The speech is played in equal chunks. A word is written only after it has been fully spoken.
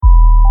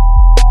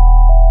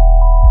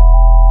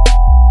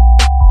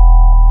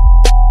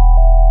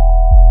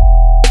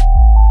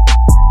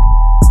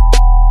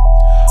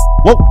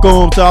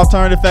Welcome to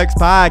Unfaithful Facts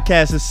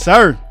podcast,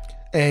 sir.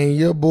 And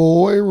your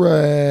boy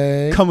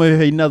Ray. Coming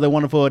with another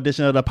wonderful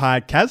edition of the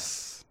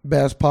podcast.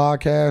 Best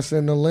podcast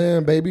in the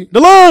land, baby. The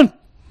land.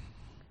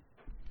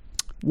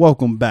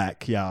 Welcome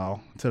back,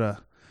 y'all, to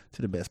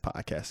the best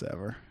podcast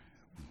ever.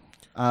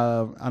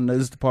 I know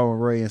this is the part where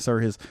Ray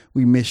insert his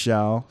 "we miss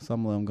y'all," so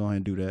I'm gonna let him go ahead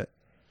and do that.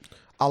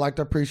 I like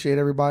to appreciate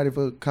everybody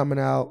for coming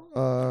out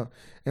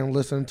and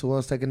listening to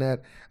us, taking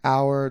that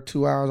hour,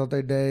 2 hours out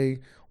their day,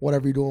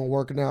 whatever you're doing,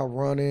 working out,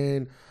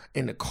 running,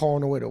 in the car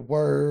on the way to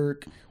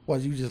work,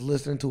 was you just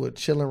listening to it,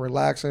 chilling,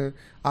 relaxing.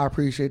 I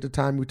appreciate the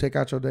time you take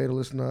out your day to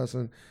listen to us,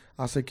 and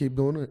I say keep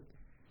doing it.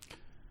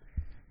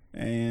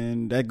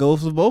 And that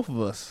goes for both of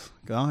us.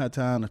 I don't have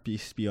time to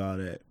spew all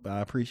that, but I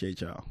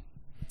appreciate y'all.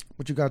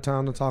 But you got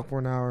time to talk for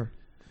an hour?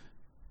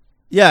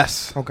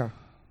 Yes. Okay.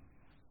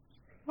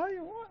 Why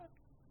you what?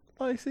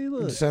 Like, see,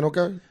 look. You saying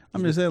okay?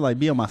 I'm just saying, like,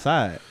 be on my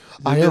side.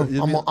 I am.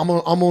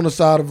 I'm on the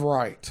side of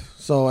right.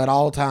 So at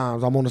all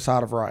times, I'm on the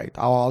side of right.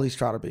 I'll at least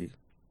try to be.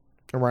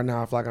 And right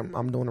now, I feel like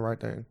I'm doing the right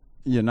thing.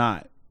 You're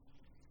not.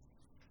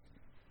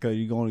 Because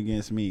you're going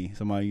against me,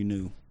 somebody you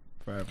knew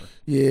forever.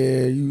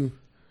 Yeah, you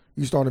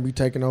starting to be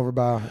taken over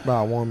by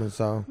a woman,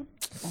 so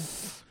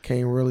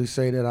can't really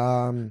say that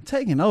I'm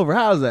taking over.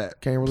 How's that?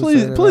 Can't really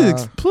say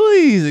that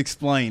please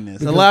explain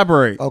this.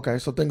 Elaborate. Okay,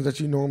 so things that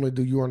you normally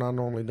do, you are not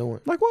normally doing.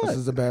 Like what? This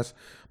is the best.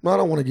 No, I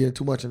don't want to get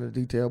too much into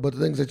detail, but the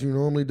things that you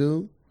normally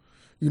do,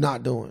 you're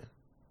not doing.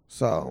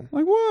 So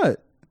like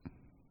what?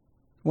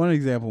 One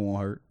example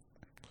won't hurt.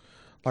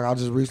 Like I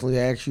just recently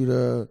asked you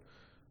to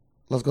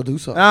let's go do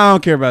something. I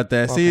don't care about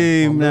that.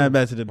 Okay, See, now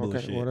back to the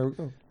bullshit. Okay, well, there we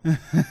go.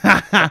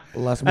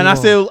 Let's I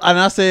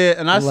said,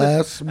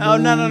 oh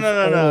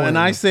no. And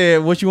I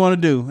said, what you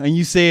want to do? And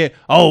you said,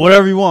 oh,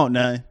 whatever you want.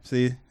 Nah,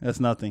 see,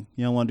 that's nothing.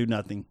 You don't want to do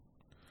nothing.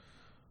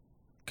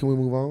 Can we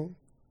move on?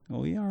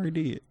 Well, we already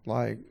did.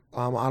 Like,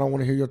 I don't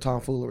want to hear your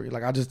tomfoolery.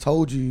 Like, I just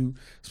told you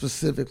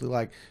specifically,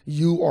 like,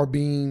 you are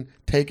being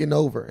taken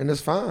over, and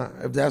it's fine.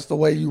 If that's the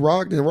way you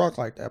rock, then rock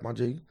like that, my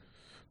G.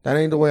 That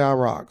ain't the way I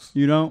rocks.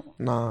 You don't?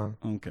 Nah.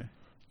 Okay.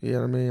 You know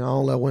what I mean? I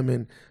don't let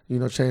women,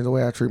 change the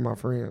way I treat my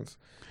friends.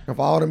 If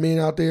all the men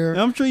out there,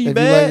 I'm treating you if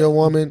bad. you let your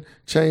woman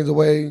change the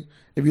way,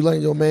 if you let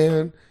your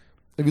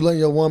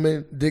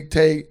woman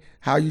dictate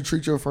how you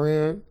treat your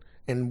friend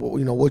and what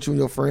you and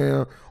your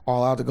friend are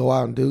allowed to go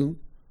out and do,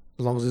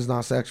 as long as it's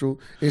not sexual,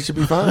 it should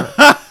be fine.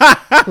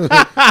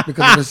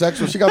 Because if it's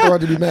sexual, she got the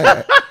right to be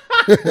mad.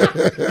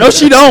 No,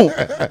 she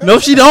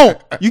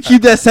don't. You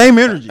keep that same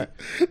energy.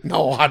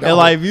 No, I don't. And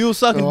like, if you was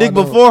sucking dick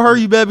before her,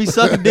 you better be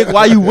sucking dick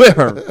while you with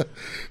her.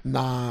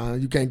 Nah,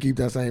 you can't keep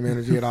that same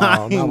energy at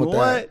all. Not with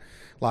that.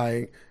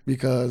 Like,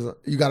 because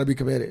you got to be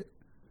committed.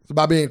 It's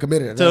about being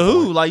committed. To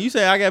who? Like, you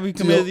say I got to be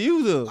committed to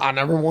you, though. I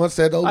never once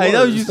said those words. I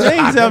know you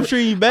saying. You say I'm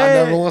treating you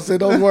bad. I never once said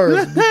those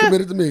words. Be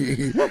committed to me.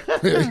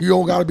 You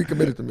don't got to be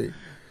committed to me.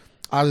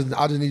 I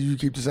just need you to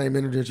keep the same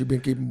energy that you've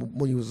been keeping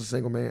when you was a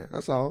single man.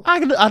 That's all. I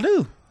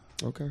do.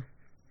 Okay.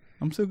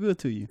 I'm so good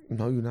to you.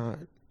 No, you're not.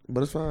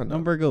 But it's fine.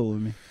 Don't break up with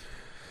me.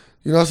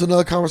 It's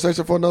another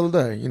conversation for another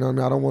day. You know what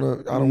I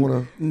mean? I don't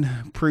want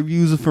to.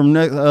 Previews from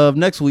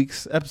next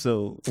week's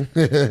episode.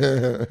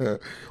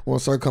 Well,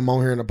 sir, come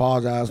on here and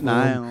apologize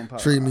for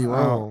treating me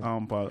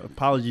wrong.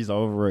 Apologies are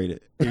overrated.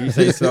 If you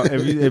say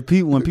sorry,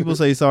 when people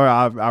say sorry,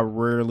 I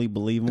rarely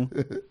believe them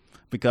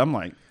because I'm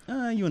like,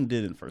 you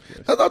did it in the first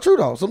place. That's not true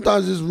though.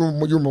 Sometimes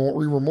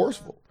you're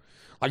remorseful.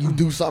 Like you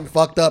do something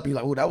fucked up, and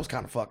you're like, "Oh, that was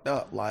kind of fucked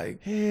up." Like,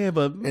 yeah,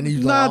 but and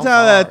you 9 times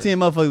out of 10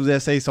 motherfuckers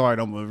that say sorry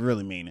don't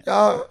really mean it.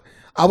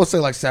 I would say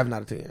like 7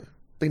 out of 10. I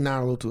think 9 a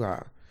little too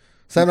high.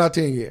 7 out of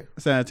 10, yeah.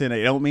 7 out of 10,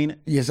 they don't mean it.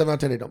 Yeah, 7 out of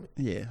 10, they don't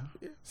mean it.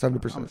 Yeah, 70%.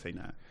 I'm gonna say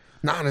 9.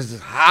 9 is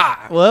just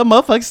high. Well,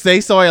 motherfuckers say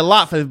sorry a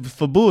lot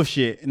for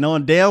bullshit,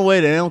 knowing damn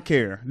well they don't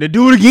care. They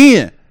do it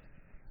again.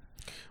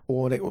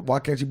 Well, why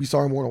can't you be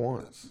sorry more than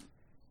once?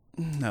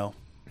 No.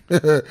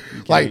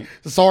 Like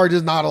sorry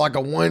just not like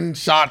a one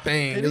shot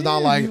thing. It's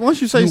not like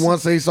once you say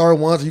sorry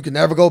once, you can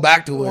never go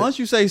back to it. Once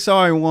you say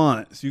sorry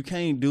once, you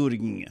can't do it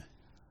again.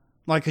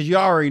 Like, cause you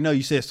already know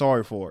you said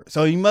sorry for it,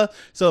 so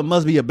it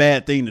must be a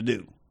bad thing to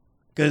do.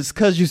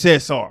 Cause you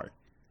said sorry,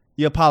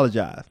 you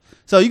apologize,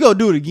 so you go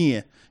do it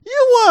again.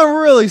 You weren't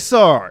really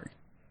sorry.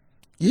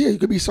 Yeah, you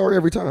could be sorry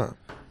every time.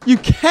 You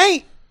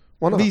can't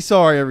Why not? Be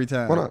sorry every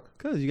time. Why not?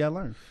 Cause you gotta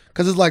learn.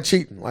 Because it's like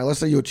cheating. Like,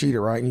 let's say you're a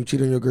cheater, right? And you cheat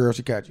on your girl,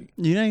 she catch you.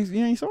 You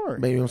ain't sorry.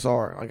 Baby, I'm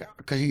sorry. Like,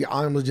 because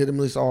I'm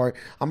legitimately sorry.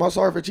 I'm not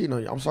sorry for cheating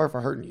on you. I'm sorry for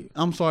hurting you.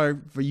 I'm sorry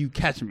for you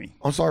catching me.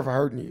 I'm sorry for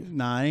hurting you.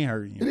 Nah, I ain't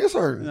hurting you. It is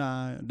hurting.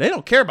 Nah, they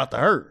don't care about the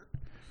hurt.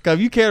 Because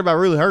if you cared about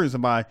really hurting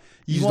somebody,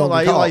 you won't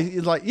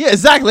it's like, yeah,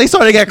 exactly. They saw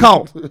they got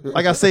caught.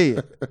 Like I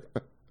said.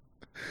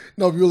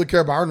 No, if you really care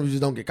about hurting them, you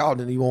just don't get caught,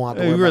 then you won't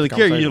have to. If you really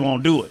care, you just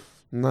won't do it.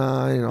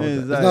 Nah, Exactly.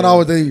 It's not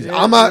always easy.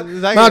 Yeah, I'm not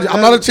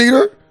a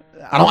cheater.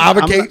 I don't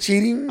advocate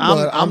cheating,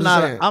 but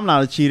I'm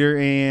not a cheater,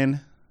 and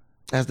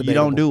that's you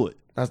don't do it.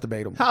 That's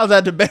debatable. How's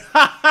that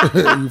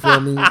debatable? You feel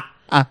me?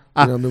 what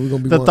I mean? We're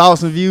gonna be the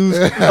thoughts and views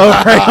on this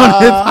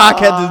podcast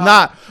does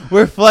not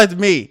reflect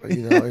me.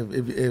 You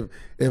know,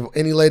 if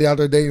any lady out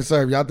there dating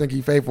Sir, y'all think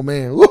he faithful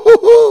man? Woo!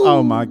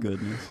 Oh my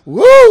goodness!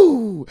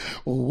 Woo!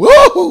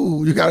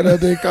 You got another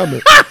thing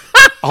coming.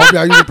 I hope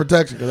y'all using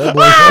protection because that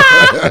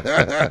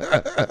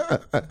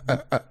boy.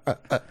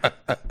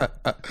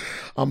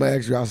 I'm gonna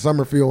ask you how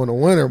summer feel in the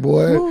winter,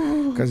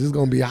 boy, because it's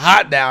gonna be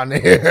hot down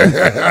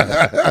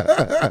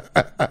there.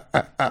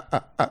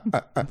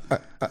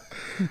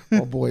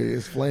 My boy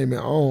is flaming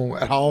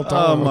on at all times.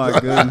 Oh my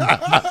goodness!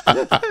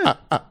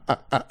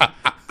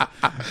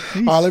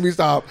 All right, let me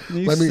stop.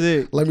 Let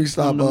me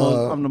stop.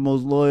 I'm the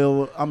most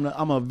loyal.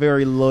 I'm a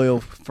very loyal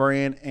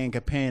friend and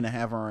companion to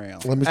have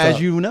around.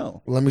 As you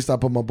know. Let me stop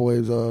putting my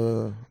boys'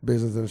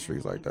 business in the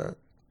streets like that.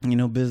 You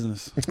know,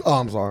 business. Oh,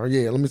 I'm sorry.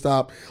 Yeah, let me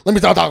stop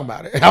talking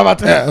about it. How about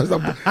that?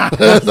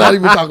 Let's not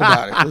even talk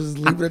about it. Let's just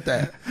leave it at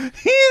that.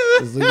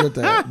 Just leave it at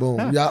that.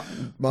 Boom. Y'all,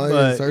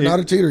 sir, not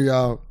a cheater,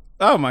 y'all.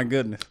 Oh my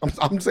goodness.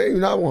 I'm saying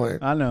you're not one.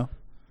 I know.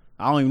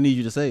 I don't even need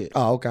you to say it.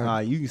 Oh,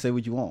 okay. You can say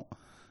what you want.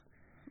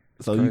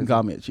 So you can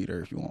call me a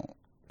cheater if you want.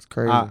 It's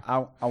crazy.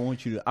 I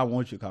want you to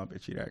call me a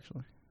cheater.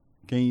 Actually,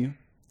 can you?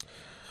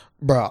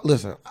 Bro,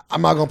 listen.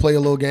 I'm not gonna play a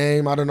little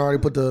game. I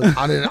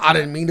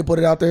didn't mean to put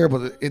it out there,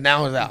 but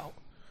now it's out.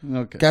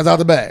 Okay. Cat's out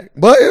the bag.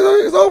 But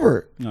it's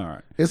over. All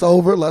right. It's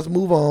over. Let's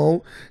move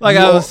on. Like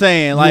I was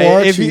saying, like you are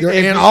a cheater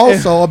and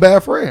also a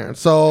bad friend.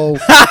 So you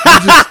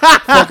just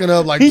fucking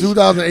up. Like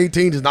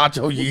 2018 is not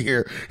your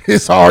year.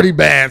 It's already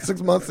bad.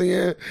 6 months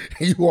in,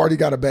 you already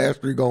got a bad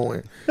streak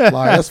going. Like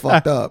that's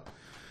fucked up.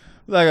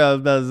 Like I was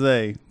about to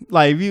say,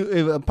 like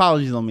if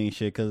apologies don't mean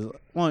shit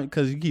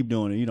because you keep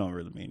doing it, you don't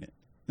really mean it.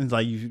 It's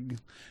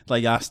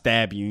like I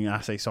stab you and I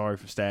say sorry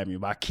for stabbing you,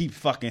 but I keep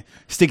fucking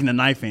sticking the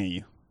knife in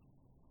you.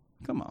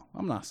 Come on,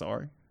 I'm not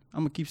sorry.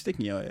 I'm gonna keep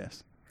sticking your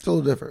ass. It's a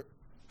little different.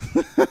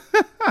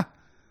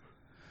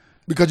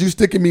 Because you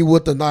sticking me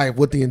with the knife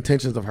with the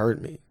intentions of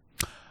hurting me.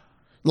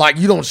 Like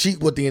you don't cheat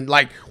with the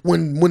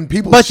when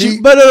people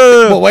cheat. But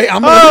wait,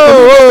 I'm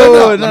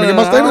gonna get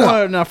my statement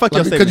out. No, fuck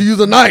your statement. Because you use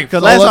a knife. So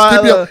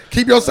let's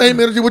keep your same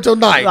energy with your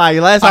knife.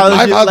 Like last time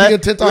I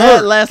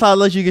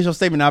let you get your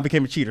statement, I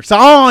became a cheater. So I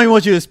don't even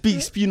want you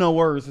to spew no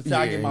words until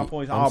I get my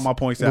points, all my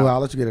points out. Well, I'll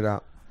let you get it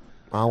out.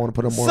 I don't want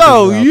to put them more.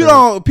 So you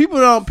don't people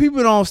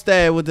don't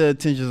stab with the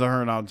intentions of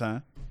hurting all the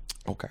time.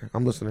 Okay,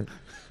 I'm listening.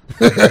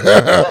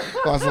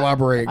 Let's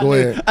elaborate. Go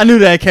ahead. I knew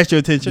that'd catch your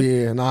attention.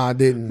 Yeah, nah, I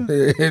didn't.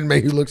 It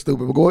made you look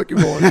stupid. But go ahead, keep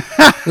going.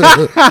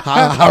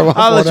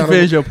 I'll let you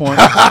finish your point.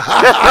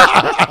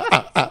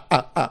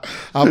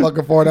 I'll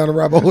fucking fall down the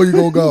rabbit hole. You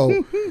gonna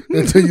go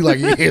until you like,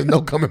 yeah, there's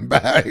no coming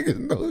back.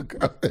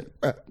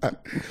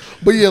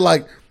 But yeah,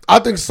 like I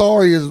think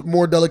sorry is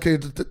more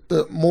delegated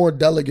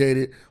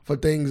for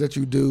things that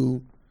you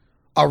do.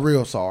 A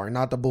real sorry,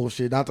 not the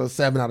bullshit, not the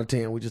 7 out of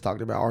 10 we just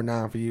talked about, or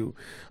 9 for you.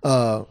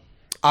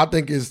 I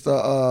think it's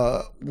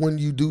when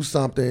you do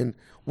something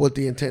with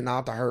the intent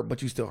not to hurt,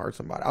 but you still hurt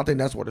somebody. I think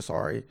that's where the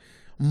sorry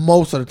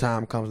most of the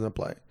time comes into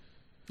play.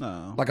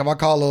 Oh. Like if I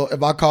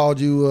called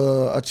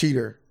you a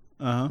cheater,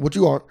 which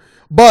you are,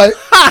 but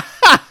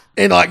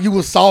and like you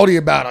was salty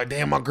about it, like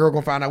damn, my girl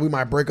gonna find out we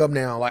might break up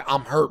now. Like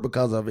I'm hurt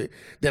because of it.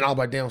 Then I was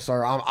like, damn,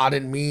 sir, I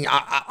didn't mean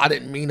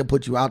to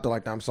put you out there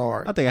like that. I'm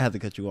sorry. I think I had to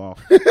cut you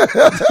off.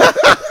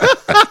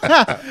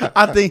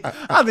 I think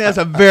that's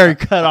a very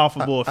cut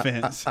offable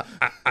offense.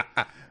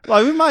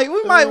 Like we might.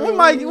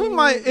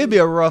 It'd be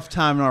a rough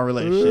time in our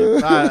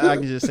relationship. I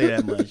can just say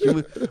that much.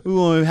 We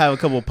won't have a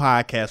couple of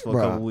podcasts for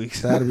a couple of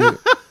weeks. That'd be it.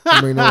 I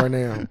mean, right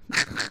now,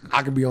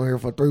 I could be on here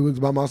for 3 weeks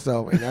by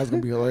myself, and that's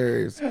gonna be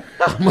hilarious.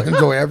 I'm gonna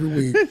enjoy every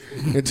week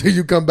until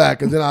you come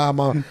back, and then I have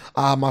my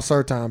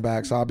cert time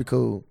back, so I'll be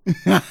cool.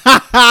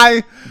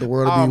 The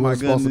world will be what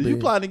it's supposed to be. You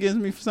plotting against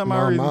me for some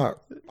reason?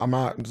 I'm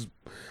not.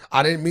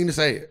 I didn't mean to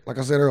say it. Like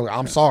I said earlier,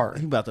 I'm sorry.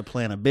 You about to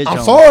plan a bitch on me.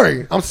 I'm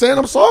sorry. I'm saying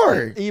I'm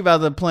sorry. You about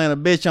to plan a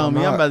bitch on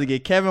me. I'm about to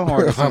get Kevin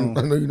Hart soon.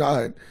 I know you're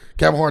not.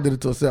 Kevin Hart did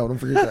it to himself. Don't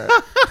forget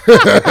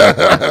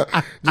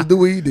that. Just do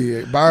what he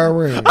did. Buy a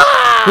ring.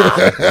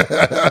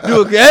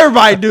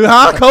 Everybody do,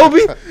 huh,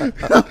 Kobe?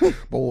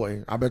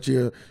 Boy, I bet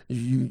you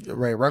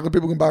right. Regular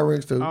people can buy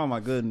rings too. Oh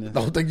my goodness.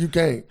 Don't think you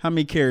can't. How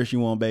many carats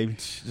you want, baby?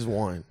 Just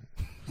one.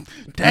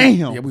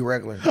 Damn. Yeah, we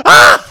regular.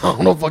 I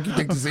don't know what the fuck you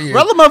think this is.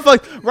 Regular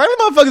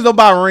motherfuckers don't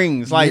buy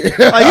rings. Like you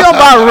don't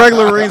buy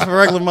regular rings for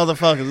regular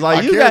motherfuckers. Like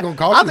I think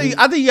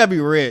you gotta be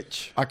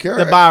rich. I care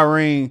to buy a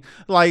ring.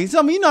 Like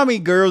you know how many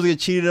girls get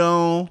cheated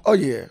on? Oh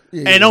yeah.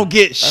 And don't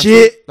get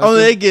shit.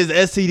 Only they get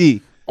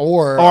STD.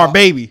 Or a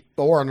baby.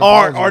 Or an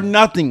apology. Or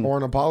nothing. Or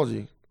an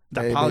apology.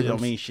 The apology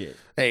don't mean shit.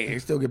 Hey, they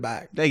still get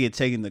back. They get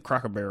taken to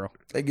Cracker Barrel.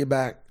 They get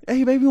back.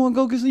 Hey baby, you wanna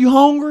go get some? You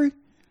hungry?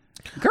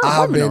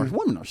 Girls,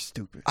 women are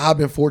stupid. I've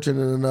been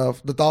fortunate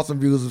enough. The thoughts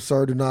and views of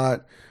Sir do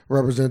not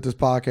represent this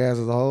podcast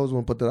as a whole. I just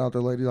want to put that out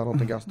there, ladies. I don't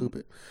think y'all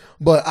stupid.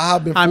 But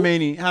I've been. How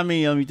many of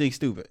them you think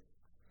stupid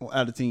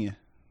out of 10?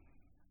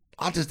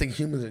 I just think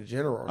humans in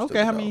general are stupid.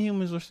 Okay, how many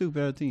humans are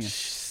stupid out of 10?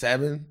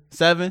 7.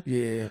 7?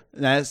 Yeah.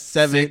 That's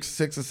 7.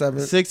 6 or 7.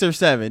 6 or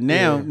 7.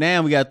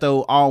 Now we got to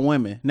throw all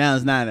women. Now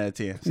it's 9 out of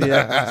 10. See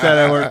that? See how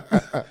that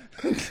work?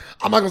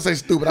 I'm not gonna say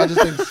stupid. I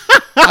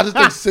just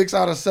think 6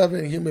 out of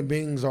 7 human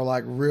beings are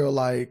like real,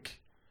 like,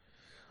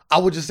 I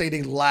would just say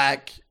they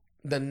lack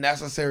the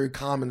necessary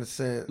common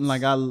sense.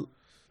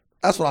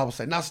 That's what I would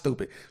say. Not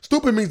stupid.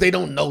 Stupid means they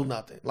don't know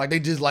nothing. Like they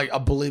just like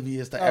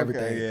oblivious to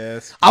everything.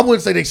 Yes. I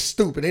wouldn't say they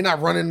stupid. They not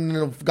running in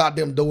the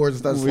goddamn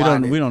doors and stuff. We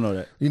don't know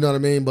that. You know what I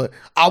mean? But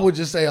I would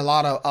just say a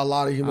lot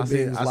of human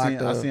beings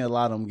lack. I've seen a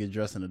lot of them get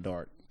dressed in the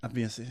dark. I've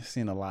been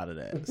seeing a lot of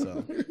that.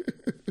 So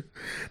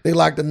they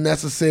lack the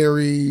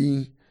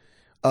necessary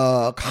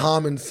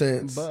common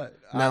sense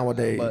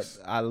nowadays. But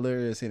I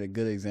literally seen a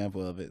good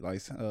example of it. Like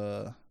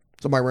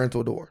somebody ran into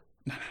a door.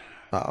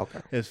 Oh, okay.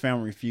 His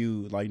Family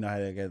Feud, like you know how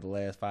they got the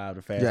last 5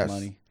 to Fast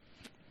Money.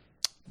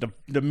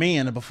 The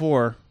man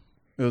before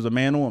it was a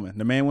man and woman.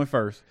 The man went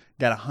first.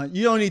 Got 100.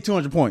 You don't need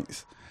 200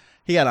 points.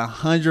 He got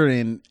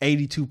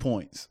 182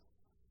 points.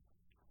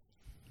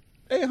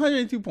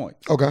 182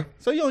 points. Okay.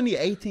 So you only need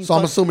 18. So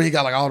I'm assuming he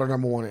got like all the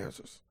number 1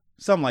 answers.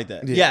 Something like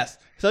that. Yeah. Yes.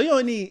 So you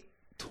only need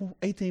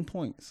 18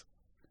 points.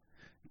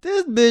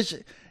 This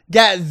bitch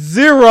got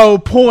 0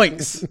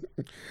 points.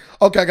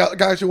 Okay, I got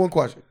to ask you one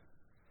question.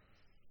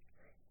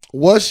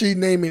 Was she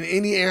naming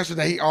any answer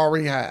that he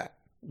already had?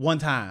 One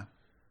time.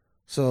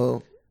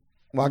 So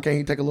why can't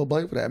he take a little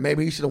blame for that?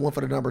 Maybe he should have went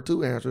for the number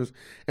 2 answers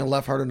and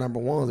left her the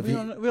number 1s.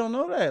 We don't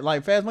know that.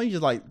 Like Fast Money,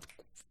 just like,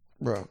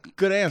 bro,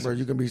 good answer. Bro,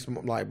 you can be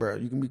like, bro,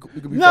 you can be.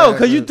 No,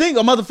 because you think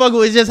a motherfucker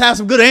would just have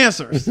some good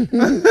answers.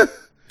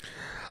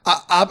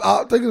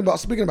 I'm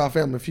speaking about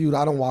Family Feud.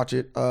 I don't watch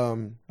it. I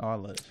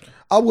love it.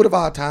 I would if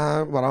I had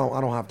time, but I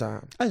don't have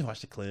time. I just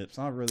watch the clips.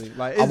 I really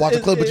like. I watch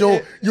the clip, but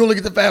you only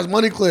get the Fast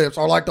Money clips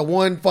or like the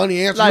one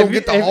funny answer. Like, you don't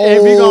get the whole.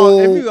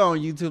 If you go on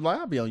YouTube, like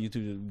I'll be on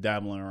YouTube just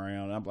dabbling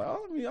around. I'm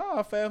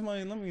like, Fast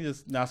Money. Let me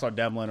just now start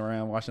dabbling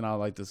around, watching all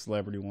like the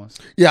celebrity ones.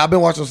 Yeah, I've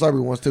been watching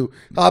celebrity ones too.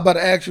 I was about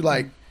to ask you,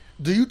 like,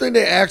 do you think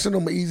they're asking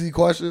them easy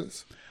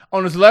questions?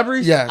 On the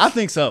celebrities? Yes. I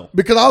think so.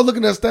 Because I was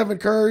looking at Stephen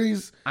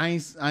Curry's. I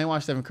ain't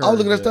watched Stephen Curry. I was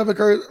looking at Stephen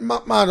Curry. I'm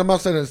not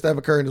saying that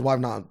Stephen Curry and his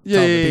wife not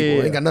talented people.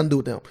 It ain't got nothing to do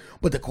with them.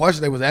 But the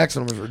question they was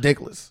asking them was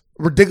ridiculous.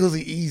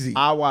 Ridiculously easy.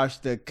 I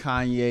watched the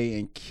Kanye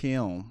and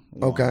Kim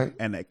one, okay.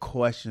 And the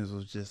questions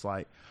was just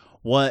like,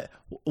 what?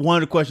 One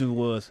of the questions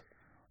was,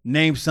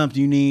 name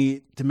something you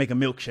need to make a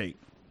milkshake.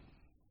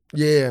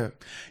 Yeah.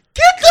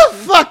 Get the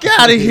fuck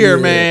out of here,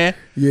 man.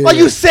 Yeah. Like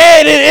you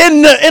said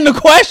it in the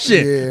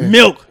question. Yeah.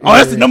 Milk. Oh,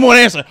 that's the number 1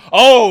 answer.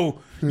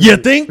 Oh, you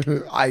think?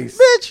 Ice.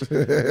 Bitch.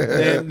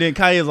 then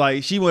Kanye's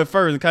like, she went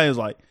first, and Kanye's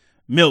like,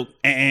 milk,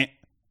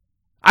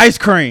 ice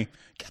cream.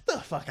 Get the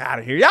fuck out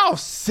of here. Y'all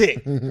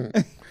sick.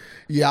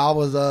 Yeah, I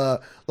was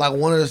like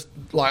one of the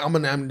I'm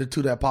gonna name the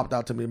 2 that popped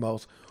out to me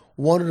most.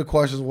 One of the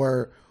questions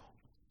were,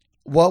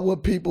 what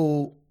would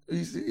people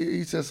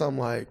he said something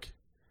like,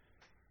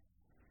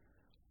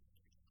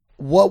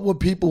 what would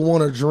people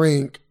want to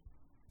drink?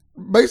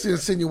 Basically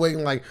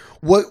insinuating like,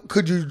 what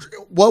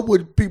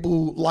would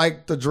people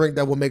like to drink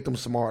that would make them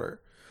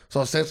smarter? So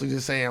essentially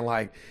just saying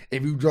like,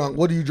 if you drunk,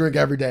 what do you drink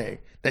every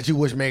day that you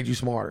wish made you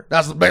smarter?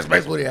 That's the best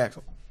what he asked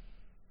them.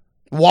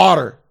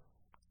 Water.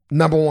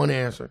 Number 1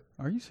 answer.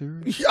 Are you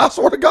serious? I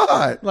swear to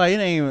God. Like,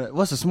 it ain't even,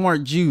 what's a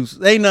smart juice?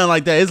 It ain't nothing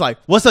like that. It's like,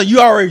 what's something you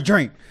already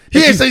drink?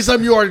 He didn't say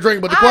something you already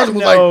drink, but the question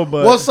was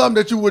what's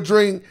something that you would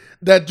drink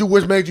that you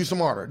wish made you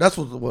smarter? That's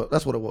what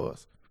it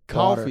was.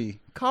 Coffee.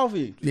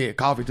 Coffee. Yeah,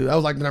 coffee too. That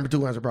was like the number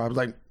 2 answer,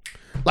 probably.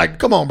 Like,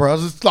 come on, bro.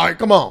 It's just like,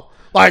 come on.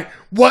 Like,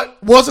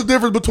 what's the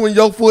difference between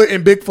your foot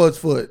and Bigfoot's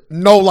foot?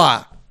 No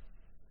lie.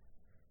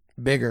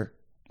 Bigger.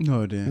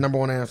 No, it didn't. Number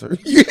 1 answer.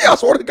 Yeah, I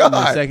swear to God.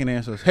 The second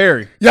answer was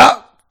hairy.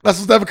 Yeah, that's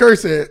what Stephen Curry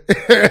said.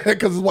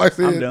 Because his wife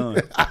said. I'm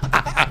done.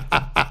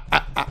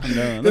 I'm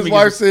done. His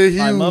wife said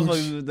huge. I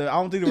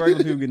don't think the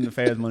regular people getting the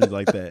Fast Money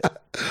like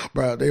that.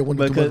 Bro, they went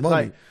too much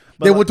money.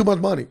 They went too much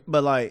money.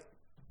 But like,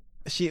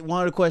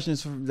 one of the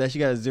questions that she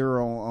got a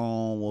 0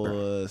 on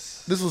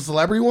was, this was a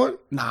celebrity one?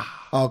 Nah.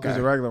 Okay. It was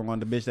a regular one.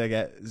 The bitch that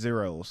got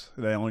 0s.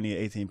 They only need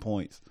 18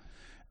 points.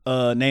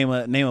 Name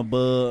a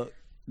bug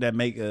that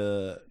make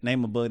a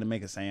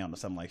sound or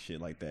something like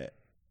shit like that.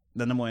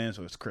 The number 1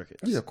 answer was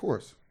crickets. Yeah, of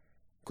course.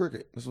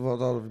 Cricket. This is what I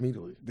thought of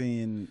immediately.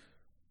 Then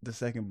the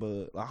second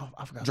bug,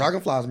 I forgot.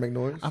 Dragonflies make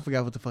noise. I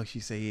forgot what the fuck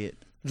she said.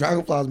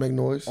 Dragonflies make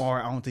noise. Or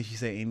I don't think she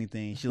said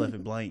anything. She left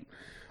it blank.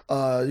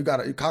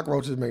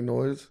 Cockroaches make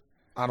noise.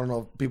 I don't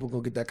know if people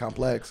gonna get that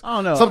complex. I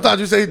don't know. Sometimes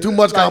you say too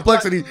much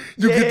complexity,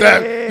 you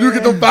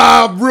get them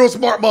 5 real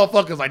smart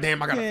motherfuckers. Like,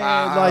 damn, I got a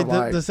 5.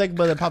 Like the second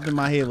bug that popped in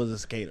my head was a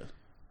cicada.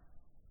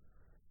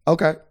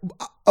 Okay.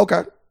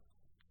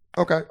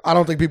 I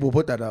don't think people will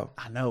put that though.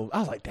 I know. I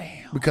was like,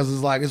 damn. Because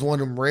it's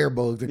one of them rare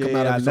bugs that come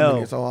out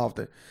every so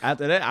often.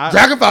 After that,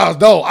 dragonflies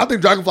though. I think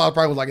dragonflies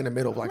probably was like in the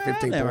middle of like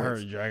 15 I never points.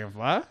 heard of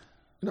dragonfly.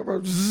 You know,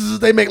 bro,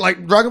 they make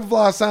like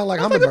dragonflies sound like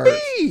hummingbirds.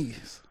 Like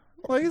bees.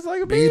 Like it's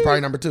like a bee. Bees probably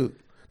number 2.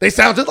 They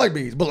sound just like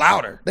bees, but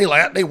louder. They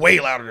way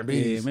louder than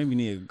bees. Yeah, maybe you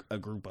need a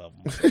group of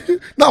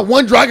them. Not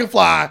one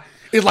dragonfly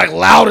It's like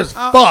loud as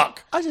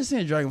fuck. I just seen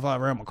a dragonfly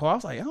around my car. I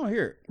was like, I don't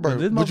hear it.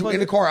 Bro, but you in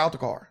the car or out the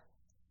car?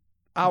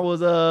 I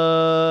was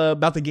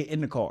about to get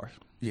in the car.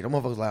 Yeah, them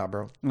motherfuckers loud,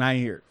 bro. And I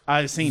ain't hear it.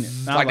 I just seen it.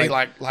 Like they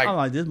like I'm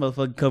like, this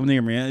motherfucker coming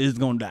near me, it's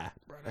gonna die.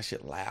 Bro, that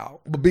shit loud.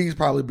 But bees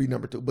probably be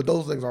number 2. But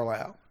those things are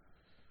loud.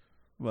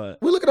 But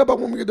we look it up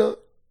when we get done.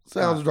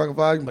 Sounds of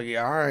dragonfly. You be like,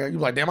 yeah, all right. You be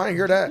like, damn, I ain't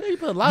hear that. Yeah, you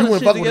put a lot of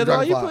shit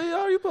together.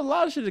 You put a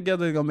lot of shit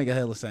together, it's gonna make a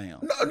hell of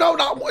sound. No.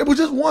 It was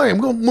just one.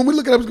 When we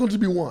look it up, it's gonna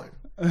just be one.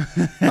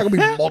 Not gonna be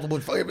multiple.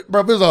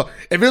 Bro,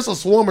 if it's a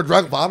swarm of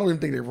dragonfly, I don't even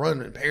think they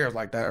run in pairs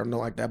like that or nothing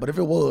like that. But if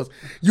it was,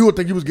 you would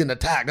think you was getting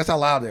attacked. That's how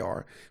loud they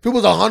are. If it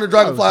was 100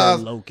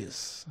 dragonflies,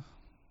 locusts.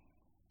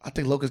 I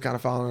think locusts kind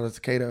of fall under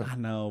cicada. I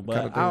know,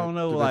 but I don't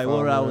know. Like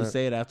what I would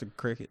say after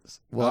crickets.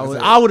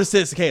 Well, I would have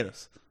said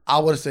cicadas. I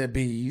would have said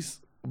bees,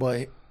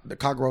 but the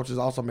cockroaches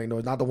also make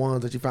noise. Not the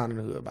ones that you found in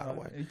the hood, by the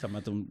way. You talking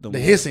about them the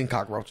hissing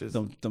cockroaches?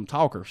 Them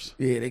talkers.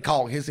 Yeah, they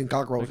call hissing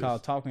cockroaches. They call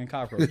talking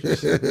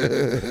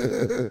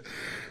cockroaches.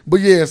 But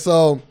yeah,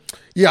 so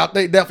yeah,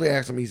 they definitely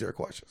ask some easier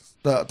questions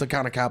to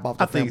kind of cap off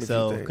the family. I think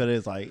so, because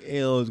it's like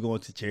it was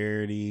going to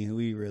charity.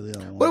 We really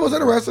don't. But it was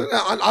interesting.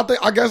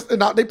 I guess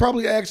they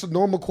probably asked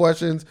normal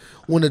questions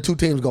when the two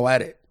teams go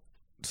at it.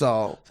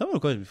 So some of the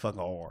questions be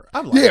fucking hard.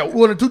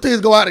 When the two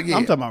teams go at it, yeah.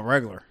 I'm talking about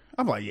regular.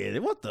 I'm like, yeah,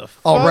 what the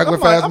fuck? Oh, regular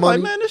fast money?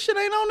 I'm like, man, this shit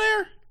ain't on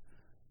there.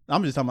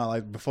 I'm just talking about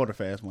like before the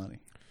fast money.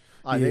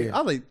 I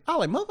like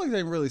motherfuckers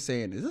ain't really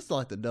saying this. This is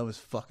like the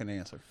dumbest fucking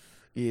answer.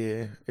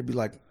 Yeah, it'd be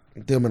like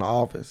them in the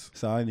office.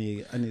 So I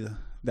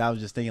was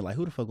just thinking like,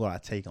 who the fuck would I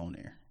take on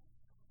there?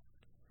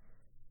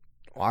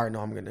 Oh, I already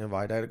know I'm gonna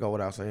invite that to go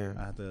without saying.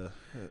 I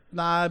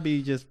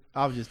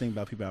was just thinking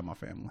about people out of my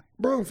family.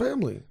 Bro, I'm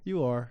family.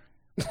 You are.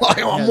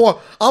 Like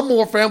I'm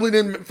more family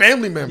than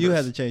family members. You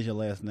have to change your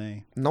last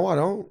name. No, I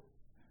don't.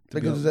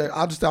 Because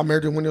I just say I'm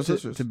married to one of your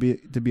sisters. To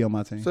be on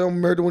my team. So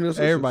I'm married to one of your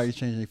sisters. Everybody's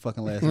changing their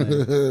fucking last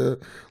name.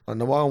 I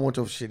know I don't want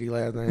your shitty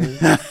last name.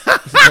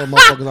 So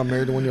motherfuckers, I'm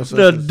married to one of your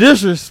sisters. The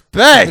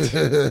disrespect.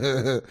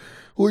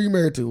 Who are you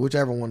married to?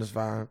 Whichever one is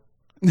fine.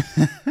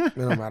 It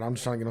don't matter. I'm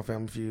just trying to get no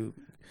family feud.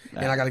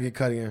 And I got to get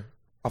cut in.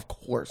 Of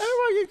course.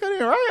 Everybody get cut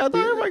in, right? I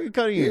thought everybody get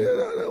cut in.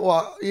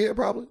 Yeah,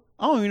 probably.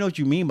 I don't even know what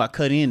you mean by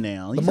cut in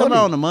now. You talking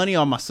about on the money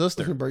or my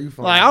sister? Bro, you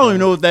funny, like, I don't even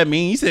know what that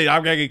means. You said I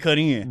gotta get cut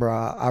in. Bro,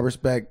 I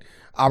respect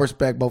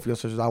both of your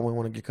sisters. I wouldn't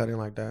want to get cut in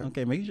like that.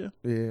 Okay, make sure.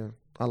 Yeah,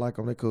 I like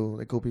them. They cool.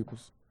 They cool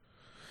peoples.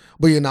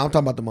 But yeah, now I'm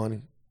talking about the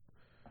money.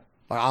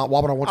 Like,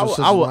 why would I want your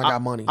sisters when I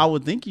got money? I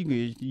would think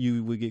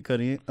you would get cut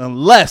in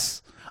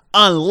unless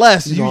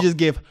you just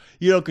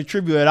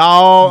contribute at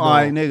all. All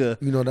right, nigga.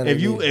 You know that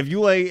if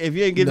you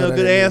ain't getting no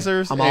good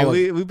answers, we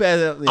pass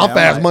it. Yeah, I'm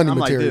fast money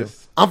material.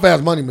 I'm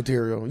fast money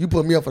material. You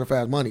put me up for the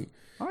fast money,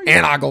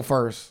 and I go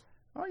first.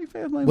 Are you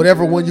fast money?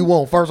 Whatever one you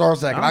want, first or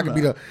second. I can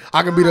be the.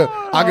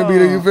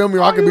 You feel me?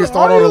 Or I can be the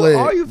start on the leg.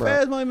 Are you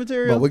fast money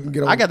material? But we can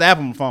get. I got the app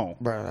on my phone,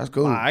 bro. That's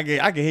cool. I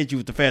can hit you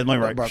with the fast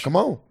money right, bro. Come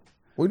on,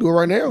 we do it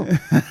right now.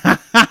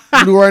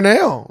 We do it right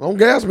now. Don't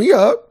gas me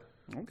up.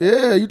 Okay.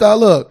 Yeah, you thought,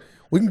 look,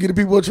 we can get the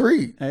people a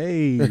treat.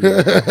 Hey,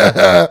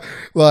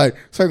 like,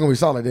 so gonna be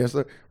solid there.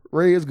 So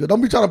Ray is good.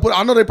 Don't be trying to put.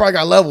 I know they probably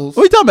got levels.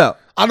 What you talking about?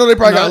 I know they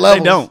probably got levels.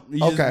 They don't.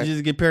 You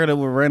just get paired up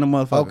with random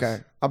motherfuckers. Okay.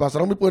 I'm about to say,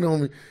 don't be putting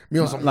on me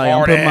on some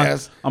hard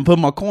ass. I'm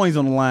putting my coins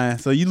on the line,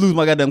 so you lose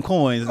my goddamn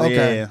coins.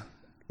 Okay. Yeah.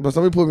 But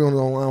somebody put me on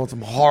the line with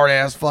some hard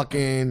ass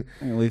fucking.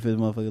 Wait for this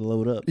motherfucker to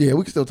load up. Yeah,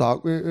 we can still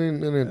talk. But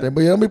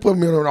yeah, let me put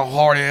me on a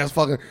hard ass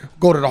fucking.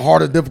 Go to the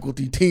hardest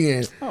difficulty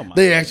 10.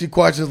 They ask you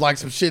questions like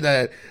some shit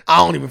that I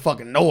don't even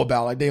fucking know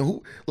about.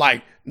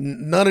 Like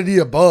none of the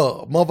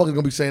above. Motherfuckers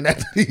gonna be saying that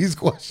to these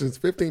questions.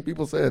 15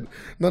 people said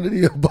none of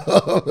the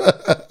above.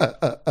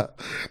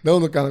 Those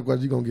are the kind of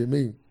questions you gonna get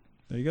me.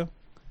 There you go.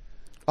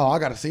 Oh, I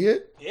gotta see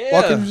it. Yeah.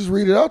 Why can't you just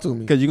read it out to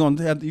me? Because you're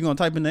gonna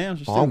type in the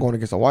answers. I'm going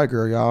against a white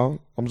girl, y'all.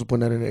 I'm just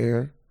putting that in the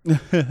air.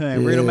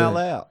 And read them out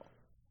loud.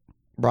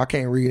 Bro, I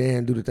can't read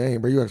and do the thing,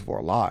 bro. You ask for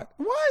a lot.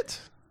 What?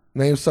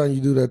 Name something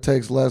you do that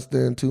takes less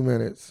than 2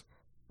 minutes.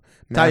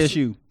 Tie your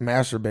shoe.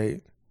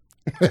 Masturbate.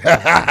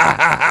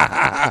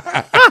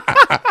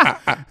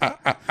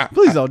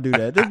 Please don't do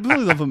that.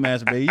 Please don't put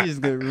masturbate. You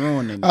just get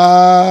ruining it.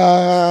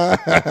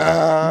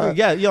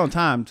 Yeah, you're on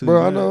time too.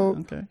 Bro, I know.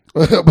 Okay.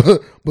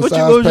 What was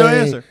your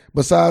answer?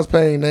 Besides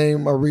pain,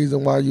 name a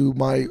reason why you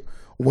might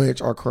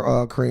winch or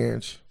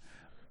cringe.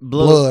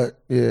 Blood.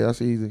 Yeah,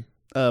 that's easy.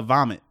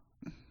 Vomit.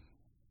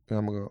 Yeah,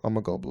 I'm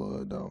gonna go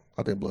blood though.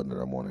 I think blood is the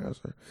number one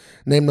answer.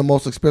 Name the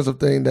most expensive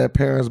thing that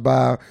parents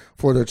buy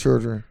for their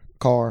children.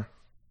 Car.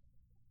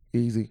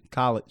 Easy.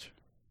 College.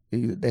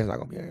 Easy. That's not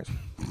gonna be an answer.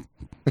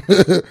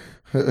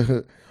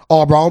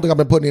 Oh, bro, I don't think I've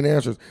been putting in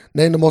answers.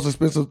 Name the most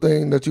expensive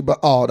thing that you buy.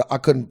 Oh, I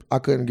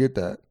couldn't get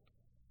that.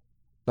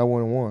 That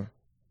wasn't one.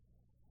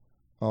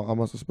 Oh, I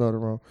must have spelled it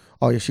wrong.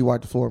 Oh yeah, she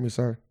wiped the floor with me,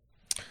 sir.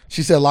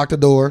 She said lock the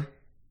door.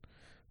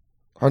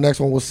 Her next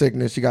one was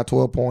sickness. She got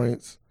 12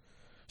 points.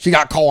 She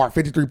got car,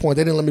 53 points.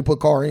 They didn't let me put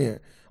car in.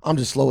 I'm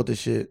just slow at this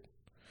shit.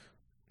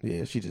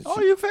 Yeah, she just.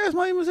 Oh, you fast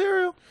money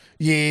material?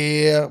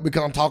 Yeah,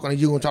 because I'm talking to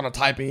you and trying to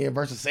type in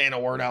versus saying a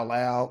word out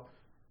loud.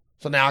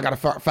 So now I got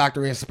to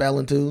factor in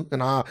spelling too,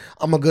 and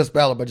I'm a good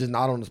speller, but just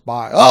not on the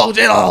spot. Oh,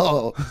 shit,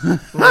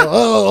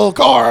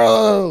 car.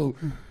 Oh.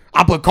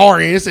 I put car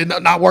in. It said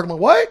not working.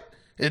 What?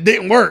 It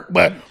didn't work,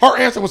 but her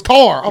answer was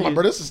car. I'm like,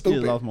 bro, this is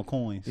stupid. You lost my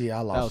coins. Yeah,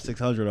 I lost. That was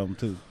 600 of them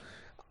too.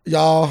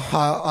 Y'all,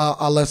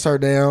 I let her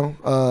down.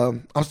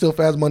 I'm still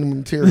fast money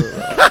material.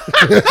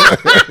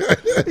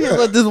 Yeah,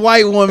 let this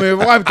white woman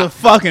wipe the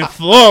fucking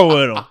floor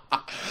with him.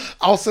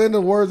 I was saying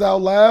the words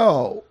out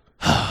loud.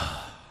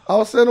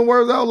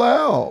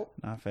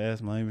 Not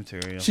fast money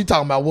material. She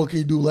talking about what can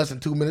you do less than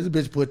 2 minutes.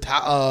 This bitch put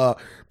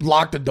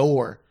lock the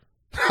door.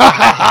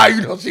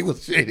 You know she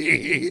was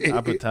shitty.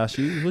 I put tie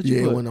shoes. What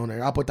you put? It went on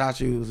there. I put tie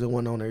shoes. It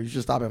went on there. You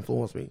should stop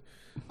influencing me.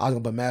 I was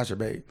gonna put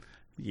masturbate.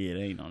 Yeah,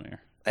 they ain't on there.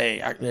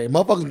 Hey,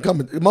 motherfuckers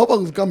coming.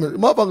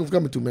 Motherfuckers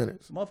coming 2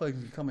 minutes. Motherfuckers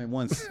can come in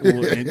once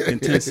in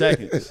 10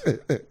 seconds.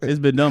 It's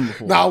been done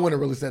before. No, I wouldn't have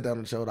really said that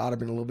on the show. I'd have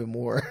been a little bit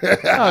more. Oh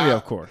yeah,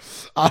 of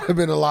course. I'd have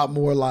been a lot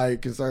more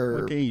like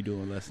concerned. What can you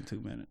do in less than 2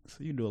 minutes?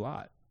 You do a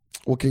lot.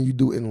 What can you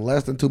do in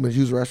less than 2 minutes?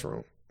 Use the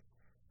restroom.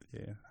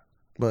 Yeah.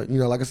 But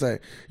like I say,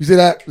 you see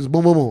that? It's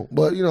boom, boom, boom.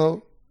 But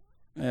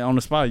Yeah, on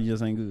the spot, you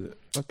just ain't good.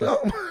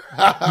 Well,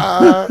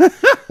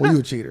 you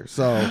a cheater.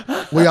 So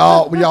we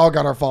all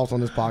got our faults on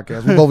this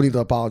podcast. We both need to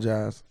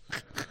apologize.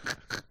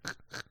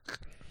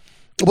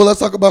 Well, let's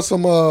talk about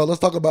some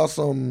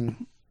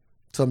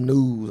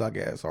news, I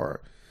guess.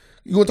 Or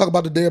you want to talk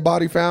about the dead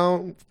body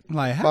found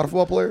by the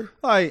football player?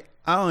 Like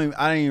I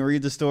didn't even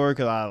read the story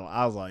because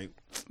I was like,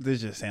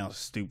 this just sounds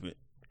stupid.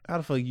 How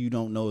the fuck you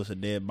don't know it's a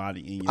dead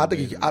body in your?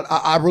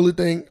 I really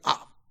think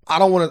I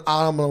don't want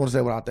to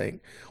say what I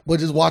think, but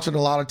just watching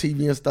a lot of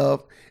TV and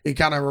stuff, it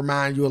kind of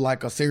reminds you of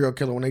like a serial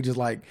killer when they just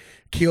like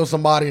kill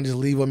somebody and just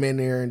leave them in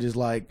there and just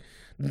like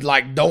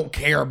don't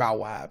care about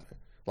what happened.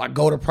 Like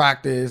go to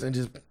practice and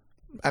just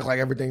act like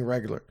everything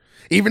regular,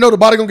 even though the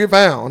body gonna get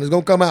found and it's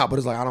gonna come out, but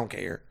it's like I don't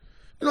care.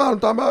 You know what I'm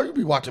talking about? You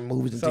be watching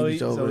movies and TV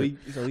shows.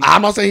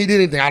 I'm not saying he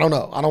did anything. I don't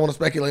know. I don't want to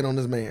speculate on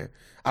this man.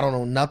 I don't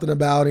know nothing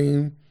about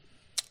him.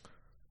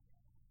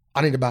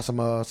 I need to buy some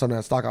of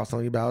that stock I was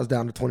telling you about. It's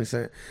down to 20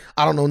 cents.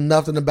 I don't know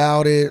nothing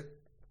about it,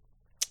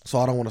 so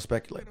I don't want to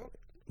speculate on it.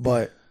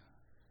 But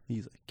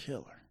he's a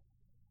killer.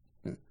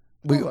 I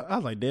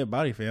was like dead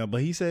body found,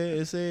 but it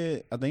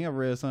said I think I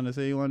read something that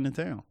said he wasn't in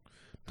town.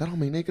 That don't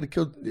mean they could have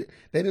killed. They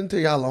didn't tell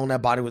you how long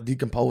that body was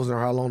decomposing or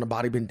how long the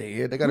body been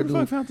dead. They got to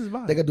do. Found this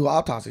body? They got to do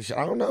autopsy shit.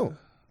 I don't know.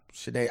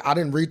 Shit, I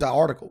didn't read the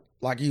article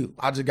like you.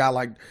 I just got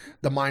like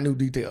the minute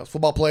details.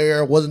 Football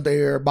player wasn't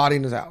there, body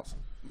in his house.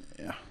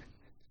 Yeah.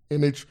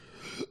 And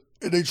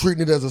they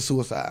treating it as a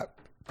suicide.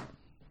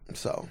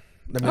 So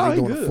that means they're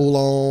doing a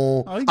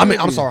full on.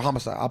 I'm sorry,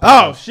 homicide.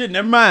 Oh shit,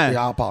 never mind.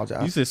 Yeah, I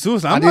apologize. You said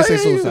suicide. I did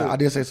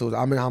say suicide.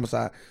 I meant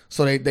homicide.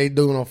 So they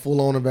doing a full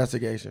on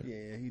investigation.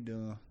 Yeah, he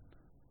doing.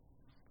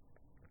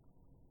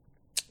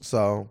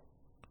 So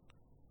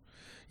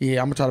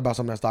yeah, I'm gonna try to buy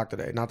some of that stock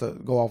today. Not to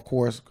go off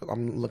course, cause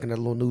I'm looking at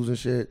a little news and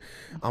shit.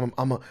 I'm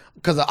gonna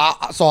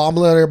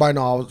let everybody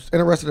know I was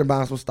interested in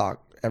buying some stock.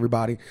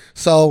 Everybody.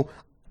 So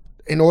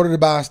in order to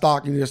buy a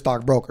stock, you need a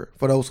stockbroker.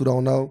 For those who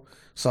don't know,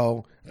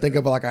 so think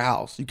of it like a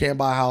house. You can't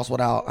buy a house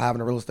without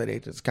having a real estate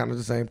agent. It's kind of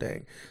the same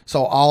thing.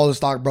 So all the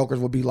stockbrokers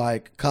would be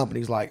like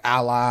companies like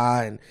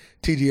Ally and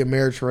TD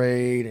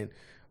Ameritrade and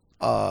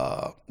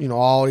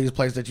all these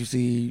places that you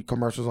see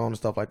commercials on and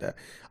stuff like that.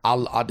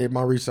 I did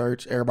my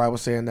research. Everybody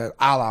was saying that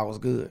Ally was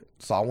good,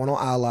 so I went on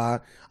Ally.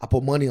 I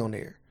put money on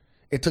there.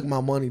 It took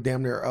my money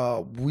damn near a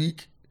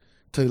week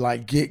to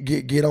like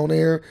get on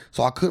there,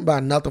 so I couldn't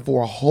buy nothing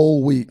for a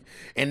whole week.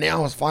 And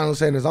now it's finally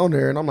saying it's on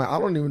there, and I'm like, I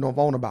don't even know if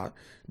I want to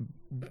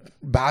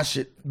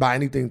buy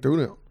anything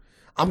through them.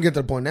 I'm getting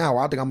to the point now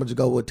where I think I'm gonna just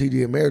go with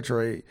TD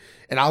Ameritrade,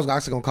 and I was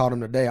actually gonna call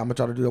them today. I'm gonna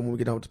try to do that when we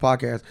get done with this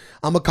podcast.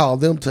 I'm gonna call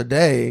them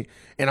today,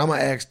 and I'm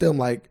gonna ask them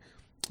like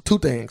two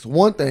things.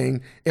 One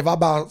thing, if I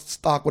buy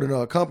stock with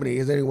another company,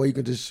 is there any way you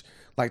can just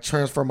like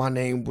transfer my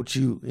name with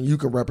you and you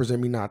can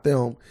represent me, not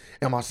them?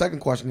 And my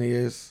second question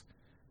is,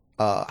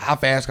 how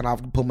fast can I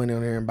put money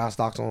on there and buy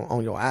stocks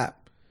on your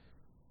app?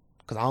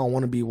 Because I don't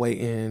want to be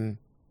waiting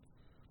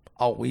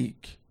a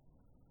week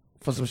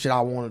for some shit I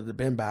wanted to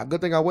been back.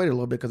 Good thing I waited a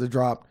little bit because it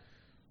dropped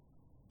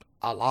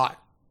a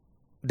lot.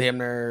 Damn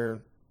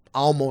near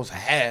almost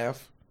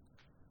half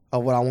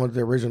of what I wanted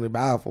to originally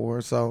buy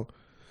for. So,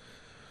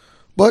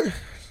 but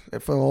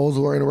if for those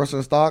who are interested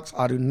in stocks,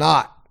 I do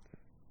not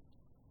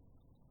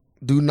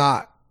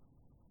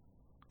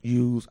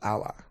use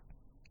Ally.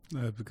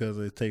 Because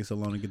it takes so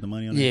long to get the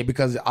money on it? Yeah,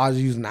 because I was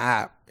using the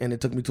app and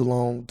it took me too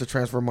long to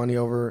transfer money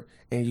over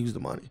and use the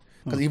money.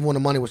 Because even when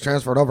the money was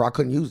transferred over, I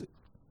couldn't use it.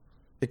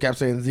 It kept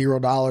saying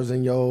 $0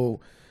 in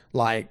your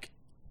like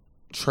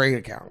trade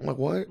account. I'm like,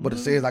 what? But it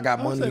says I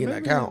got money in the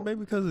account. Maybe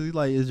because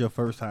it's your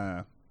first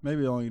time.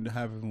 Maybe it only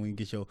happens when you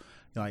get your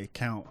like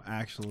account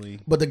actually.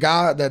 But the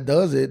guy that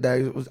does it,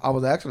 I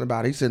was asking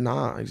about, he said,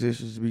 nah, it should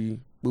just be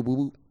boop, boop,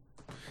 boop.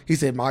 He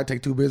said, might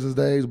take 2 business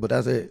days, but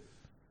that's it.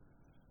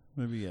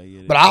 Maybe I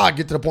get it. But I'll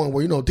get to the point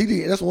where,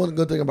 TD, that's one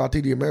good thing about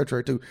TD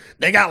Ameritrade too.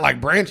 They got like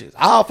branches.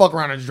 I'll fuck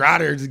around and just drive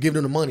there and just give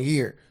them the money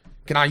here.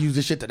 Can I use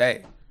this shit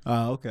today?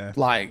 Oh, okay.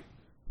 Like,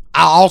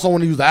 I also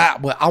want to use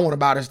that, but I want to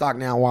buy this stock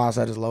now while it's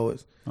at its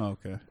lowest. Oh,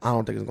 okay. I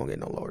don't think it's gonna get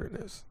no lower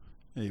than this.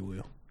 It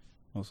will,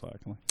 most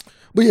likely.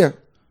 But yeah,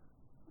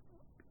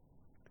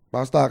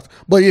 buy stocks.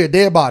 But yeah,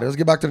 dead body. Let's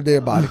get back to the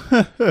dead body.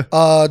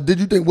 Did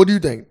you think? What do you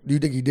think? Do you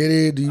think he did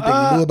it? Do you think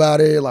he knew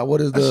about it? Like,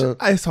 what is the?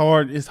 It's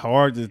hard. It's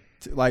hard to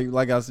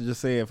like I was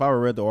just saying. If I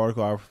read the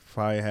article, I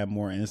probably have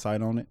more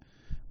insight on it.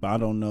 But I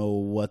don't know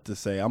what to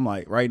say. I'm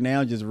like right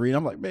now, just reading.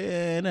 I'm like,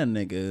 man, that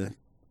nigga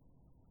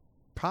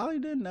probably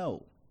didn't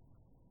know.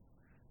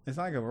 It's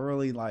like a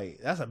really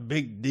that's a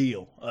big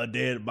deal. A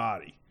dead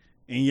body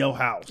in your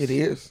house. It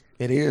is.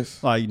 It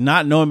is. Like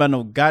not knowing about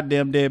no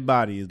goddamn dead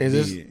body is big.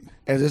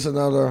 Is this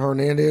another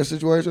Hernandez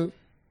situation?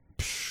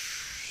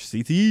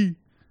 CTE.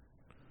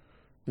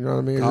 You know what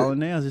I mean? Call it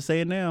now. Just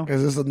say it now.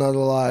 Is this another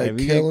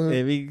killing?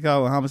 If he can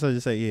call it homicide,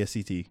 just say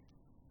CT.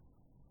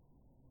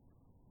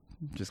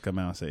 Just come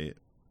out and say it.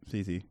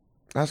 CT.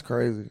 That's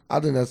crazy. I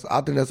think it's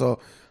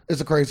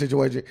a crazy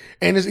situation,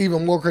 and it's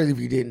even more crazy if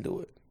he didn't do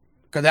it,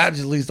 because that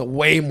just leads to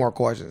way more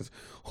questions.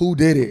 Who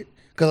did it?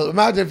 Because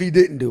imagine if he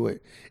didn't do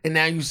it, and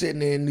now you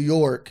sitting in New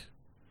York,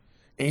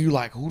 and you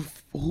like, who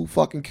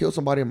fucking killed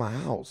somebody in my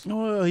house?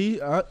 Well,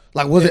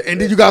 was it?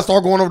 And then you guys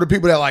start going over to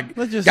people that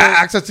got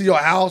access to your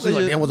house.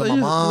 Like, was it my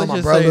mom,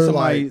 my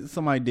brother?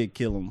 Somebody did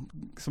kill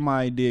him.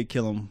 Somebody did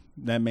kill him.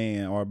 That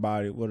man or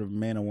body, whatever,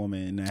 man or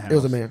woman in that house. It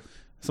was a man.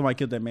 Somebody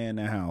killed that man in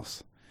that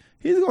house.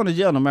 He's going to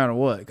jail no matter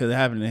what because it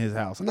happened in his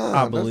house.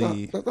 I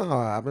believe that's not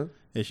how it happened.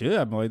 It should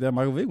happen like that.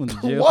 Michael Vick went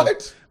to jail.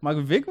 What?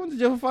 Michael Vick went to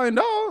jail for fighting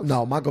dogs.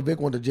 No, Michael Vick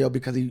went to jail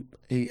because he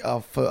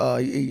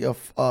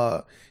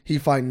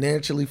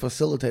financially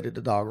facilitated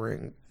the dog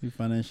ring. He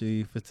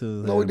financially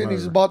facilitated. No, he didn't. He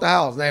just bought the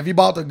house. Now, if he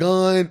bought the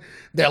gun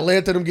that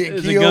led to them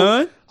getting killed, a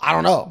gun? I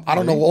don't know. I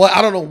don't know what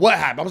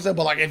happened. I'm saying,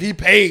 but if he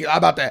paid, how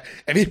about that?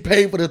 If he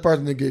paid for this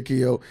person to get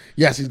killed,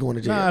 yes, he's going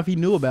to jail. Nah, if he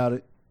knew about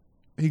it,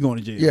 he going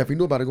to jail. Yeah, if he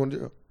knew about it, going to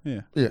jail.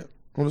 Yeah. Yeah.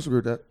 I don't disagree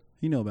with that.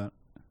 He know about it.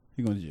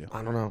 He going to jail.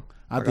 I don't know.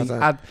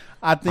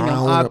 I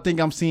think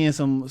I'm seeing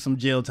some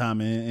jail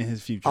time in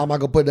his future. I'm not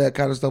gonna put that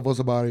kind of stuff on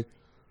somebody.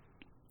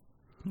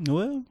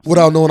 Well,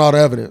 without knowing all the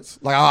evidence,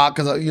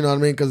 because you know what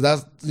I mean, because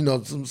that's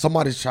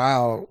somebody's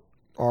child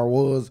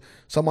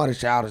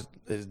somebody's child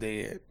is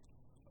dead.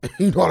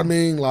 You know what I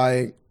mean?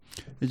 Like,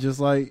 it's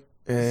just like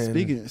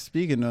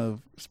speaking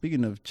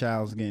of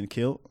childs getting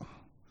killed.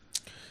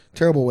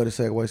 Terrible way to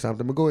segue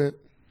something, but go ahead.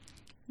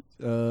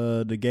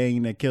 The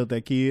gang that killed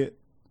that kid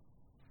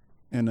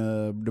in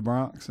the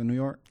Bronx in New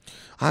York.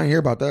 I didn't hear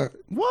about that.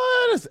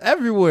 What? It's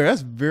everywhere.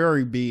 That's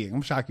very big.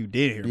 I'm shocked you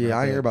did hear. Yeah,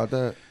 I didn't hear about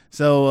that.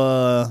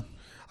 So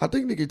I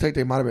think Nikki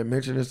Tate might have been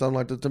mentioning something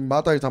like that to me. I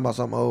thought you were talking about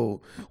something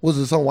old. Was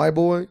it some white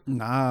boy?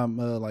 Nah, I'm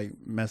like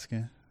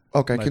Mexican.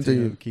 Okay,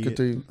 continue.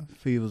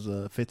 He was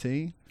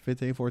 14,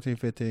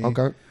 15.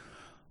 Okay.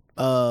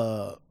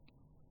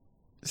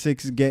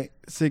 6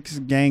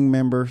 gang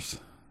members.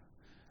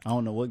 I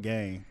don't know what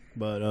gang,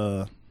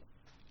 but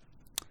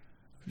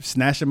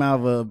snatched him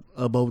out of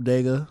a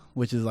bodega,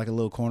 which is like a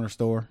little corner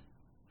store,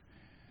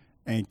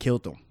 and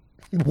killed him.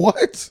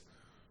 What?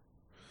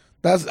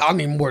 I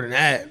need more than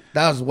that.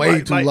 That was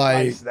way too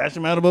like snatched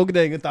him out of a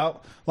bodega.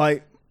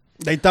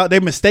 They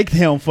mistaked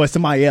him for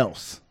somebody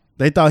else.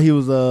 They thought he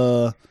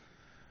was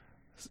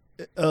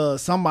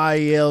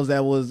somebody else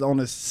that was on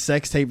a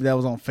sex tape that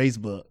was on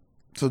Facebook.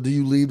 So do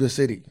you leave the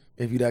city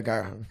if you that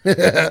guy?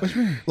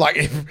 Like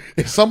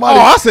if somebody,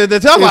 I said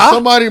that.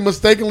 Somebody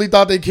mistakenly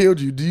thought they killed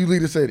you, do you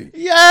leave the city?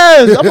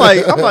 Yes. I'm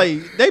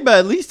like, they better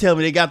at least tell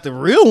me they got the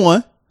real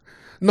one.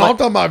 No, I'm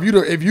talking about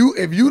if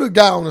you the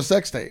guy on the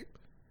sex tape.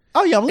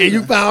 Oh yeah, and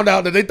you found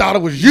out that they thought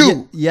it was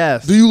you.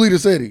 Yes. Do you leave the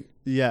city?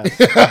 Yes.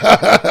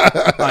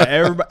 Like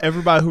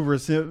everybody who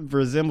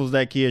resembles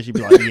that kid should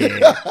be like,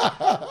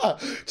 yeah.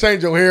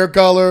 Change your hair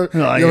color,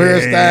 your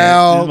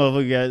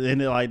hairstyle.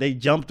 And they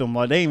jumped him.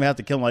 Like they didn't even have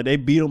to kill him. Like they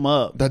beat him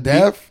up. The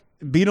death?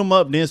 Beat him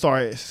up, then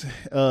started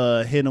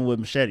hitting him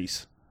with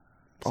machetes.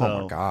 So,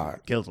 oh my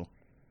God. Killed him.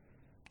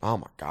 Oh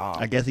my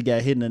God. I guess he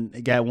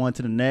got one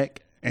to the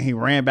neck, and he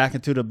ran back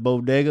into the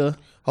bodega.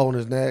 Holding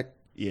his neck?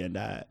 Yeah, and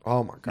died.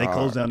 Oh my God. They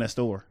closed down that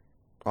store.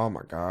 Oh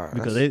my God!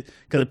 Because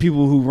the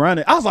people who run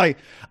it, I was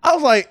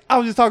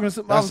talking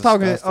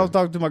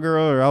to my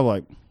girl earlier. I was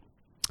like,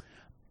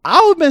 I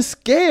would have been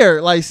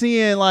scared, like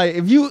seeing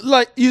if you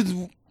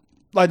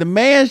the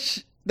man,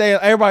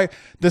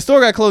 the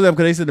store got closed down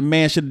because they said the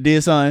man should have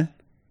did something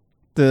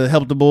to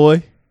help the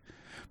boy.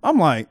 I'm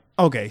like,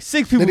 okay,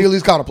 6 people. Did he at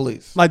least call the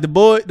police? Like the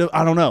boy,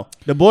 I don't know.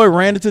 The boy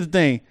ran into the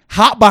thing,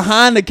 hopped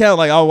behind the counter.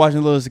 Like I was watching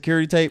a little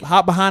security tape.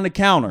 Hopped behind the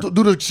counter.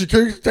 Do the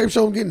security tape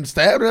show him getting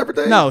stabbed and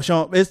everything? No,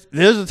 show him.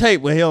 There's a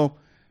tape with him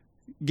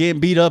getting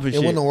beat up and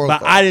shit. Wasn't no world but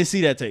star. I didn't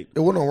see that tape. It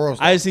wasn't no world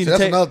star. I didn't see the tape.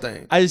 That's another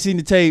thing. I just seen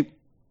the tape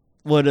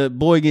where the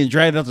boy getting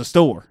dragged out the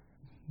store.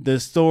 The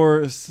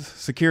store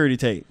security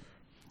tape.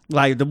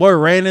 Like the boy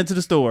ran into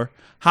the store,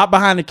 hopped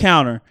behind the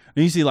counter.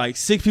 Then you see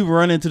 6 people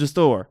run into the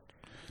store.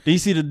 Then you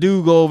see the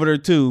dude go over there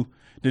too.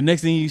 The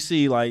next thing you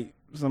see,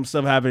 some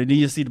stuff happening. Then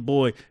you see the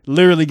boy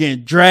literally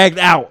getting dragged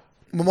out.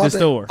 The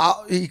store.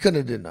 He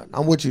couldn't have did nothing.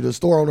 I'm with you. The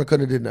store owner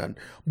couldn't have did nothing.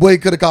 But he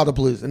could have called the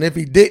police. And if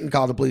he didn't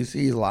call the police,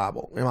 he's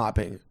liable, in my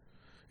opinion.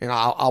 And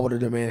I would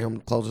have demanded him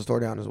to close the store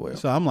down as well.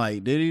 So I'm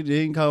like,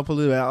 didn't call the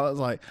police? I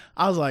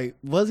was like,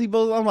 was he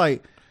supposed? I'm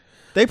like,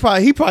 he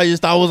probably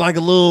just thought it was like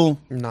a little.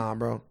 Nah,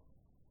 bro.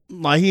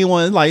 Like he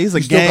wanted, like it's a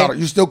gang.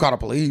 You still call the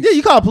police. Yeah,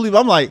 you call the police. But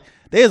I'm like,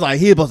 they was like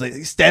he was supposed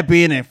to step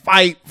in and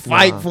fight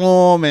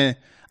for him, and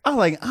I was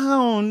like, I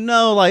don't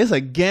know, like it's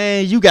a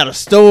gang. You got a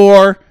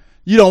store.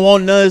 You don't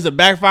want none to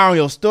backfire on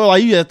your store.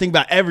 Like you got to think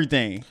about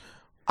everything.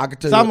 I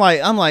could tell so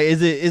you. I'm like,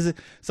 is it?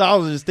 So I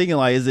was just thinking,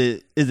 like, is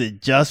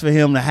it just for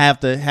him to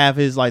have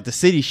his like the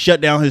city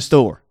shut down his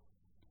store?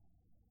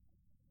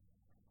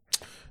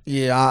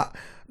 Yeah,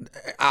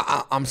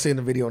 I'm seeing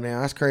the video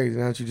now. That's crazy.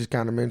 Now that you just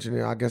kind of mentioned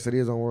it, I guess it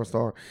is on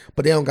Worldstar,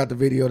 but they don't got the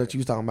video that you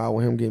was talking about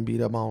with him getting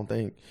beat up. I don't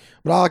think,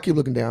 but I'll keep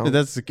looking down.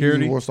 That's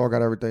security. Worldstar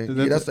got everything.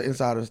 Yeah, that's the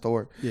inside of the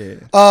store. Yeah.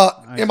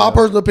 In my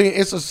personal opinion,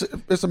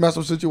 it's a messed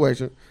up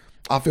situation.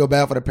 I feel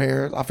bad for the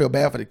parents. I feel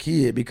bad for the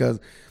kid because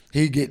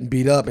he getting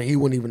beat up and he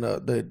wasn't even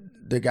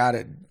the guy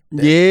that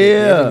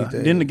yeah.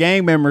 Then the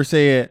gang member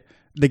said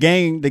the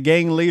gang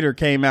leader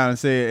came out and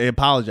said he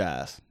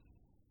apologized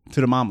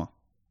to the mama.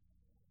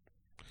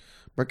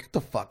 Bro, get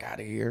the fuck out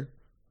of here.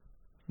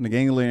 The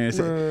gang leader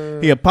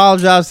said he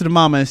apologized to the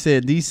mama and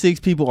said these 6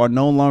 people are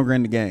no longer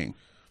in the gang.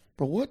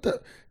 But what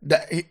the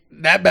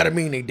that better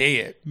mean they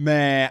dead.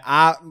 Man,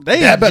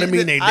 that better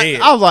mean they dead.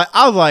 I was like,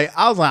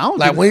 I don't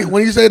like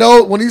when you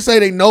say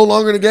they no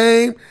longer in the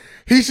game,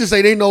 he should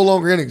say they no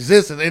longer in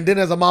existence. And then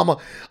as a mama,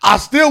 I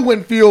still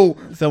wouldn't feel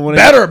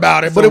better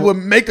about it, but it would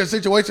make the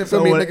situation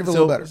make it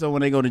feel better. So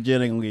when they go to jail,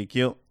 they gonna get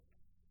killed?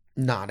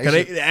 Nah,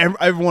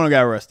 everyone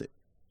got arrested.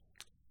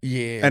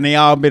 Yeah, and they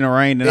all been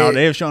arraigned and all.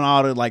 They've shown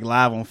all the like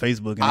live on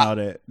Facebook and all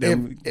that.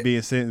 Them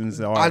being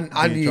sentenced or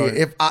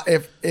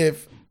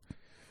if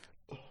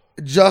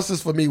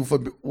justice for me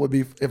would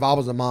be if I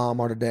was a mom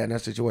or the dad in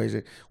that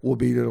situation would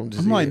be to them.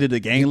 Just I'm like, did the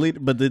gang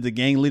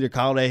leader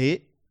call that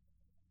hit?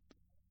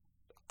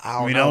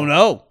 We don't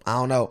know. I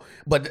don't know.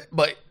 But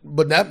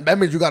that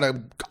means you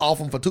gotta off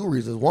them for 2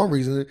 reasons. One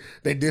reason,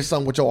 they did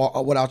something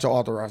without your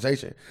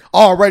authorization.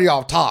 Already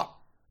off top.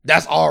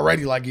 That's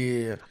already like,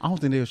 yeah. I don't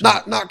think they was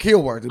not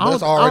kill worthy, but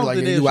it's already like,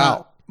 yeah, you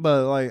out.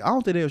 But like, I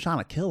don't think they were trying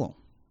to kill him.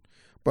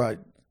 But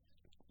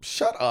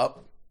shut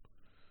up.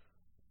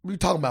 What are you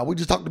talking about? We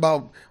just talked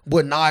about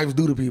what knives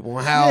do to people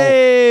and how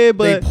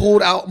they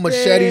pulled out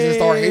machetes and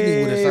started hitting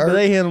you with it, sir. But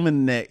they hit him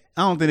in the neck.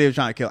 I don't think they were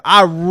trying to kill him.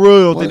 I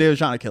really don't think they were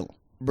trying to kill him.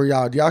 But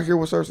do y'all hear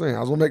what Sir's saying? I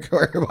was gonna make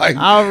sure everybody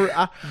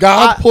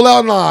pull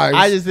out knives.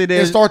 I just think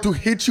and start to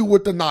hit you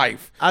with the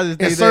knife. I just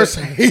think and Sir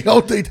saying he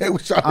don't think they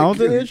was trying. I don't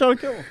think they were trying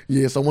to kill him.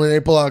 Yeah, so when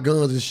they pull out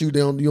guns and shoot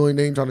them,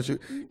 they ain't trying to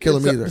kill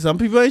him either. Some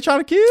people ain't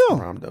trying to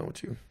kill. I'm done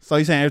with you. So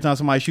you saying every time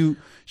somebody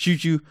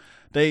shoot you,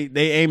 they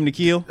aim to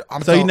kill?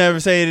 You never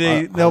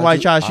say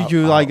nobody try to shoot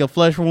you like a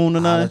flesh wound or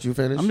nothing? I'll let you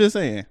finish. I'm just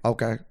saying.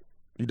 Okay,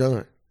 you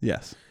done?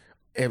 Yes.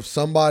 If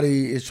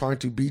somebody is trying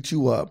to beat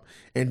you up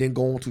and then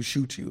going to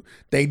shoot you,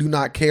 they do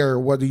not care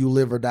whether you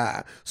live or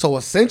die. So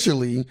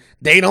essentially,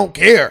 they don't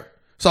care.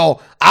 So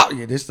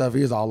this stuff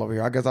is all over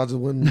here. I guess I just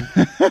wouldn't.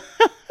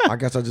 I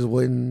guess I just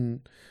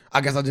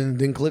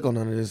didn't click on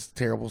none of this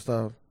terrible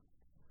stuff.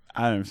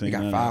 I didn't think you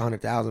got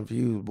 500,000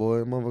 views,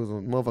 boy.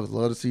 Motherfuckers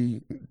love to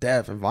see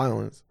death and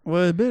violence.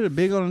 Well, it's been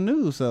big on the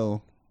news,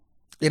 so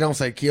it don't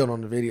say killed on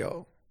the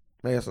video.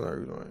 That's another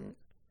reason.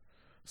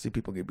 See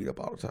people get beat up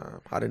all the time.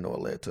 I didn't know it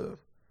led to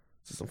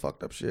some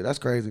fucked up shit. That's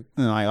crazy.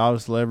 And like all the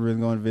celebrities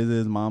going to visit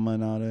his mama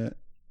and all that.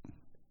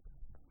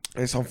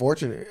 It's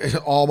unfortunate.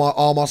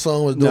 All my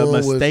son was doing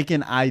was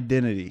mistaken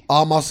identity.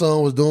 All my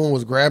son was doing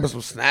was grabbing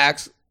some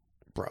snacks,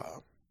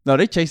 bro. No,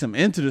 they chased him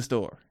into the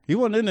store. He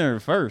wasn't in there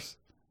first.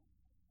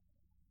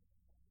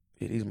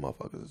 Yeah, these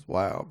motherfuckers is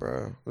wild,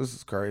 bro. This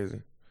is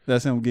crazy.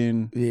 That's him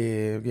getting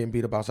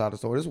beat up outside the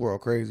store. This world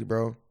crazy,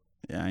 bro.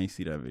 Yeah, I ain't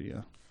see that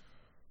video.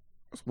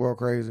 This world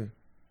crazy.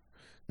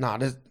 Nah,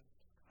 that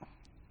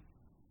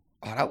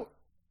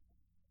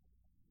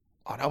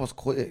was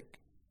quick.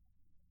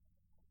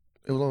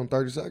 It was on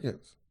 30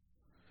 seconds.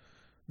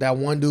 That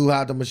one dude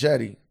had the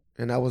machete,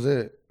 and that was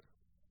it.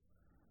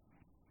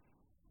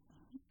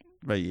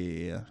 But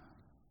yeah.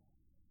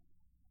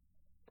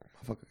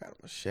 Motherfucker got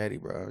a machete,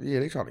 bro.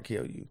 Yeah, they trying to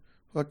kill you.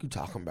 What you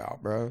talking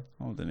about, bro?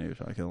 I don't think they were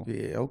trying to kill him.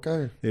 Yeah,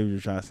 okay. They were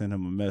just trying to send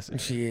him a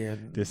message. Yeah.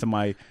 There's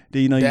somebody.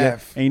 You got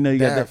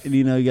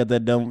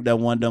that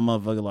one dumb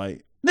motherfucker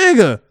like,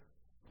 nigga,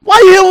 why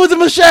you here with the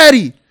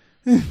machete?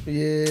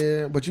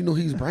 Yeah, but you knew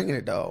he was bringing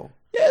it though.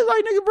 Yeah, it's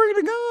like nigga bringing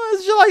the gun.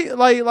 It's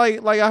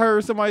just like I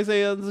heard somebody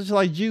say it's just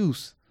like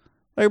Juice.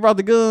 Like brought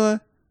the gun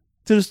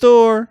to the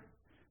store.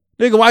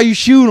 Nigga, why you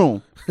shoot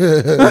him?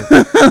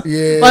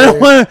 Yeah, like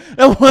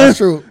that one, that's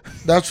true.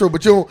 That's true,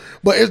 but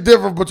it's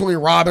different between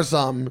robbing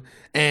something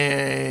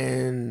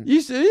and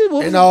You said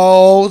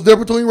it's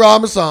different between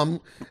robbing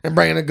something and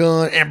bringing a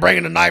gun and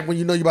bringing a knife when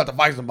you know you're about to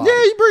fight somebody. Yeah,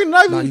 you bring a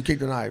knife. No, you keep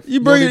the knife. You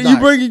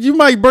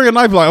might bring a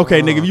knife. Like,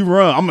 okay, nigga, if you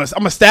run, I'm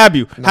gonna stab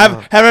you.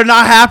 Have it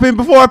not happened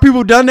before?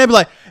 People done that? Be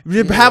like,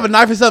 have a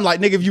knife or something.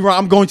 Like, nigga, if you run,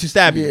 I'm going to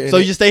stab you. So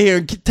you just stay here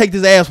and take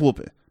this ass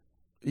whooping.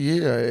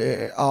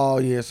 Yeah. Oh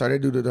yeah. Sorry, they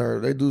do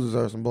deserve. They do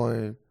deserve some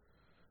blame.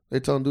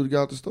 They tell them dude to get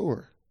out the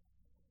store.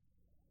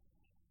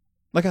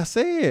 Like I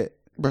said.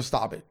 Bro,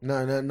 stop it.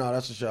 No,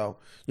 that's a show.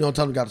 You don't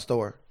tell them to get out the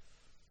store.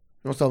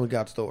 You don't tell them to get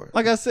out the store.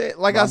 Like I said,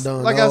 I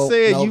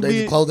said, you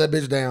just close that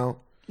bitch down.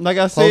 Like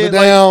I Close said, it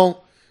down.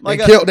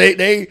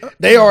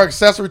 They are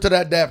accessory to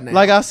that death now.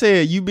 Like I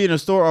said, you being a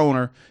store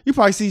owner, you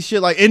probably see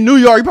shit like in New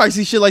York. You probably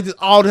see shit like this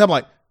all the time.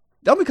 Like,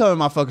 don't be coming to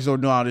my fucking store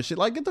doing all this shit.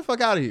 Like, get the fuck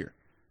out of here.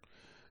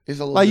 It's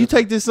a little like different. You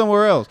take this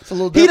somewhere else. It's a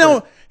little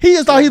different. He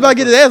just thought he was about to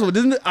get his ass with.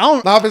 I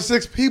don't. Not for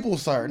 6 people,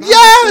 sir.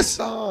 Yes,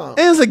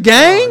 it's a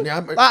game. I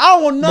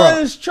don't want none of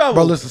this trouble.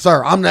 Bro, listen,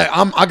 sir.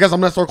 I guess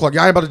I'm that store clerk.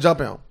 Y'all ain't about to jump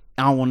in.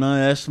 I don't want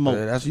none of that smoke.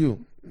 Yeah, that's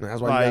you. That's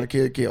why you got a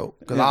kid killed.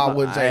 Because I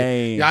wouldn't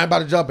say y'all ain't about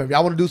to jump in. If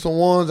y'all want to do some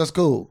ones, that's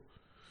cool.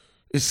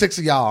 It's 6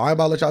 of y'all. I ain't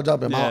about to let y'all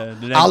jump in.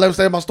 I'll let him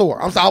stay at my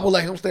store. I will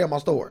let him stay at my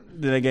store.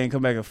 Then that gang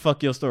come back and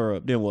fuck your store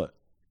up. Then what?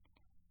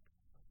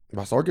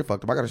 My store get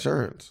fucked up. I got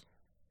insurance.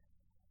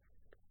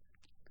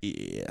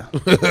 Yeah.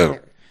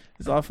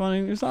 It's all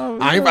funny.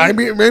 I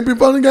ain't be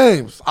funny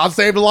games. I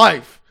saved a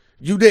life.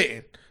 You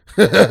didn't.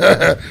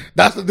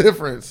 That's the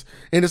difference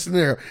in the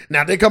scenario.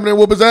 Now they coming in and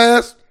whoop his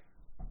ass.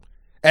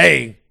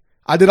 Hey,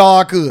 I did all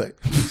I could.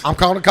 I'm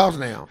calling the cops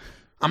now.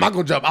 I'm not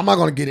gonna jump. I'm not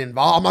gonna get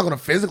involved. I'm not gonna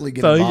physically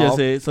get involved.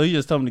 You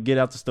just told him to get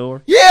out the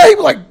store. Yeah, he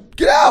was like,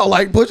 get out,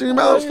 like pushing him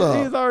out and stuff.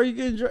 He was already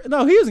getting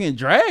no, he was getting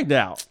dragged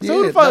out. So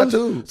who the fuck?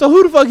 So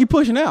who the fuck he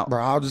pushing out?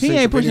 Bro, I'll just he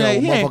ain't pushing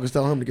that. Motherfuckers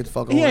telling him to get the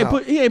fuck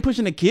out. He ain't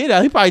pushing the kid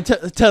out. He probably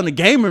telling the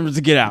gang members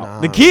to get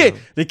out. The kid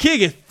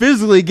is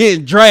physically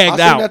getting dragged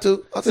out. I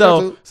seen that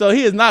too. So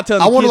he is not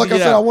telling. I wonder, like I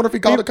said, I wonder if he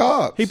called the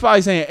cops. He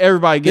probably saying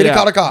everybody get out. Did he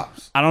call the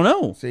cops? I don't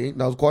know. See,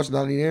 those questions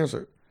I need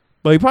answered.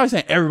 But he probably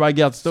saying everybody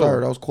get out the store.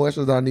 Sir, those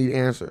questions I need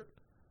answered.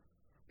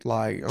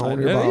 Like, I don't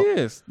hear about. That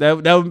is.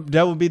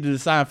 That would be the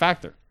deciding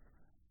factor.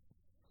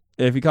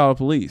 If he called the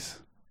police.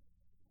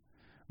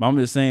 But I'm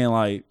just saying,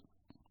 like,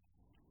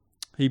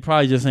 he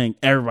probably just saying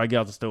everybody get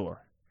out the store.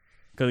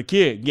 Because the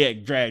kid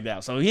get dragged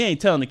out. So he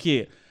ain't telling the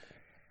kid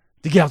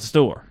to get out the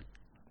store.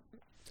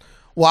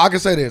 Well, I can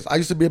say this. I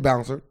used to be a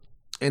bouncer.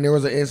 And there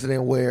was an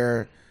incident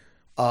where,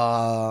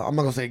 I'm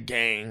not going to say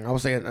gang. I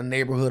would say a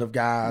neighborhood of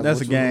guys. That's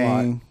a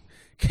gang.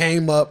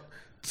 Came up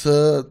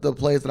to the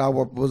place that I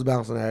was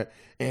bouncing at.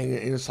 And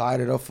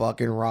incited a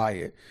fucking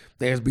riot.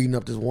 They was beating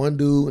up this one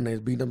dude and they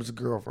was beating up his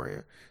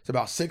girlfriend. It's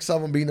about 6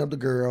 of them beating up the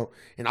girl,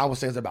 and I would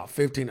say it's about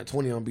 15 or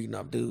 20 of them beating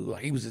up dude.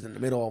 Like he was just in the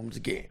middle of them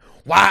just getting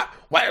why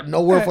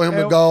nowhere for him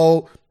to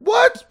go.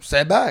 What?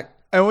 Sat back.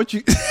 And what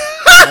you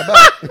sat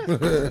back.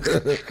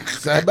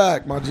 Sat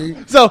back, my G.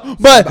 So,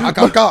 but I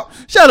called the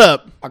cops. Shut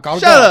up. I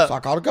called the cops. So I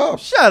called the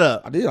cops. Shut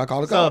up. I did. I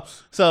called the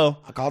cops. So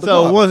I called the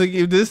cops. Once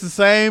again, this is the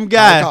same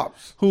guy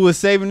who was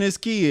saving this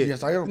kid.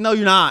 Yes, I am. No,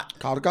 you're not.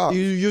 Call the cops.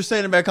 You're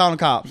saying about calling the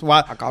cops. Why?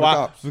 I called the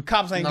cops. The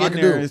cops ain't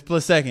getting there in a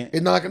split second.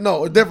 It's not like,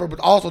 no, it's different,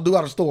 but also do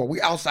out of store. We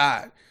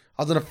outside.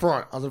 I was in the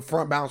front. I was in the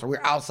front bouncer. We're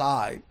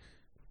outside.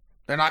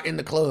 They're not in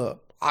the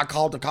club. I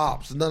called the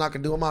cops. There's nothing I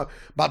can do. I'm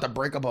about to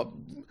break up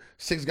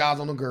 6 guys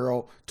on the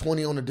girl,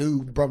 20 on the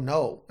dude, bro.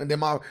 No. And then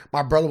my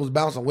brother was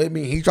bouncing with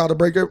me. He tried to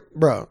break it.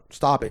 Bro,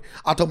 stop it.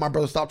 I told my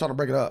brother, stop trying to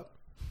break it up.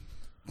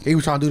 He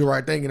was trying to do the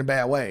right thing in a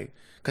bad way.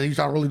 Because he was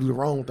trying to really do the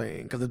wrong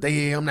thing. Because if they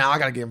hit him now, I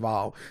got to get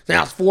involved. So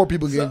now it's 4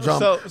 people getting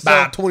jumped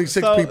by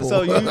 26 people.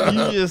 So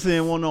you just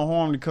didn't want no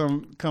harm to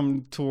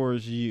come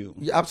towards you.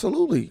 Yeah,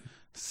 absolutely.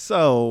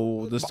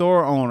 So the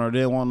store owner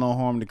didn't want no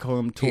harm to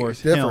come towards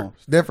him.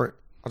 It's different.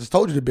 I just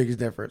told you the biggest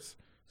difference.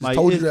 Like,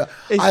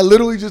 I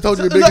literally just told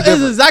you the biggest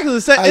difference. It's exactly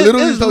the same. I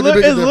literally just told you the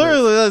biggest difference.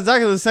 It's literally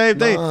exactly the same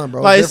thing. Nah,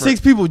 bro, like it's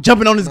 6 people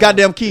jumping on this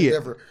goddamn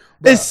kid.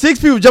 It's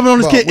 6 people jumping on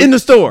this kid we, in the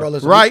store,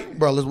 listen, right?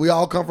 Listen, we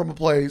all come from a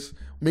place.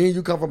 Me and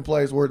you come from a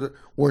place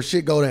where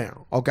shit go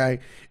down. Okay,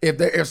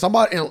 if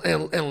somebody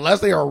unless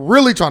they are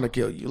really trying to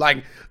kill you,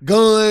 like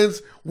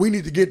guns, we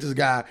need to get this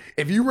guy.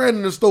 If you ran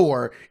in the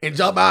store and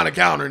jump behind the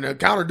counter and the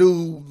counter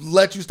dude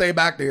let you stay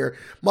back there,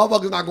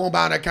 motherfuckers not going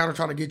behind that counter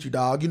trying to get you,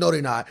 dog. You know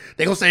they not.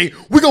 They gonna say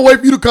we gonna wait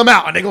for you to come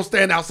out, and they gonna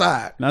stand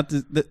outside. Not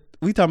this.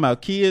 We talking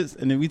about kids,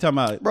 and then we talking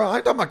about. Bro, I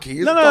ain't talking about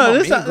kids. No,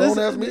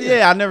 this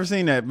yeah, I never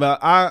seen that, but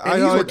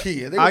these were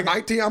kids. They were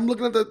 19. I'm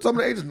looking at some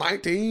of the ages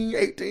 19,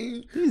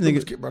 18. These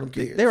niggas, bro, them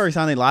kids. They already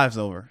signed their lives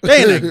over.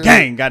 They in the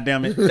gang,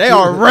 goddamn it. They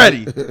are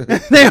ready.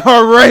 They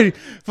are ready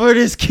for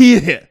this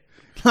kid.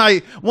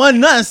 Like,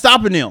 nothing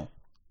stopping them.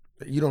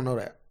 You don't know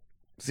that.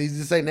 See,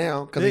 just say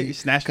now because he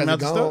snatched him out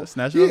the store.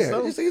 Snatched him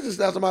out the store. He just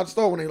snatched him out the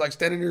store when they like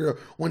standing there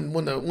when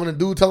the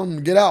dude told him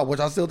to get out, which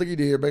I still think he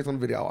did based on the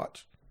video I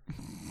watched.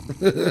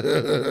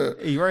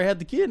 You already had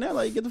the kid now.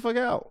 Like, get the fuck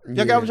out.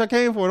 Y'all got what y'all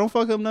came for. Don't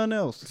fuck up nothing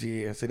else.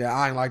 Yeah, see that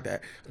I ain't like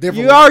that.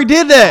 You already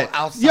did that.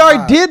 Outside. You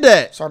already did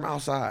that. So I'm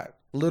outside.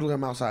 Literally,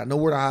 I'm outside.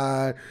 Nowhere to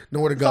hide.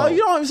 Nowhere to go.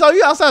 So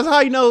you outside. So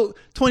how you know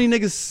 20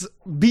 niggas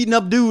beating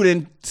up dude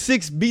and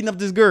 6 beating up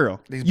this girl?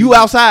 You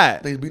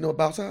outside. They beating up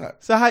outside.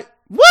 So how?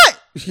 What?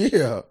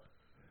 Yeah.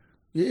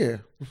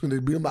 They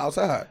beat them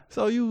outside.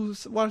 So you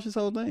watch this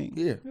whole thing?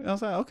 Yeah.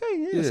 Outside.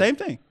 Okay. Yeah. Same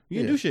thing.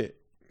 You didn't do shit.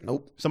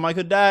 Nope. Somebody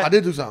could die. I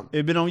did do something.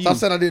 It been on you. So I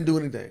said I didn't do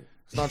anything.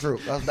 It's not true.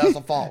 That's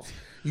a false.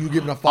 You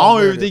giving a false. I don't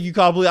even narrative. think you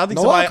called the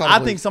police. I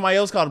think somebody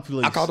else called the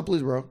police. I called the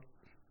police, bro.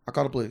 I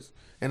called the police.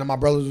 And then my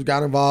brothers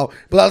got involved.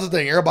 But that's the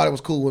thing. Everybody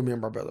was cool with me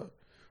and my brother.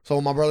 So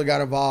when my brother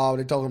got involved,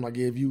 they told him like,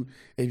 yeah, if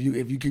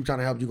you keep trying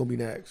to help, you're gonna be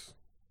next.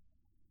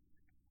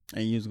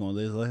 And you just gonna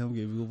let him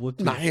give you a whoop?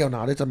 Nah, hell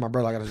no. They told my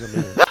brother I gotta jump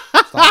in.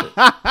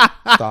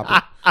 Stop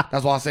it.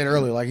 That's why I said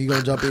earlier, like he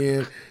gonna jump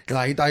in, and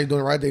like he thought he was doing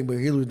the right thing, but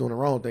he was doing the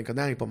wrong thing because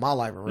now he put my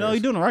life in risk. No, he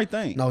doing the right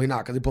thing. No, he not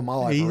because he put my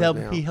life in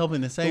risk. He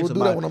helping to save somebody.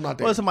 Do that when I'm not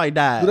there. What if somebody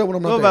died? Do that when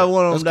I'm not what there. about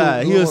one of them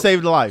died? He would have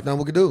saved the life. Nothing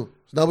we could do.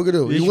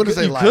 You wouldn't have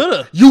saved You life. could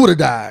have. You would have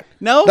died.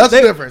 No, that's the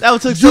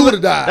difference. You would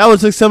have died. That would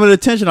took some of the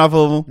attention off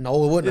of him.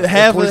 No, it wouldn't.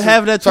 Half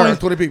of that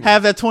 20 people.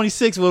 Half that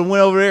 26 would have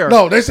went over there.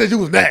 No, they said you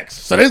was next,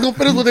 so they was gonna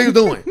finish what they was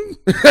doing.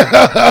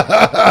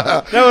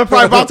 That would have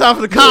probably brought time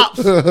for the cops.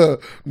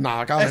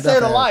 Nah, I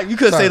saved a life. You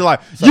could have saved a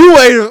life.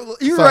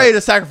 You ready to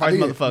sacrifice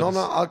motherfuckers?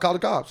 No, I called the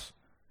cops.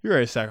 You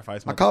ready to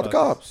sacrifice motherfuckers? I called the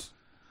cops.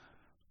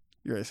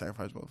 You ready to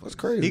sacrifice motherfuckers? That's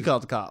crazy. He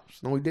called the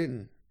cops. No, he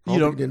didn't. You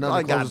don't. He did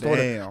nothing. I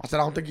said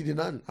I don't think he did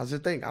nothing. I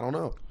just think I don't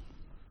know.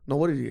 Know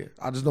what he did.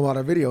 I just know about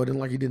that video. It didn't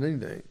like he did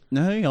anything.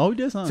 No, he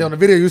did something. See, on the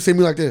video, you see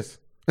me like this.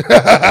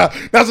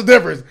 That's the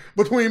difference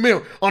between me.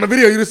 On the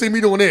video, you just see me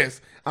doing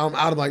this. I'm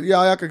like, yeah,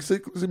 I can see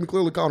me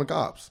clearly calling the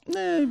cops.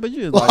 Nah, but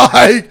you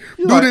like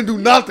dude didn't do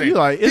nothing.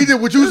 He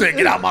did what you said.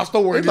 Get out my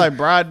store. It's like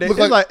broad day. It's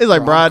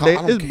like broad day.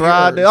 It's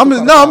broad day. I'm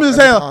just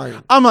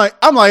saying. I'm like,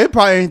 it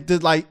probably ain't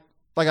just like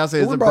I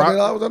said. It's broad day.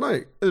 That was that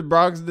night. It's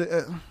Bronx.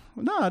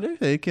 Nah, they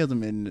said it killed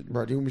him in.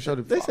 Bro, you want me to show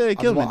the? They said it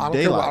killed him in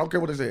daylight. I don't care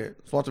what they said.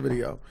 Let's watch the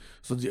video.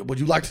 So, would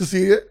you like to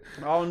see it?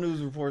 All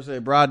news reports say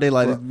broad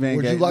daylight. Bro,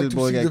 would you like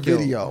to see the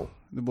video?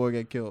 The boy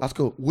got killed. That's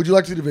cool. Would you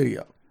like to see the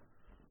video?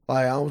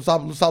 Like, I don't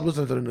stop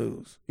listening to the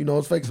news. You know,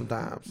 it's fake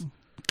sometimes.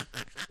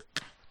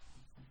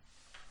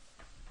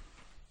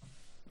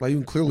 Like, you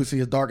can clearly see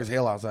it's dark as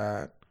hell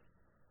outside.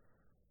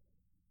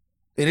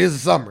 It is the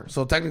summer,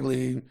 so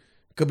technically it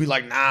could be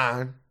like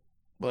 9,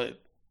 but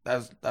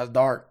that's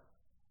dark.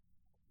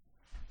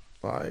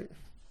 Like,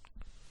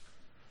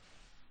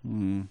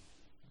 dude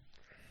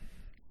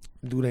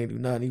ain't do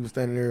nothing. He was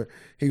standing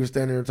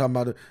there talking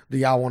about, do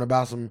y'all want to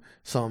buy some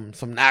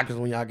napkins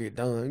when y'all get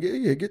done?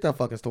 Yeah, get that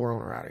fucking store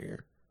owner out of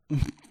here.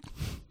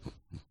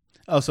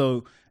 Oh,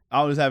 so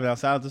all this happened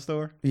outside the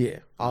store? Yeah,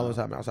 all this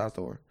happened outside the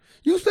store.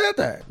 You said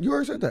that. You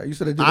already said that. You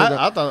said they did that.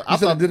 I thought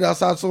they did it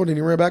outside the store and then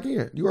he ran back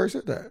in. You already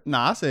said that. No,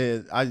 I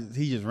said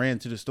he just ran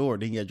to the store,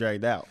 then he got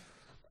dragged out.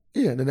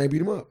 Yeah, and then they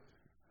beat him up.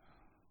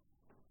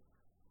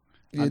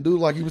 Yeah, dude,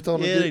 like he was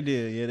telling them. Yeah, they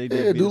did. Yeah, they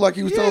did. Yeah, dude, like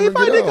he was telling them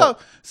to get out.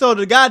 So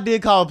the guy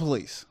did call the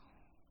police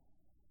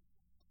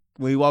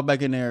when he walked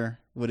back in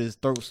there with his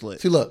throat slit.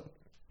 See, look.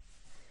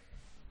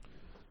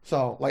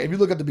 So, like, if you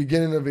look at the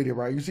beginning of the video,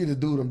 right, you see the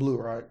dude in blue,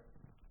 right?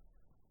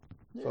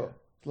 Yeah. So,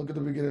 look at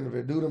the beginning of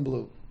it. Dude in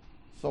blue.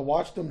 So,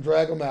 watch them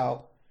drag him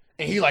out.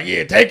 And he like,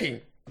 yeah, take him.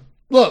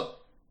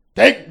 Look.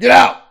 Get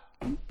out.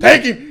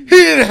 Take him. He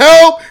didn't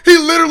help. He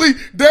literally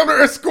damn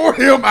near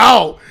escorted him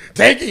out.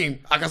 Take him.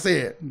 Like I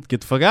said.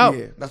 Get the fuck out.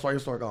 Yeah, that's why your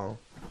store gone.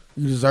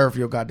 You deserve for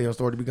your goddamn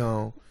store to be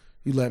gone.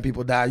 You letting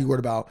people die. You worried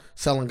about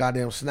selling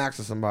goddamn snacks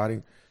to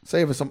somebody.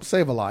 Save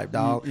a life,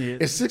 dog. Yeah.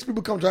 If 6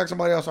 people come drag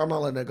somebody else, I'm not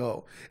letting that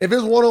go. If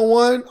it's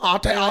 1-on-1, I'll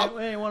take.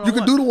 You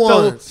can do the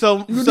ones. So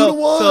you can do the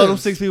ones. So them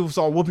 6 people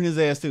start whooping his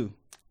ass too.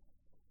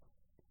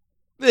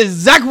 This is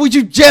exactly what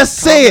you just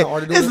said.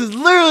 This is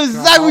literally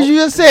exactly what you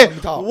just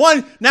said.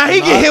 One. Now he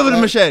get hit with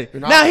a machete.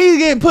 Now he's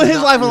getting put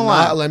his life on the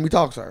line. Let me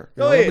talk, sir.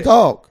 Go ahead. Let me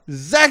talk.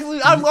 Exactly.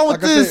 I'm going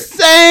with the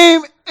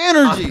same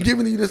energy. I'm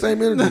giving you the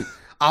same energy.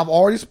 I've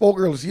already spoke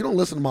earlier, so you don't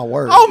listen to my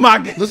words. Oh my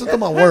God. Listen to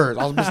my words.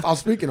 I was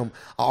speaking them.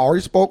 I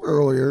already spoke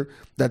earlier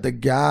that the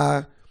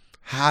guy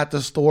had the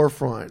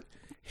storefront.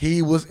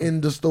 He was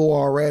in the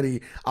store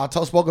already.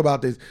 Spoke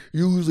about this.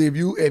 Usually,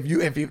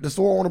 if the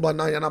store owner like,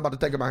 "No, you're not about to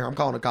take it back here. I'm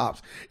calling the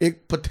cops."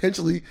 It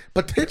potentially,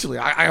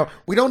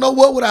 we don't know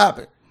what would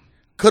happen.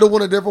 Could have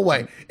went a different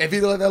way. If he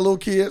let that little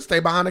kid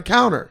stay behind the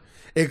counter,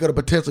 it could have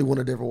potentially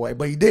went a different way.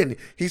 But he didn't.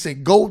 He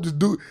said, "Go just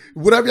do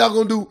whatever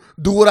y'all gonna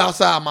do it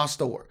outside my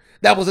store."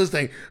 That was his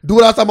thing. Do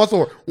it outside my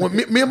store. When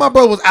me and my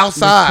brother was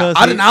outside,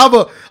 I didn't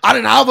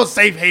have a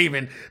safe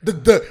haven.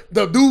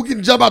 The dude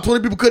getting jumped out,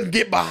 20 people couldn't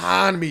get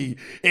behind me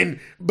and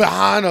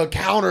behind a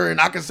counter, and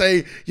I could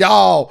say,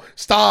 "Y'all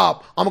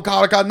stop! I'm gonna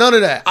call the cops." None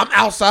of that. I'm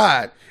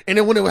outside, and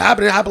then when it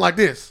happened like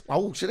this.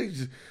 Oh shit! They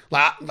just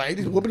he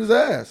just whooping his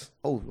ass.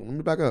 Oh, let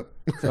me back up.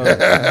 So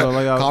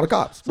call the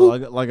cops. So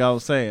like I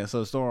was saying,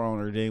 so the store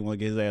owner didn't want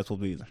to get his ass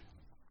whooped either.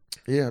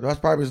 Yeah, that's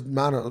probably his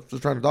mind of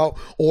just trying to talk.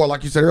 Or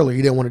like you said earlier,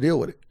 he didn't want to deal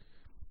with it.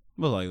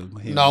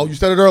 No, you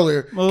said it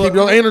earlier. Keep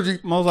your energy.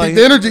 Keep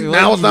the energy.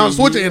 Now it's time to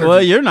switch the energy.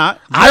 Well, you're not.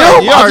 I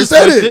am. I just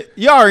said it.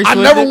 You already switched it.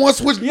 I never once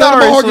switched none of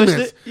my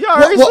arguments. You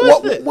already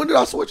switched it. When did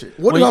I switch it?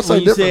 What did I say when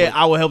you differently? said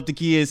I would help the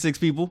kids, 6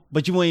 people,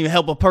 but you wouldn't even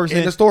help a person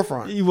in the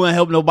storefront. You wouldn't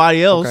help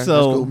nobody else. Okay, so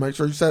that's cool. Make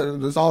sure you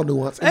said it's all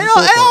nuance. Ain't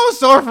no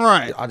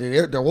storefront. I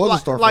did. There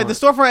was a storefront. Like the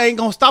storefront ain't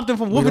gonna stop them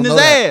from whooping his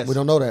ass. We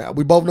don't know that.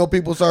 We both know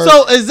people, sir.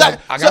 So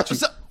exactly. I got you.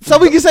 So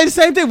we can say the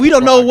same thing. We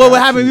don't know what would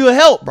happen if you would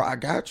help. Bro, I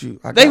got you.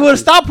 They would have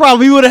stopped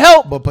probably. We would have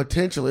helped. But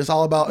potential. It's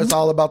all about the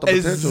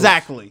potential.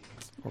 Exactly.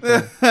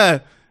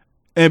 Okay.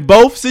 In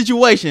both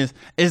situations,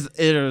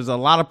 there's a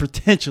lot of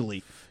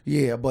potentially.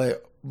 Yeah,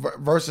 but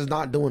versus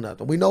not doing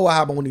nothing. We know what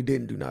happened when he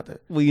didn't do nothing.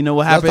 Well, you know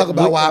what happened. Let's talk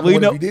about what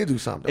happened if he did do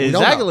something.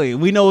 Exactly.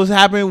 We know what's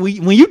happened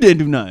when you didn't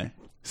do nothing.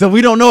 So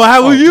we don't know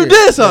how you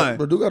did something.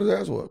 But dude got his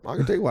ass whooped. I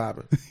can tell you what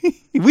happened.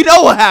 We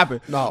know what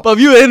happened. No. But if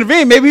you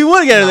intervened, maybe he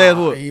would have got his ass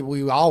whooped.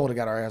 We all would have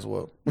got our ass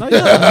whooped. No, you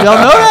don't know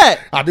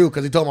that. I do,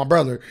 because he told my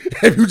brother,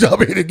 if you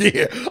jump in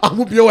again, I'm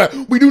whooping your ass.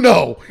 We do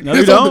know. No,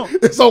 you don't.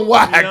 It's on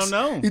wax. You don't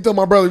know. He told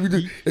my brother, if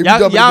you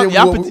jump in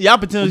again, y'all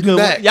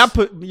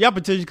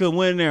potentially could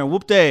win there and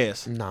whoop the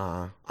ass.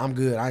 Nah, I'm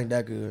good. I ain't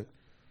that good.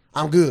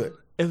 I'm good.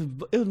 It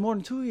was more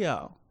than 2 of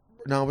y'all.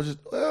 No, it was just,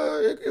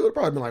 it would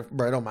probably been like,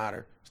 bro, it don't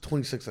matter. It's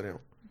 26 of them.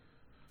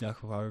 Y'all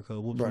could probably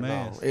whoop some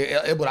ass.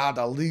 It would have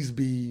to at least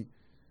be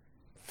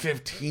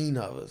 15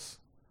 of us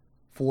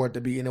for it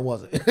to be, and it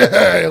wasn't.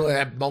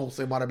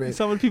 It might have been.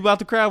 Some of the people out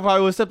the crowd probably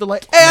would have stepped up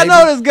like, hey, maybe,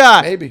 I know this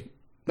guy.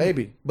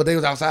 Maybe. But they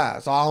was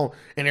outside,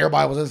 and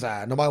everybody was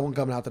inside. Nobody wasn't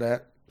coming out to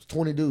that. It's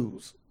 20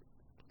 dudes.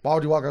 Why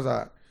would you walk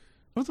outside?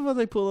 What the fuck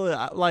they pull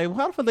it? Like,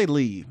 how the fuck they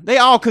leave? They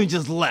all couldn't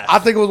just left. I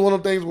think it was one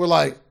of the things where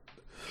like,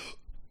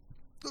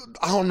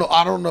 I don't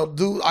know,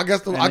 dude. I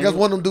guess one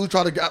of them dudes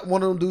tried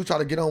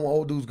to get on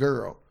old dude's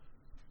girl.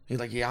 He's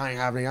like, yeah, I ain't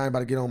about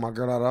to get on my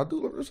girl.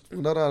 Dude,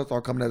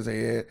 start coming at his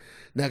head.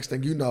 Next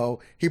thing you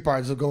know, he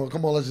probably just going,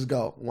 come on, let's just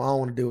go. Well, I don't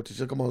want to deal with this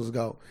shit. Come on, let's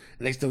go.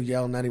 And they still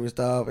yelling at him and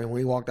stuff. And when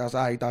he walked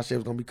outside, he thought shit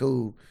was gonna be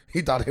cool.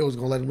 He thought they was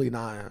gonna let him leave.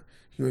 Nah,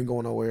 you ain't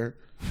going nowhere.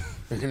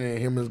 And then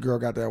him and his girl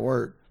got that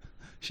word.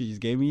 She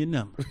just gave me your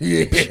number.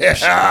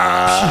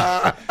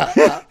 Yeah.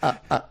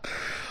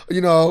 You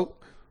know.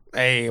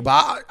 Hey,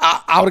 but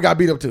I would have got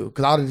beat up too,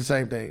 because I would have did the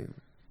same thing.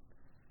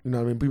 You know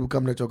what I mean? People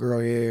coming at your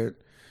girl head,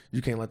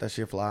 you can't let that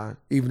shit fly,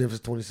 even if it's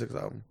 26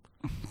 of them.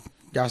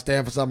 Gotta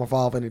stand for something or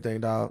fall for anything,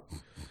 dog.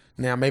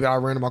 Now, maybe I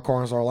ran in my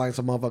car and started lighting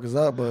some motherfuckers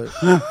up, but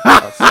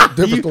that's a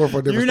different story for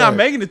a different You're story. not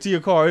making it to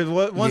your car.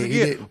 Once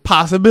again,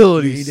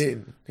 possibilities. He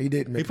didn't.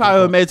 He probably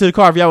would have made it to the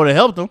car if y'all would have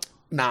helped him.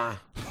 Nah.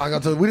 I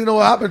got to. We didn't know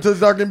what happened until he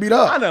started getting beat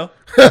up. I know.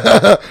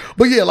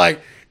 But yeah, like,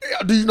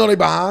 do you know they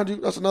behind you?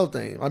 That's another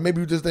thing. Like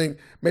maybe you think,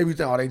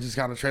 oh, they just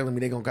kind of trailing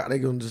me. They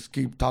gonna just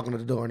keep talking at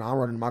the door, and I'm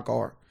running in my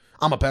car.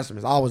 I'm a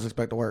pessimist. I always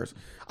expect the worst.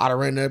 I'd have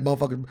ran that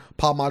motherfucker,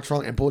 popped my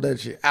trunk, and pulled that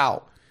shit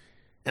out.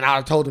 And I'd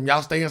have told them,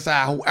 y'all stay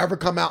inside. Whoever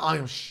come out, I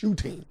am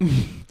shooting.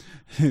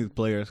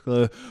 Players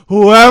Club.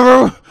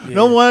 Whoever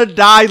don't want to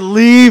die,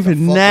 leave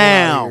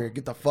now.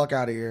 Get the fuck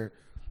out of here.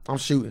 I'm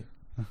shooting.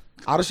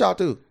 I'd have shot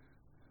too.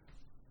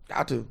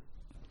 Got to.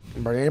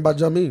 But they ain't about to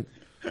jump me.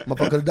 Motherfucker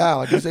could have died,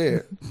 like you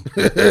said.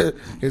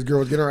 His girl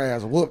was getting her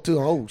ass whooped too.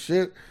 Oh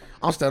shit!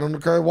 I'm standing on the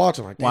curb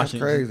watching, like that's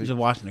crazy. Just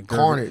watching the girl,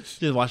 carnage.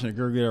 Just watching the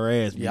girl get her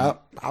ass beat.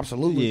 Yep,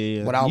 absolutely.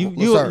 Yeah, without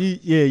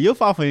you'll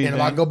fall for anything. And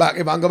if I can go back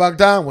in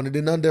time, when it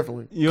did nothing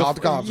differently, call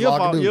the cops.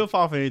 You'll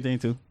fall for anything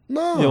too.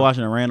 No, you're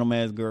watching a random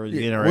ass girl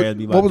getting her ass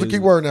beat. What was the key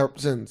word in that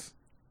sentence?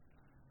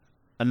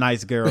 A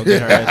nice girl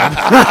getting her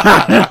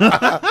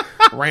ass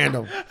beat.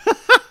 Random.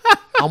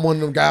 I'm one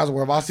of them guys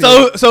where if I see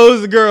so it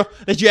was a girl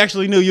that you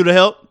actually knew you'd have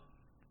helped.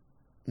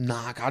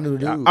 Nah, I knew the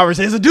dude. I was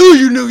saying it's a dude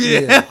you knew,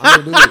 yeah. I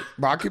knew the dude.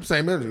 Bro, I keep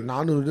saying energy.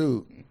 Nah, I knew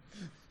the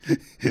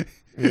dude.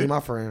 He's my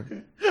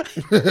friend.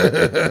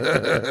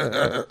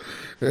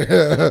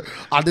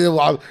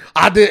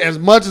 I did as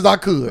much as I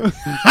could.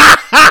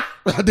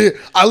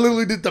 I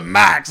literally did the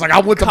max. Like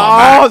I went to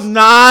my max.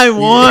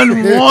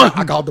 911.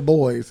 I called the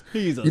boys.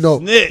 He's a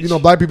snitch. You know,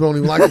 black people don't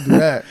even like to do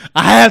that.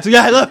 I had to.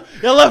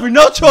 Y'all left me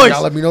no choice.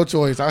 Y'all left me no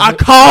choice. I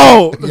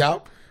called.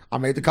 Yep. I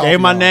made the call. Gave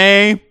my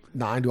name.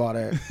 Nah, I didn't do all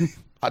that.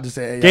 I just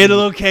said, hey, gave the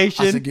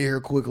location. I said, get here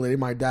quickly. They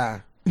might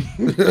die.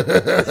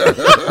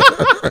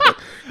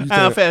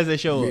 How fast they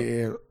show up?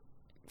 Yeah,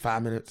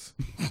 5 minutes.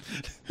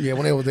 Yeah,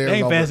 when they was there,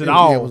 they it was ain't fast over. at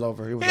all. It was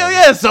over. Hell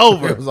yeah, it's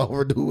over. It was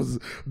over. Dude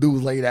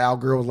was laid out.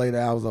 Girl was laid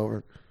out. It was over.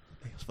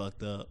 It was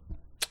fucked up.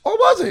 Or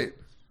was it?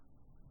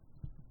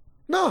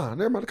 Nah,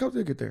 never mind. The cops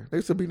did get there.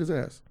 They still beating his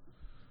ass.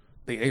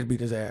 They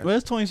beat his ass. Well,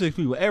 it's 26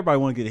 people. Everybody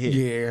want to get a hit.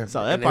 Yeah.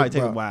 So that probably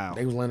take a while.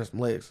 They was landing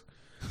some legs.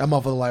 That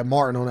motherfucker like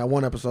Martin on that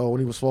one episode when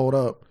he was swole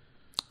up.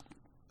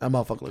 That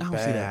motherfucker looked bad. I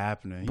don't see that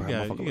happening. You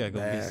gotta go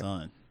get your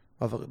son.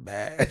 Motherfucker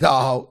bad.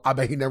 Dog, I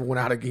bet he never went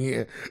out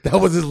again. That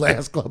was his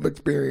last club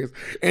experience.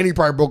 And he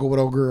probably broke up with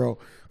old girl.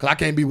 Because I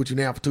can't be with you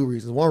now for two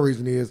reasons. One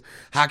reason is,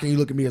 how can you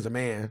look at me as a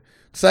man?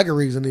 Second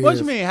reason is... What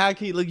you mean, how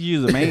can you look at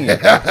you as a man?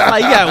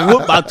 Like, you got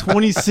whooped by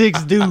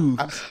 26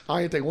 dudes.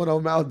 I ain't take one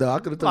of them out, though. I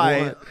could have took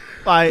Like,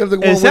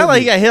 one. it sounded like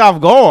he got hit off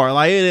guard.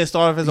 Like, it didn't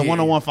start off as a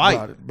one-on-one fight.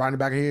 Right in the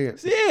back of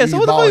his head. Yeah, so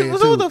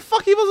what the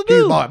fuck he supposed to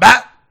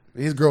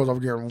do? His girls over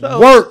here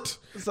worked.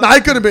 Nah,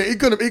 he couldn't have been. He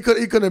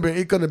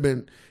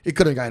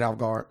couldn't have got hit off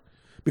guard.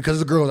 Because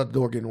the girls at the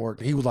door getting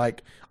worked. He was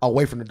like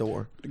away from the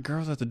door. The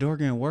girls at the door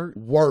getting worked?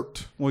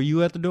 Worked. Were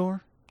you at the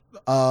door?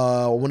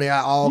 When they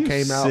all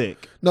came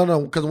sick. out.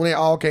 No, because when they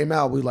all came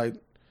out, we let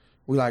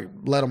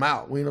them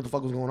out. We didn't know what the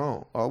fuck was going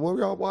on.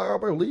 Why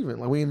everybody leaving?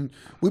 Like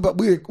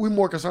we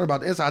more concerned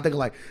about the inside. Thinking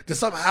like, did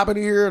something happen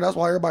here? That's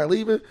why everybody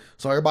leaving.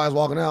 So everybody's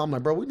walking out. I'm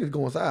like, bro, we need to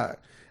go inside.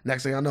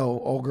 Next thing I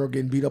know, old girl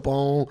getting beat up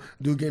on,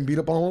 dude getting beat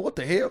up on. What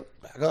the hell?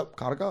 Back up,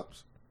 call the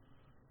cops.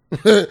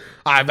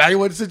 I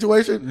evaluate the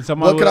situation.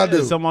 What could I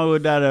do? Someone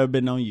would that have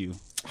been on you.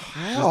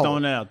 How? Just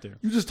throwing that out there.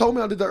 You just told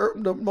me I did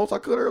the most I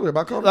could earlier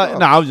about calling the cops.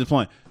 No, I was just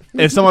playing.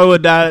 If somebody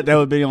would die, that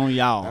would be on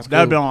y'all.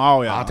 That would be on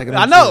all y'all. I'll take it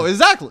I on know, chin.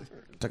 exactly.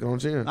 Take it on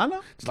chin. I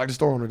know. Just like the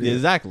store owner did. Yeah,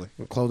 exactly.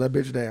 Close that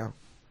bitch down.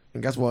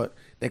 And guess what?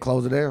 They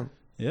closed it down.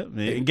 Yep.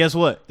 And guess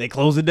what? They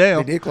closed it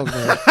down. They did close it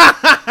down.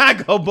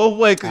 Go both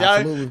ways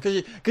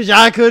because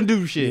y'all couldn't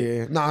do shit.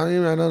 Yeah. No, it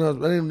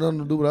ain't nothing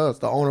to do with us.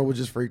 The owner was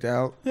just freaked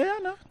out. Yeah, I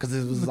know. Because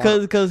it was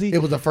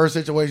it was the first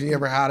situation he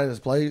ever had at his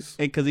place.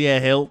 Because he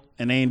had help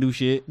and they ain't do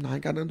shit. No, I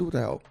ain't got nothing to do with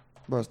the help.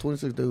 Bro, it's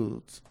 26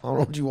 dudes. I don't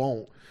know what you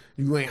want.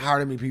 You ain't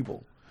hired me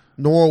people.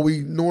 Nor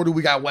do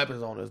we got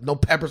weapons on us. No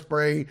pepper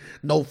spray.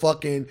 No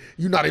fucking.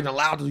 You're not even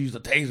allowed to use a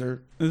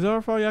taser. Is that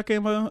our fault y'all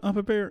came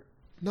unprepared?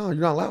 No,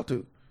 you're not allowed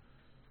to.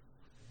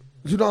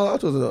 You're not allowed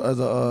to as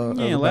a.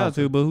 You ain't allowed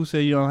to, but who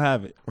said you don't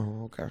have it?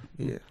 Oh, okay.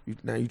 Yeah.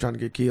 Now you trying to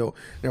get killed.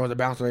 There was a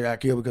bouncer that got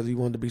killed because he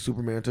wanted to be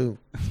Superman too.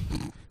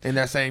 In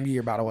that same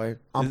year, by the way.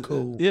 I'm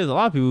cool. Yeah, there's a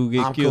lot of people who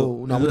get killed.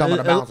 Cool. No, we're talking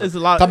about the bouncer. It's a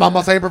lot. Talking about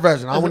my same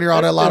profession. I want to hear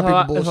all that. A lot of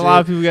people bullshit. It's a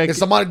lot of people if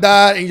somebody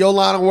died in your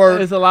line of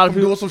work, it's a lot of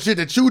people doing some shit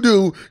that you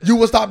do, you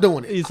will stop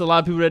doing it. It's a lot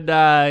of people that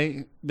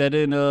die that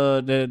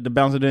didn't. The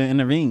bouncer didn't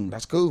intervene.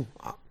 That's cool.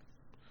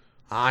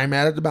 I ain't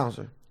mad at the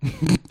bouncer.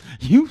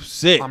 You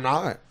sick.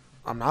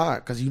 I'm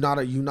not, because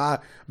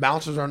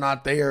bouncers are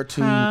not there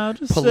to How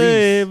to police.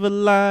 Save a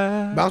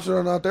life. Bouncers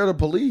are not there to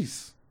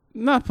police.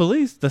 Not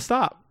police, to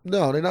stop.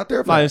 No, they're not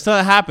there for like that. if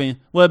something happened,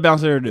 what did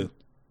bouncer do?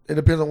 It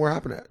depends on where it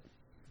happened at.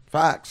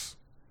 Facts.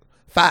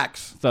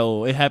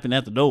 So it happened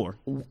at the door.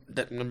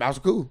 The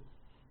bouncer cool.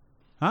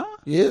 Huh?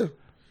 Yeah.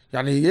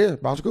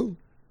 Bouncer cool.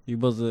 You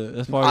supposed to,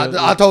 that's part of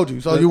I told you.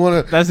 So you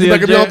want to. That's in your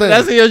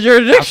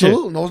jurisdiction.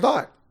 Absolutely. No, it's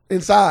not.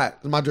 Inside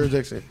is my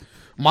jurisdiction.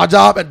 My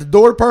job at the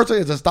door person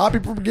is to stop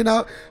people from getting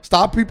out,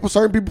 stop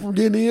certain people from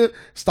getting in,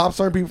 stop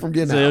certain people from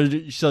getting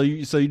out. So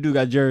you do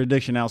got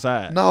jurisdiction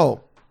outside?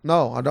 No,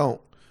 I don't.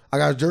 I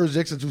got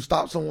jurisdiction to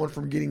stop someone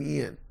from getting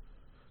in.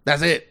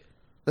 That's it.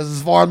 That's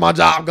as far as my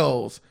job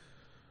goes.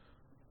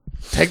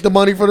 Take the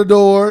money for the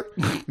door,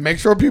 make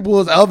sure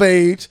people is of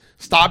age,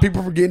 stop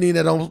people from getting in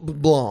that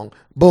don't belong.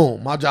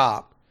 Boom, my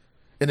job.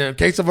 And in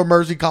case of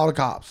emergency, call the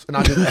cops. And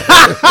I did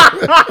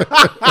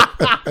that.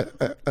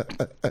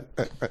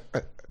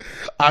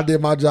 I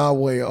did my job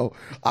well.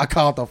 I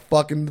called the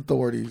fucking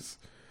authorities.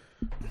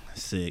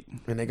 Sick.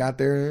 And they got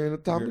there in a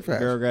timely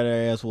fashion. Girl got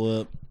her ass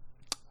whooped.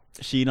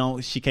 She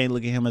can't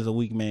look at him as a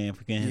weak man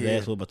for getting his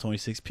ass whooped by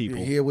 26 people.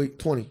 Yeah, week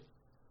 20.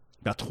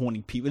 About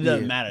 20 people. It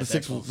doesn't matter. The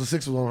six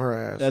was on her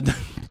ass.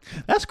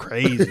 That's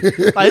crazy.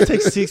 Like it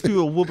takes 6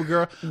 people to whoop a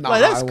girl.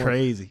 That's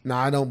crazy.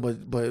 I don't.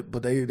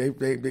 But they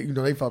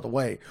they felt the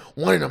way.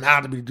 One of them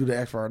had to do the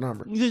extra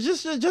number.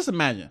 Just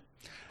imagine.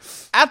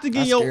 After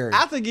getting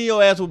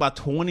your ass whooped by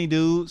 20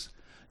 dudes,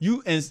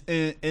 you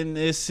in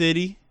this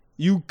city,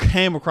 you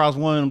came across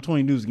one of them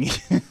 20 dudes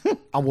again.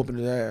 I'm whooping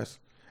his ass.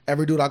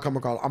 Every dude I come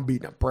across, I'm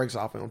beating the brakes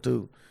off him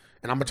too.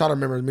 And I'm gonna try to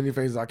remember as many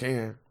faces as I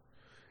can.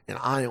 And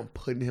I am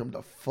putting him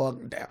the fuck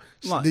down,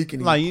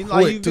 sneaking him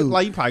quick too.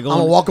 Like you probably go. I'm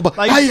gonna walk about.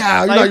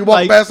 You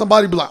walk past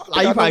somebody, be like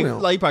you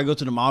probably go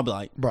to the mall, be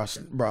like, bro,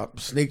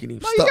 sneaking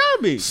him. You gotta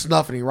be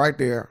snuffing him right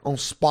there on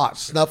spot,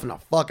 snuffing the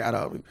fuck out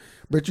of him.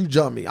 But you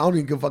jumped me. I don't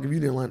even give a fuck if you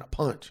didn't land a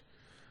punch.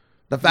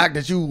 The fact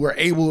that you were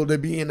able to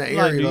be in the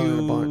area to land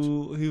a punch.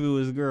 He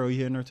was a girl. You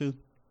hitting her too?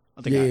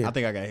 I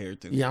think I got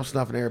hit too. Yeah, I'm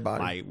snuffing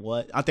everybody. Like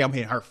what? I think I'm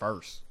hitting her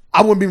first.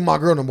 I wouldn't be with my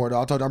girl no more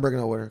though. I told you I'm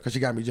breaking up with her because she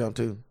got me jumped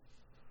too.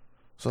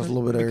 So it's a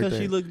little bit of everything.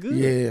 Because she look good.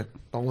 Yeah,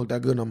 don't look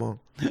that good no more.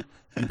 You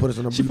put us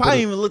in she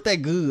probably even look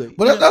that good.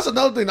 But that's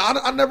another thing.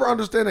 I never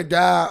understand a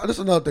guy. That's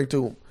another thing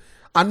too.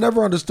 I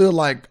never understood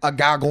like a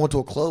guy going to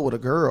a club with a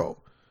girl.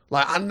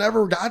 Like I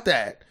never got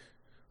that.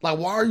 Like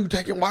why are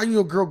you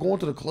a girl going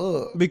to the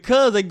club?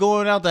 Because they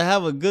going out to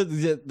have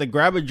to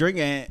grab a drink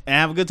and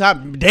have a good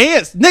time.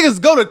 Dance.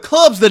 Niggas go to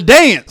clubs to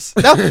dance.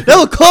 That's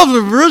what clubs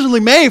were originally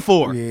made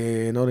for.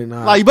 Yeah, no they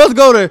not. Like you supposed to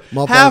go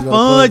to have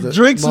fun,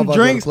 drink some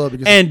drinks,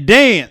 and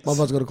dance.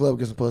 Motherfuckers go to the club and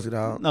get some pussy,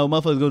 dog. No,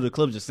 motherfuckers go to the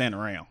club just stand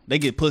around. They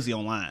get pussy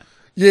online.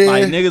 Yeah,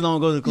 Like niggas don't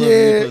go to the club to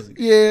get pussy.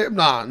 Yeah,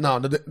 nah.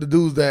 The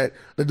dudes that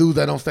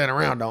don't stand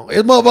around don't.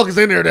 It's motherfuckers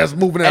in there that's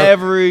moving out.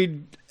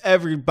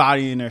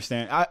 Everybody in there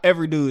stand.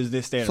 Every dude is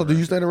this standing. So do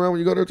you stand around when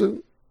you go there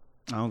too?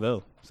 I don't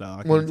go. So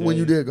I when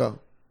you did go?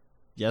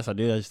 Yes, I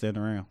did. I just stand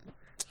around.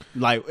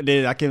 Like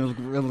then I came to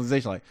the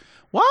realization like,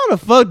 why the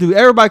fuck do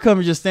everybody come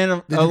and just stand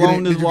along this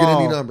wall? Did you get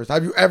any numbers?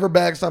 Have you ever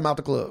bagged something out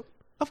the club?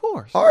 Of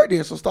course. All right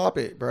then, so stop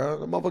it, bro.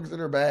 The motherfuckers in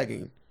there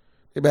bagging.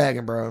 They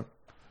bagging, bro.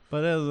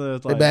 But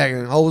it's they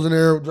bagging. Hoes in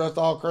there dressed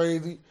all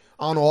crazy.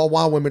 I don't know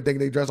why women think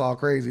they dress all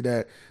crazy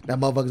that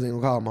motherfuckers ain't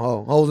gonna call them a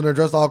hoe. Hoes in there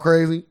dressed all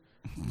crazy.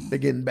 They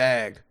getting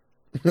bagged.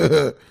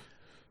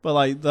 But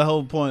like the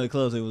whole point of the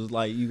clubs, it was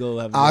like you go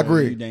have. I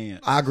agree. You dance.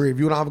 I agree. If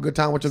you don't have a good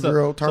time with your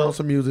girl, turn on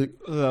some music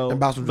and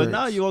buy some drinks. But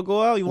now you want to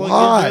go out. You want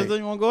to get dressed.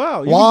 You want to go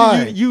out.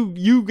 Why?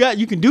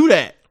 You can do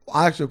that.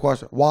 I ask you a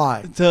question.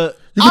 Why? You can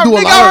do a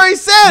lot. I already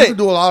said it. You can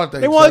do a lot of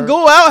things. They want to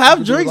go out,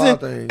 have drinks,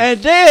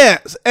 and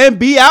dance, and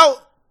be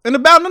out and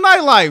about the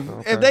nightlife.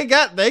 Okay.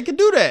 If they can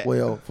do that.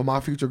 Well, for my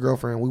future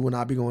girlfriend, we will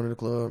not be going to the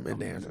club and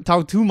dancing.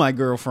 Talk to my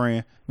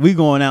girlfriend. We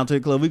going out to the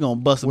club. We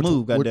gonna bust a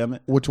move. Goddammit.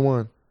 Which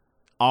one?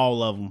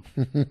 All of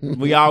them.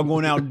 We all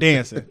going out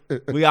dancing.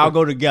 We all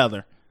go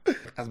together.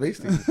 That's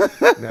basically.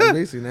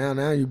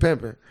 Now you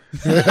pimping.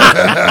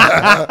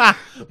 But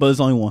it's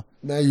only one.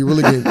 Now you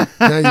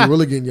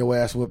really getting your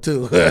ass whooped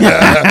too.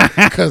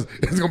 Because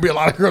it's gonna be a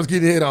lot of girls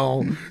getting hit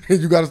on,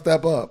 and you got to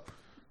step up.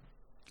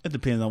 It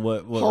depends on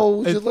what.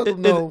 Just let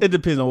them know. It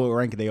depends on what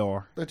rank they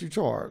are that you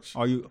charge.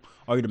 Are you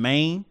the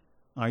main?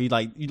 Are you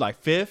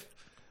like fifth?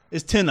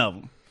 It's 10 of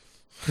them.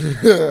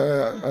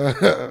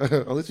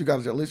 At least you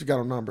got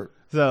a number.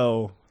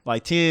 So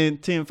like 5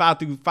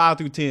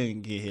 through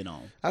 10 get hit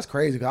on. That's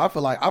crazy. Cause I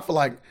feel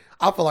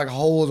like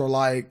hoes are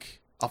like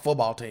a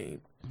football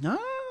team. Nah.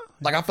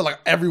 Like I feel like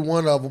every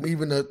one of them,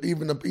 even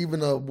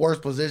the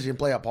worst position,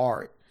 play a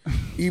part.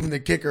 Even the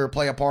kicker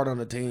play a part on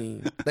the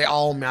team. They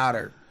all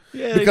matter.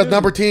 Yeah, because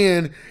number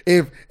 10,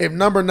 if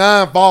number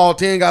 9 fall,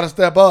 10 got to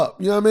step up.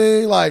 You know what I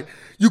mean? Like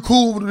you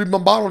cool with my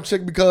bottom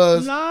chick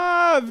because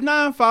if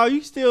 9 fall,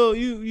 you still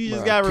you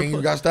just got to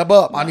you got to step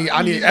up. I need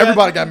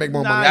everybody got to make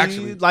more money.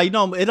 Actually,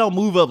 it don't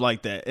move up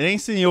like that. It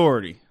ain't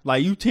seniority.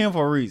 Like you 10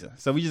 for a reason.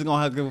 So we just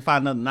gonna have to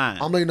find another 9.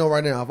 I'm letting you know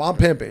right now. If I'm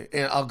pimping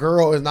and a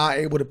girl is not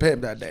able to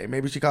pimp that day,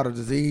 maybe she caught a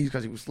disease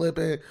because she was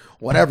slipping,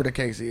 whatever the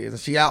case is, and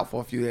she out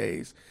for a few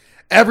days.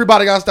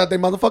 Everybody got to start their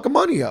motherfucking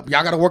money up.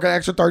 Y'all got to work an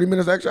extra 30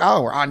 minutes, extra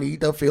hour. I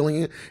need to fill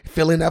in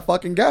that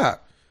fucking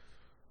gap.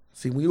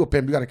 See, when you a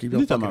pimp, you got to keep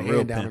your fucking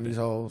head down on these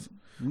hoes.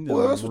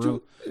 Well, that's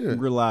what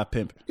real live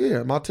pimping.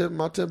 Yeah, my tip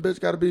bitch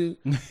got to be,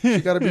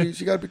 she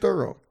got to be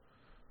thorough.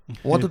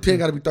 1 through 10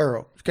 got to be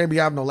thorough. She can't be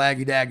having no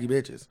laggy daggy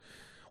bitches.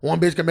 One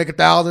bitch can make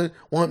 1,000.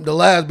 The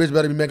last bitch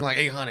better be making like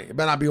 800. It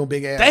better not be on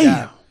big ass. Damn.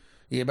 Guy.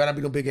 Yeah, it better not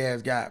be no big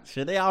ass guy.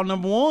 Shit, they all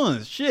number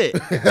ones. Shit,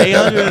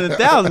 800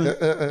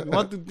 and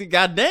 1,000.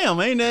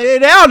 Goddamn, ain't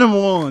they all number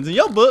ones in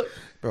your book?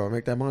 Bro,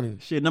 make that money.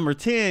 Shit, number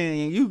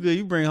 10, you good.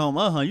 You bring home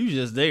 100. You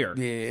just there.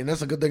 Yeah, and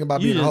that's a good thing about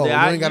being a hoe. You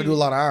ain't got to do a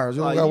lot of hours.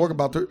 You don't got to work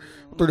about 3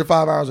 to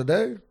 5 hours a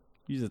day.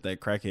 You just that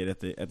crackhead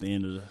at the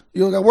end of the.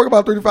 You don't got to work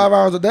about 3 to 5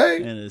 hours a day.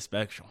 End of the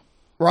spectrum.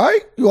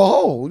 Right? You a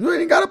hoe. You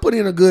ain't got to put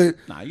in a good.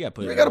 Nah, you got to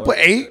put. You ain't got to put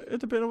 8. It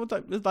depends on what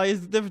type. It's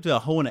the difference between a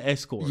hoe and an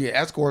escort. Yeah,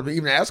 escort, but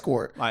even an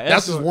escort. Like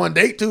that's just one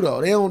date too,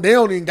 though. They don't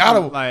even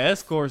gotta. Like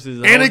escorts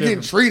is. And they getting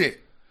treated.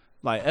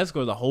 Like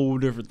escorts a whole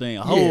different thing.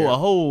 A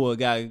whole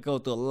guy go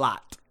through a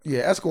lot.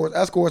 Yeah,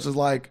 escorts is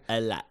like a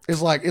lot.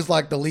 It's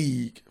like the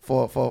league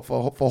for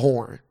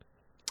horn.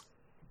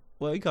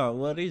 Well, they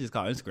just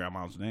call Instagram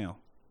models now.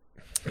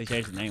 They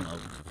changed the name of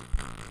them.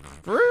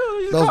 For real,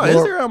 they just call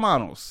Instagram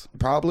models.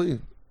 Probably.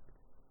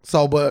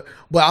 So, but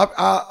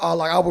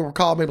I would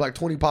recall maybe like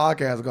 20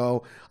 podcasts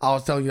ago, I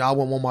was telling you I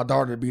wouldn't want my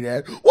daughter to be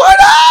that. Why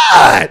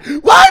not?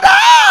 Why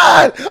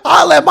not?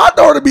 I'll let my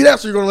daughter be that.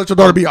 So you're gonna let your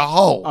daughter be a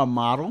hoe? A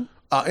model?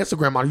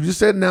 Instagram model. You just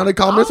said now they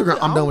call them Instagram.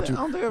 I'm done with you.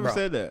 I don't think I ever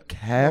said that.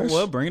 Cash?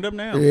 Well, bring it up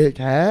now. Yeah,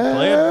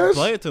 cash.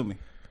 Play it to me.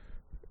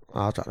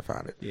 I'll try to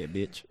find it. Yeah,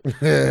 bitch.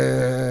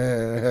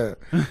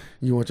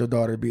 You want your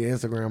daughter to be an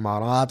Instagram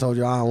model? I told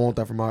you I don't want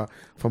that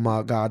for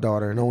my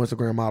goddaughter. No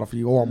Instagram model for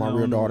you or my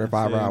real daughter if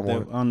I ever have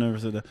one. I'll never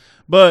say that.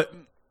 But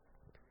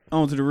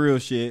on to the real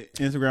shit.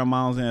 Instagram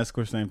models and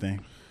escorts, same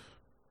thing.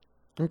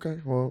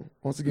 Okay, well,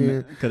 once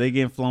again, because they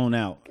getting flown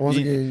out. Once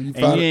again,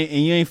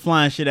 you ain't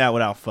flying shit out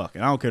without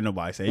fucking. I don't care what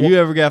nobody say. You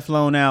ever got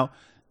flown out?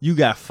 You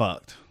got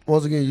fucked.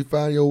 Once again, you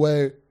find your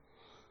way.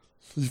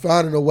 You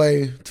finding a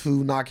way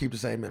to not keep the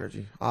same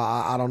energy.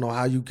 I don't know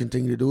how you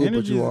continue to do it,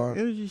 but you are.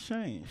 Energy's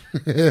change.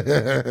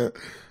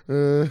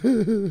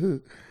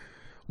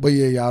 But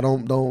yeah, y'all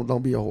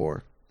don't be a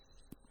whore.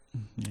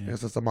 Yeah.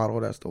 That's just the motto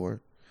of that story.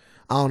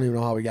 I don't even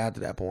know how we got to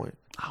that point.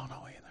 I don't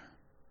know either.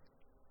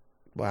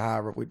 But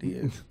however we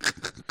did.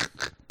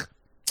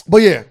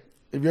 But yeah,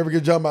 if you ever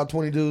get jumped by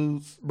 20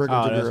 dudes, break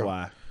up with your girl.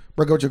 Why.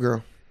 Break up with your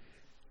girl.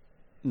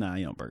 Nah,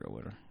 you don't break up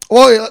with her.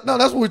 Oh yeah, no,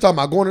 that's what we're talking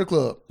about. Going to the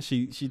club.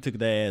 She took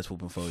that ass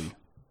whooping for you.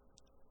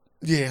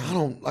 Yeah, I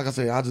don't. Like I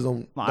say, I just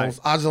don't. Like,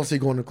 I just don't see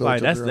going to the club.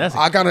 like, with your that's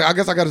girl. I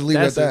guess I gotta leave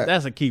it at that.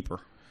 That's a keeper.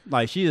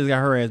 Like, she just got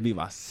her ass beat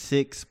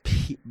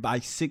by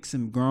six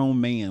and grown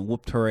man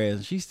whooped her ass.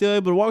 And she's still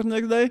able to walk the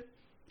next day.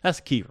 That's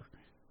a keeper.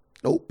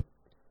 Nope.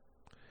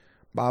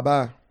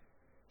 Bye.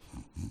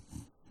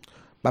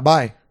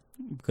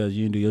 Because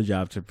you didn't do your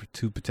job to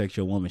protect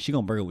your woman. She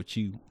gonna break up with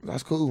you.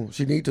 That's cool.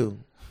 She need to.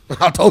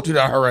 I told you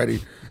that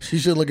already. She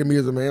should look at me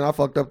as a man. I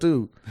fucked up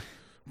too.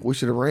 We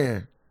should have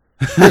ran.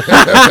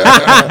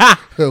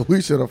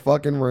 We should have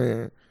fucking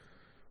ran.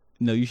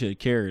 No, you should have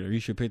carried her. You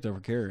should have picked up her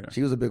carrier.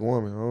 She was a big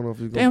woman. I don't know if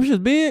you. Damn, she was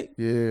big.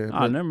 Yeah.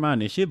 Oh, never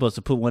mind that. She supposed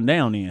to put one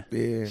down then.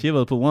 Yeah. She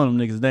supposed to put one of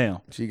them niggas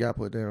down. She got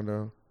put down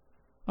though.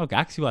 Okay,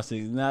 I can see why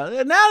six. Now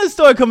this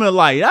story coming to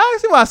light. I can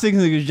see why six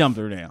niggas jumped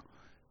her down.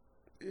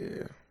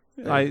 Yeah.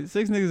 Like,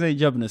 six niggas ain't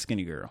jumping a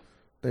skinny girl.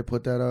 They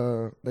put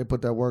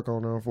that work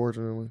on her,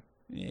 unfortunately.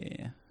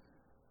 Yeah.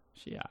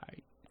 She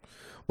alright.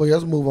 Well, yeah,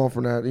 let's move on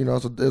from that. You know,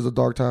 it's a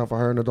dark time for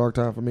her and a dark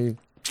time for me.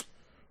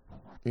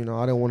 You know,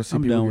 I didn't want to see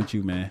I'm people. done with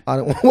you, man. I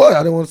didn't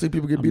want to see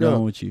people get beat up. I'm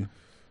done with you.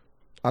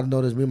 I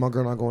know this. Me and my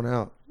girl not going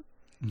out.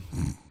 We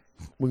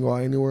can go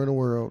out anywhere in the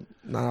world,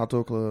 not out to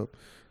a club.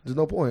 There's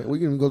no point. We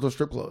can even go to a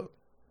strip club.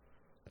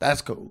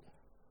 That's cool.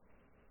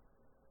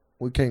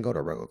 We can't go to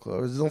a regular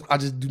club. I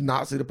just do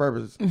not see the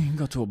purpose.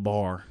 Go to a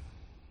bar.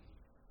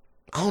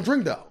 I don't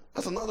drink though.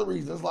 That's another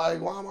reason. It's like,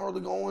 why am I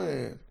really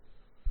going?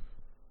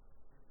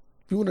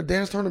 If you want to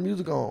dance, turn the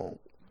music on,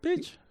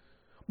 Bitch.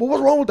 But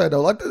what's wrong with that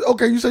though? Like,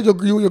 okay, you said you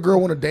and your girl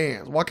want to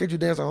dance. Why can't you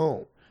dance at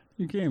home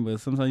You can,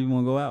 but sometimes you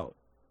want to go out.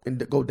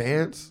 and go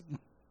dance?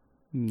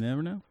 You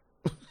never know.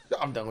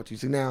 I'm done with you.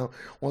 See now,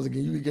 once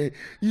again,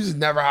 you just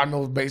never have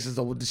no basis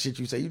of what the shit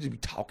you say. You just be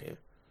talking.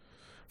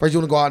 First you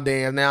want to go out and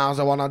dance. Now I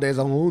say, why not dance?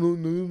 Oh,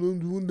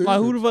 no. Like,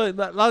 who the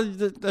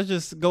fuck? That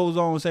just goes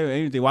on and say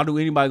anything. Why do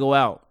anybody go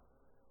out?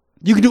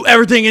 You can do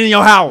everything in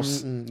your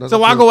house. So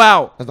why go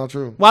out? That's not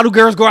true. Why do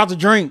girls go out to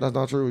drink? That's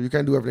not true. You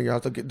can't do everything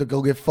else to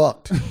go get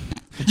fucked.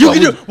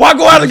 Why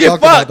go out and get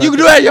fucked? You can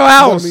do that at your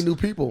house. Meet new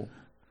people.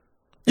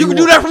 You can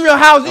do that from your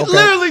house. You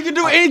literally can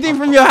do anything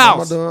from your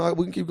house.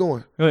 We can keep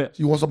going. Go ahead.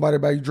 You want somebody to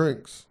buy you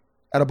drinks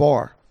at a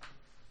bar?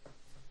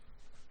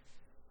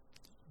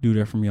 Do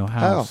that from your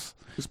house. How?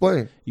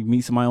 Explain. You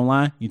meet somebody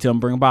online. You tell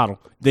them bring a bottle.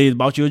 They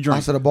bought you a drink.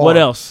 I said a bar. What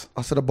else?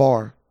 I said a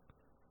bar.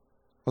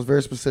 I was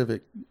very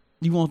specific.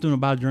 You want them to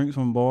buy drinks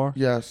from a bar?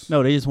 Yes.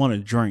 No, they just want a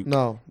drink.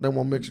 No, they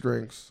want mixed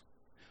drinks.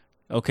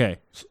 Okay. You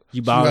So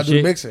you buy gotta do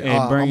shit mixing.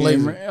 and bring I'm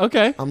lazy.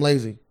 Okay. I'm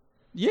lazy.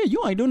 Yeah,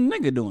 you ain't doing the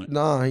nigga doing it.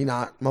 Nah, he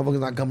not. Motherfucker's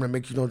not coming to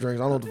make you no drinks.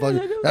 I don't know what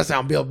the fuck. That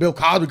sound Bill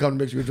Cosby coming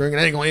to make you a drink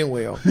and it ain't gonna end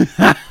well.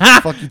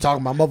 Fuck you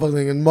talking about?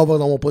 Motherfuckers don't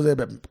want pussy,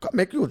 but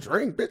make you a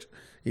drink, bitch.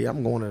 Yeah,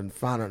 I'm going to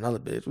find another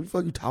bitch. What the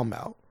fuck you talking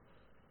about?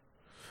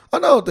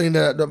 Another thing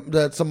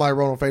that somebody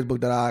wrote on Facebook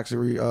that I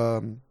actually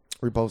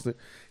reposted.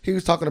 He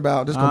was talking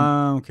about this.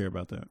 I don't care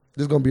about that.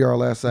 This is gonna be our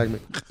last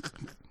segment.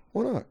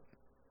 Why not?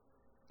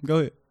 Go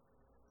ahead.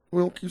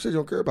 You said you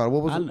don't care about it.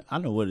 What was it? I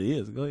know what it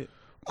is. Go ahead.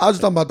 I was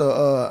just talking about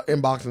the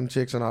inboxing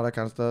chicks and all that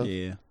kind of stuff.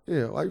 Yeah.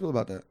 Yeah. How you feel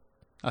about that?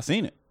 I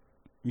seen it.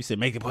 You said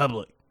make it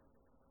public.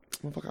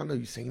 Motherfucker, I know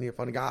you seen it,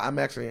 funny guy. I'm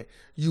asking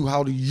you,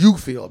 how do you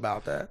feel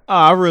about that? Oh,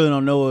 I really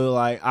don't know.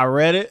 Like, I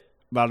read it,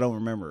 but I don't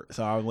remember it.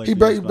 So I was waiting. He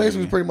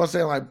basically was pretty much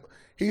saying like,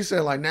 he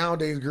said like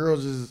nowadays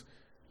girls just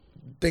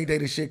think they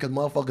the shit because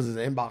motherfuckers is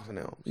inboxing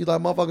them. He's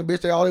like, motherfucking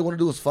bitch, all they want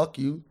to do is fuck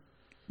you.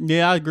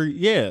 Yeah, I agree.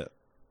 Yeah,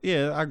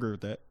 I agree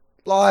with that.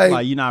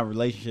 Like you're not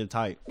relationship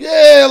type.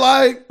 Yeah,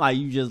 like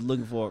you just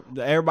looking for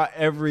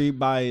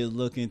everybody is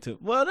looking to.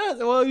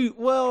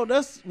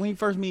 That's when you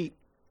first meet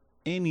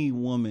any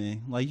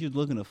woman. Like, you're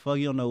looking to fuck.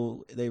 You don't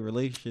know they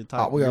relationship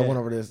type. We got one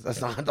over this.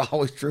 That's not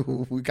always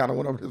true. We kind of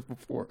went over this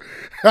before.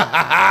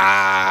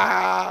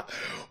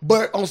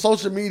 But on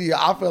social media,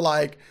 I feel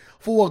like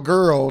for a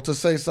girl to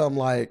say something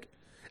like,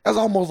 that's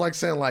almost like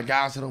saying like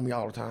guys hit on me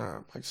all the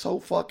time. Like, so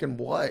fucking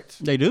what?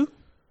 They do.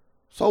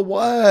 So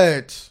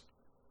what?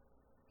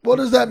 What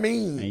does that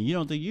mean? And you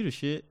don't think you the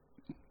shit.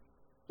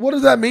 What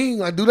does that mean?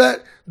 Like, do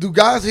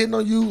guys hitting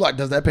on you? Like,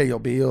 does that pay your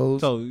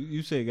bills? So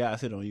you said guys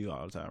hit on you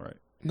all the time, right?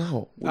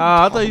 No.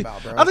 I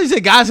thought you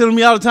said guys hit on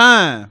me all the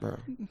time. Bro.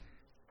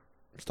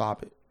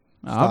 Stop it.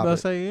 I was about to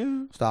say,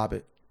 yeah. Stop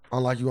it.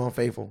 Unlike you,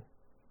 unfaithful.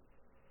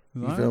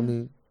 You feel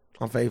me?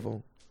 I'm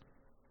faithful.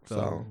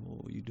 So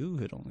you do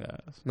hit on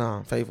guys. Nah,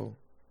 I'm faithful.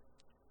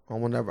 I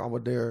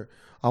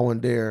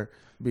wouldn't dare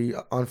be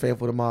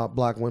unfaithful to my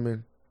black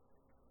women.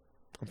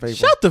 I'm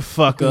faithful. Shut the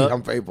fuck up.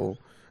 I'm faithful.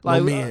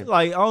 Like, no men.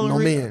 Like, no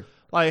men.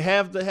 Like,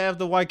 half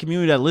the white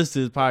community that listens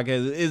to this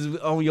podcast is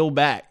on your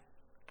back.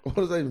 What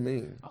does that even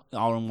mean?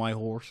 All them white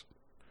whores.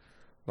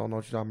 Don't know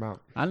what you're talking about.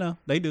 I know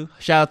they do.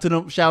 Shout out to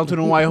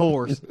them white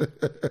whores.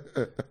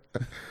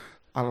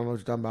 I don't know what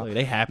you're talking about. Look,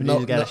 they happy. They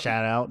just got a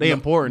shout out. They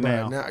important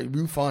bro, now.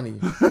 You funny.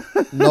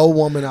 No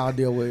woman I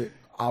deal with,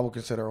 I would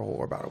consider a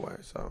whore. By the way,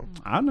 so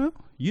I know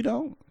you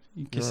don't.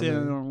 You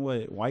consider them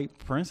what, white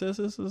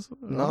princesses?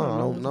 No, I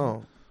don't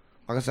know.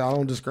 Like I said, I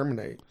don't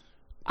discriminate.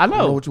 I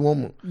know what you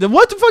want.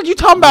 What the fuck you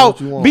talking about?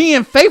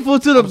 Being faithful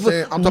to the.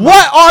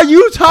 What are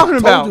you talking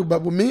about? You,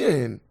 but with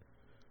men.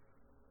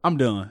 I'm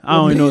done. I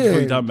don't even know what the fuck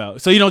you're talking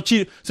about. So you don't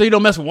cheat. So you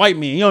don't mess with white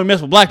men. You don't mess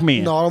with black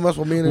men. No, I don't mess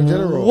with men in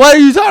general. What are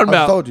you talking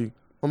about? I told you.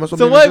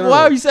 So what?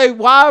 Why would you say?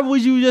 Why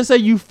would you just say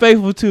you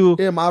faithful to?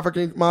 Yeah, my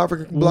African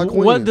black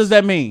queens. What does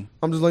that mean?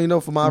 I'm just letting you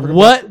know for my African.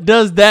 What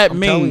does that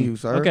mean? I'm telling you,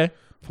 sir. Okay.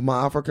 For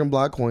my African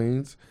black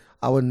queens,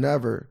 I would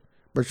never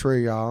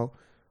betray y'all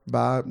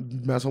by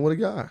messing with a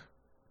guy.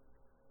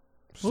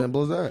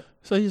 Simple as that.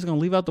 So you're just gonna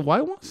leave out the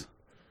white ones?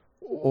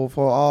 Or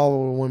for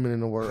all the women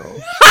in the world,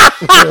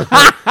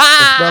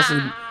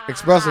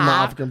 especially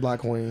my African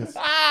black queens.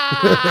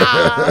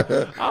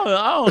 I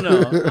don't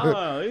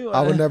know.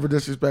 I would never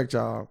disrespect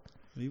y'all.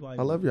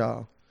 I love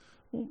y'all.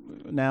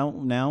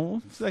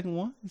 Now, second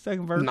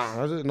verse.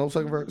 Nah, no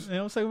second verse.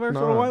 No second verse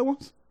for the white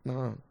ones.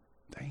 Nah.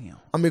 Damn.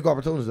 I'm making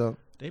opportunities though.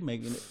 They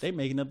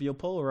making up your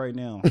poll right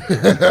now.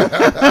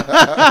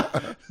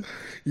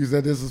 You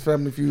said this is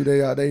Family Feud.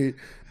 They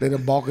the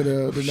bulk of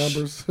the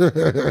numbers.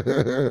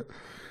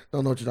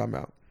 Don't know what you're talking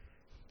about.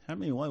 How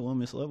many white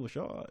women slept with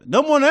y'all?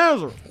 No one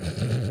answer.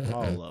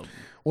 All of them.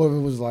 What if it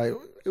was like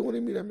it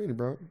wouldn't even be that many,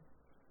 bro?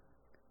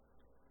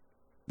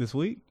 This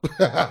week?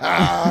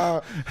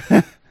 Nah,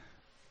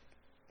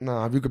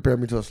 if you compare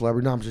me to a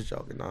celebrity, no, I'm just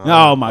joking.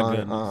 Nah, my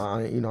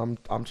goodness.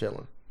 I'm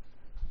chilling.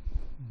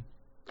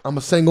 I'm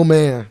a single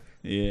man.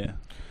 Yeah.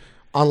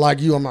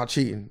 Unlike you, I'm not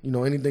cheating. You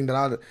know, anything that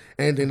I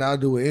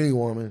do with any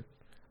woman,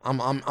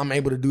 I'm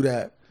able to do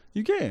that.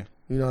 You can.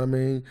 You know what I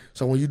mean?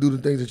 So when you do the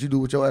things that you do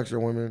with your extra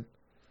women,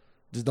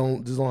 just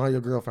don't have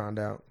your girl find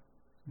out.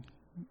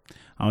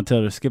 I'm gonna tell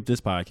her to skip this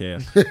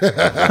podcast.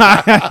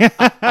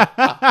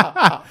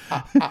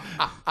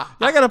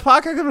 Y'all got a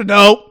podcast?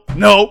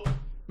 No.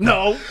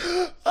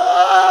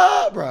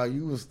 Bro,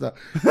 you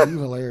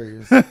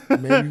hilarious.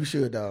 Maybe you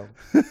should though.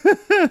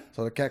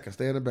 So the cat can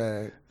stay in the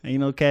bag. Ain't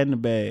no cat in the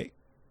bag.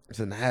 It's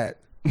in the hat.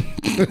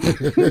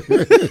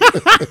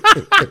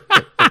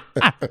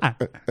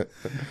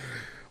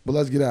 But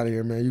let's get out of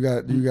here, man. You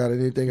got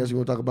anything else you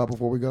want to talk about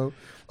before we go?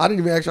 I didn't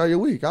even ask you how your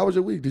week. How was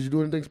your week? Did you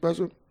do anything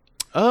special?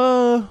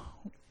 Well,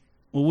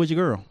 what's your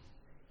girl?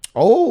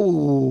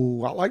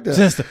 Oh, I like that.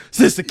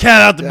 Since the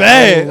cat out the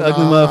bag,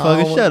 ugly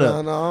motherfucker. Shut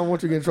up. No, I don't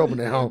want you to get in trouble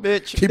now.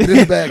 Bitch. Keep it in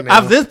the bag now.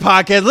 After this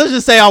podcast, let's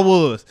just say I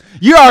was.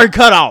 You already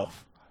cut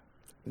off.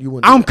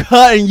 I'm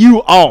cutting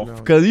you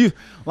off because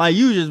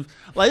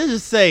let's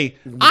just say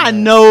I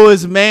know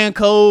it's man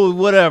code,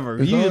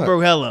 whatever. You just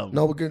broke hell of them.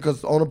 No,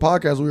 because on the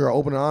podcast we are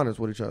open and honest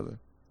with each other.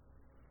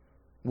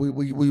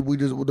 We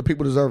just the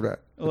people deserve that.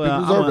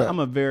 People deserve that. I'm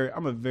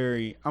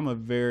a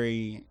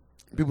very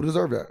people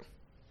deserve that.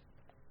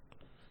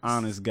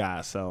 Honest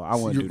guy, so I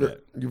wouldn't do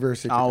that. You're very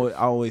sick. I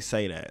always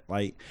say that.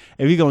 Like,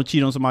 if you're gonna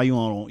cheat on somebody, you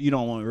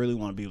don't really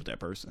want to be with that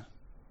person.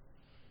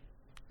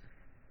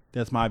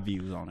 That's my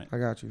views on it. I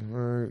got you. All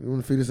right. You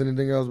want to feed us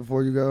anything else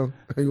before you go?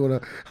 You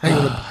want to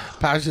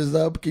patch this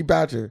up? Keep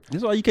patching.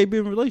 That's why you can't be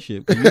in a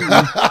relationship.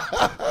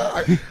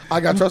 I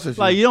got trust issues.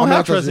 Like, you don't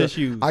have trust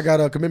issues. I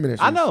got a commitment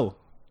issues. I know.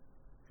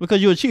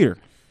 Because you're a cheater.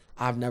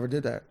 I've never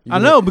did that. I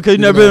know, because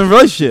you've never been in a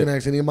relationship. You can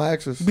ask any of my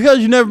exes. Because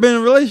you've never been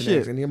in a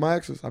relationship. Ask any of my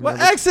exes. What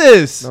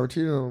exes? Never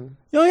cheated on them.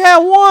 You only had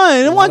one.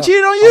 And one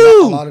cheated on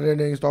you. A lot of their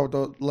names start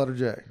with the letter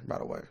J, by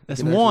the way.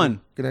 That's one. You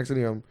can ask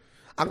any of them.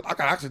 I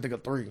can actually think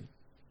of 3.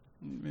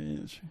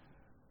 Bitch.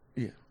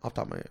 Yeah, off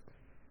the top of my head.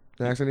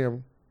 Can I ask any of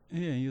them?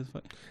 Yeah, he was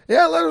fucking.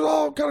 Yeah, letters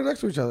all kind of next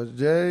to each other.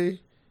 J,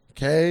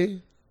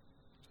 K.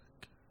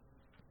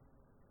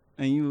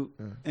 And you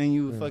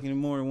were fucking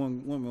more than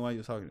one woman while you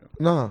was talking to them.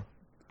 Nah,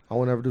 I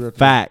would never do that.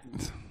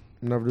 Facts.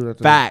 Never do that.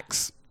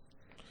 Facts.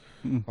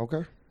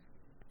 Okay.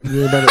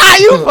 You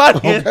funny.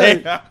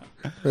 Okay.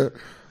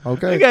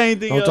 Okay. You got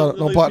anything you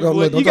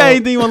got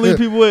anything you want to leave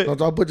people with? Don't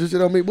try to put your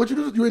shit on me. What you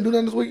do? You ain't do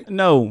nothing this week?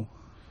 No.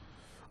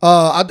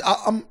 I'm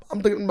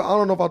thinking about, I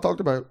don't know if I talked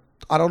about it.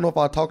 I don't know if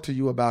I talked to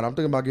you about it. I'm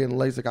thinking about getting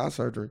LASIK eye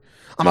surgery.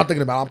 I'm not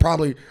thinking about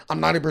it.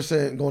 I'm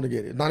 90% going to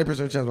get it. 90%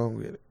 chance I'm going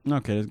to get it.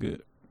 Okay, that's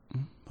good.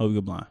 Hope you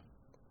go blind.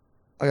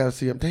 I got to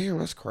see him. Damn,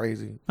 that's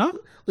crazy. Huh?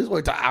 Let's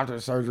wait till after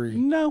the surgery.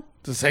 No.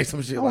 To say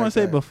some shit I like that. want to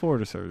say before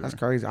the surgery. That's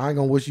crazy. I ain't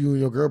going to wish you and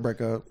your girl break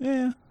up.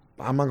 Yeah.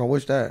 I'm not going to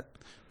wish that.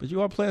 But you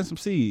are planting some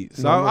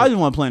seeds. So I just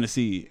want to plant a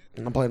seed.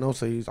 I'm planting no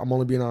seeds. I'm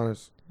only being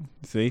honest.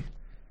 See?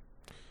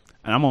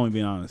 And I'm only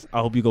being honest. I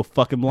hope you go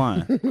fucking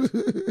blind.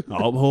 I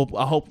hope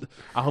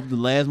the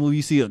last movie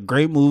you see a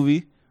great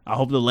movie. I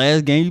hope the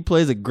last game you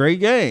play is a great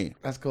game.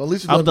 That's cool. At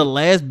least I hope the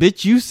last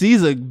bitch you see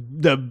is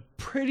the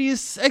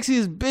prettiest,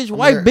 sexiest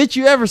bitch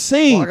you ever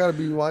seen. Why gotta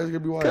be white? It's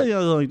gonna be white. Because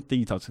you're the only thing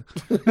you talk to.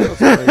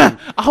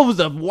 I hope it's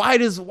the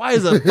whitest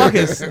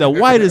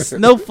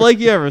snowflake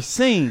you ever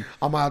seen.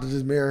 I'm gonna have to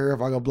just marry her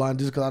if I go blind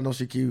just because I know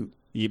she cute.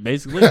 Yeah,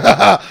 basically.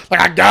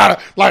 I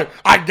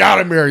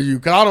gotta marry you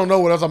because I don't know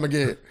what else I'm gonna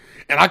get.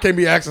 And I can't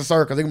be asking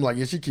sir because they're gonna be like,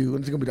 yeah, she cute.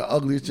 And she's gonna be the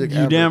ugliest chick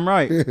ever. You damn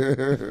right.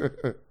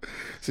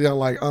 See,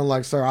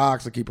 unlike sir, I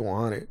actually keep it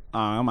 100.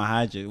 I'm gonna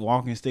hide you,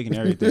 walking stick and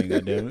everything.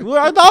 Goddamn it.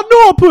 Well, I know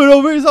I put it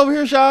over here. It's over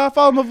here, Shy.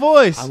 Follow my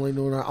voice. I'm leaning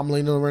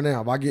on it right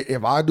now.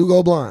 If I do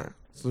go blind,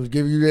 So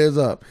give you the heads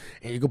up,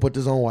 and you can put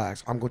this on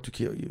wax. I'm going to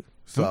kill you.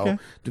 So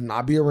do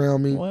not be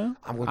around me. Well,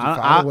 I'm going to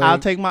find a way to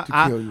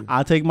kill you.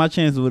 I'll take my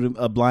chances with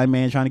a blind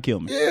man trying to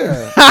kill me.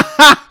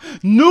 Yeah.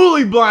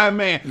 Newly blind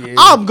man. Yeah.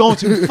 I'm going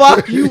to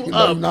fuck you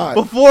up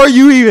before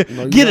you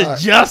even get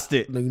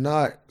adjusted. No, you're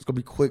not. It's going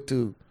to be quick,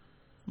 too.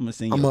 I'm going to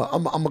sing I'm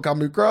going to come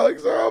to cry like,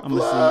 sir, I'm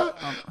blind.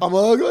 I'm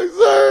going to hug like,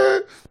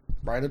 sir.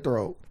 Right in the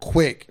throat.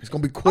 Quick. It's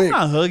going to be quick. I'm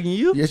not hugging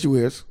you. Yes, you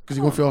is. Because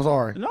you're going to feel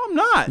sorry. No, I'm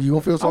not. You're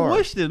going to feel sorry. I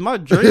wish this. My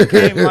dream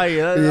came like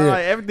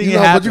everything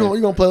happened. But you're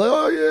going to play like,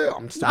 oh, yeah.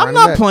 I'm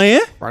not playing.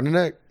 Right in the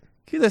neck.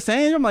 He's just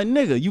saying, I'm like,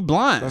 nigga, you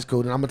blind. That's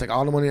cool. Then I'm going to take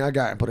all the money I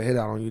got and put a hit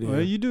out on you then.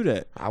 Well, you do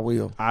that. I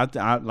will.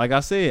 I like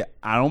I said,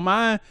 I don't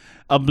mind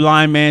a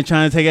blind man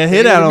trying to take a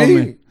hit out on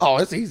me. Oh,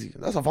 it's easy.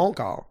 That's a phone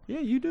call.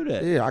 Yeah, you do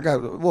that. Yeah, I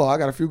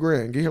got a few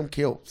grand. Get him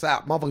killed.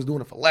 Sap. Motherfuckers doing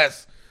it for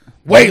less.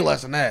 Way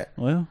less than that.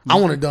 Well, I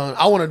want it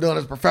done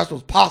as professional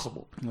as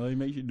possible. Well, he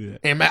makes you do that.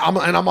 And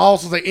I'm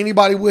also say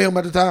anybody with him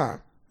at the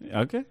time.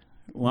 Okay.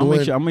 Well, I'll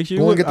make sure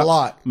you go and get the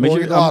lot.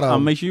 I'll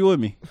make sure you with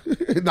me.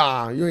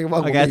 Nah, you ain't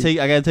fucking with me.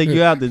 I gotta take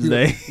you out this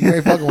day. You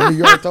ain't fucking with me.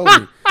 You already told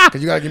me.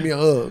 Because you gotta give me a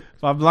hug.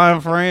 My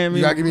blind friend,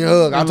 you gotta give me a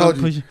hug. I told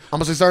you. I'm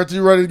gonna say, sir,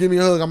 you ready to give me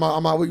a hug? I'm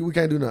out. We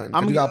can't do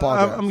nothing. You gotta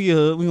apologize. I'm gonna get a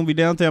hug. We're gonna be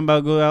downtown about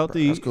to go out to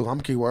eat. That's cool. I'm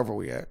gonna keep wherever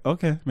we at.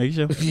 Okay, make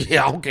sure.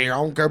 Yeah, I don't care. I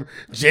don't care.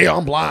 Jail,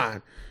 I'm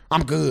blind.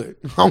 I'm good.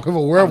 I don't care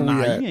wherever we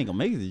at. You ain't gonna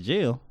make it to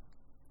jail.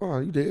 Oh,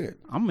 you did.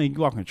 I'm gonna make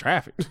you walk in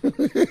traffic.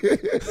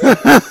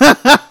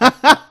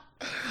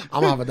 I'm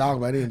gonna have a dog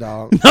by then,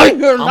 dog. No,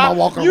 you're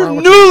not. You're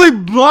newly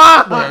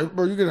blind.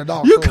 Bro, you get a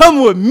dog. You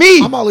come with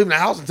me. I'm not leaving the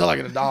house until I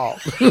get a dog.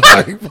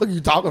 Like, what are you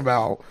talking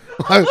about?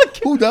 Like,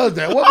 who does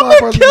that? What blind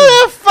person? Kill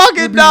that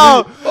fucking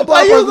dog.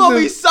 Like, you gonna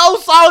be so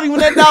salty when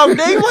that dog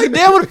ding. Like,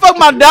 damn, where the fuck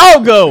my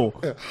dog go?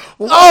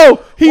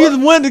 He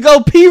just went to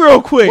go pee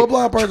real quick. What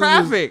blind person?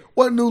 Traffic.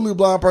 What newly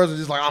blind person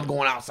just like, I'm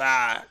going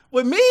outside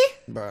with me?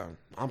 Bro,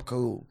 I'm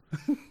cool.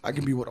 I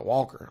can be with a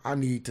walker. I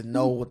need to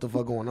know what the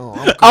fuck going on.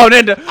 Cool. Oh,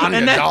 then I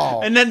need a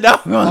dog. And then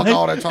dog gonna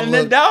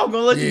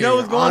let you know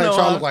what's going on. I ain't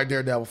trying to look like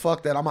Daredevil.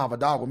 Fuck that. I'm gonna have a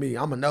dog with me.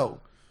 I'm gonna know.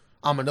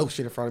 I'm gonna know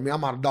shit in front of me.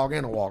 I'm out a dog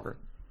and a walker.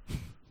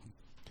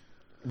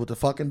 With the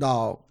fucking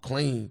dog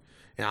clean.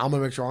 And I'm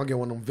gonna make sure I don't get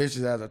one of them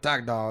vicious ass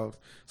attack dogs.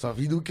 So if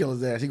you do kill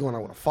his ass, he going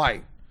out with a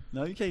fight.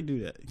 No, you can't do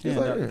that. You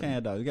can't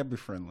have dogs. You gotta be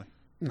friendly.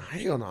 Nah,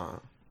 hell nah.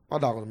 My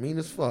dog was mean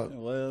as fuck.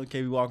 Well, you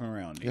can't be walking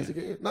around. Yes, he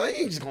can. No,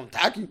 he ain't just gonna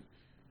attack you.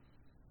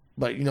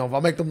 But you know, if I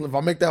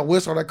make that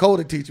whistle or that code,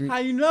 they teach me. How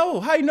you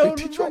know? They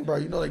teach you, bro.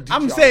 You know they teach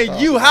I'm saying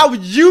you. How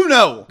would you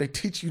know? They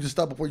teach you to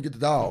stop before you get the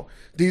dog.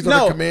 These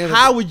are the commands.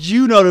 How would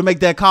you know to make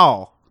that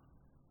call?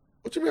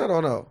 What you mean? I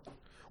don't know.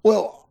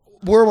 Well,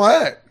 where am I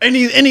at?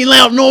 Any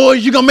loud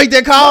noise? You gonna make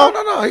that call?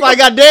 No. Like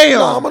goddamn.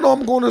 No, I'm gonna know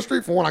I'm going to the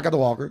street for one. I got the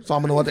walker, so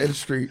I'm gonna know at the end of the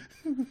street,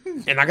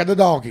 and I got the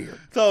dog here.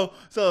 So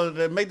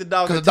to make the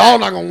dog because the dog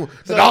not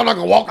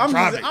gonna walk in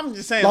traffic. I'm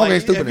just saying, like,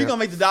 if you're gonna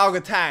make the dog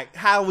attack,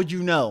 how would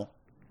you know?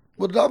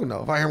 What the dog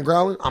know? If I hear him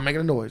growling, I'm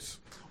making a noise.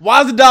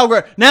 Why is the dog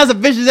growling? Now it's a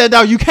vicious that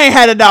dog. You can't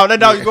have that dog. That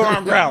dog you go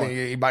around growling.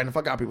 Yeah, he biting the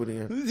fuck out of people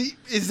then.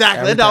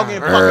 Exactly. That dog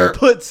getting fucking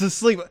put to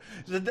sleep.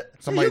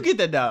 You get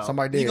that dog.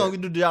 Somebody did. You gonna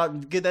do the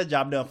job, get that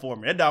job done for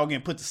me. That dog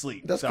getting put to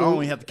sleep. That's so cool. I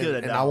don't even have to kill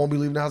that dog. And I won't be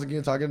leaving the house again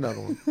until I get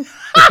another one.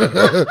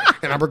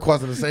 And I'm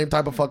requesting the same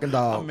type of fucking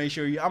dog. I'll make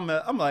sure I'm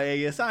like,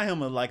 hey, assign him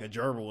like a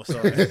gerbil or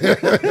something.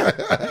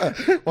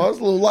 Well, it's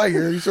a little light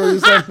here. You sure you're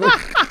saying?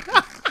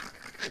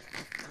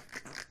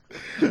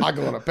 I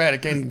go on a pad, I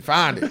can't even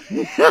find it.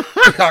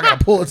 I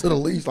gotta pull it to the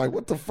leash. Like,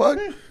 what the fuck?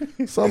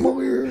 Something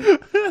over here.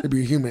 It'd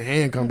be a human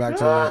hand come back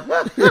to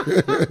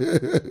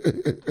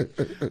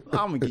it.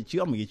 I'm gonna get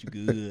you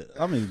good.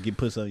 I'm gonna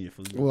put some on your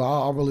food. Well,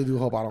 I really do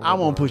hope I don't. I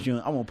won't push you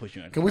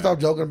in. Can we stop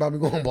joking about me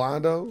going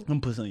blind though? I'm gonna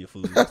put some on your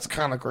food. That's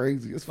kind of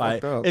crazy. It's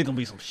like, fucked up. It's gonna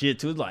be some shit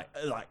too. It's like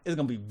it's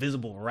gonna be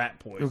visible rat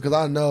poison. Because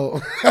I know.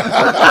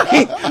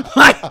 like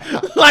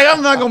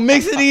I'm not gonna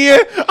mix it in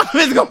here. I'm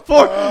just gonna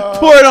pour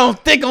it on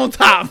thick on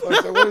top.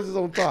 What is this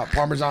on top?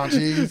 Parmesan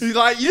cheese? He's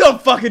like, you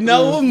don't fucking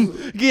know.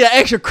 Get an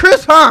extra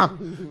crisp, huh?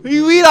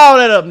 You eat all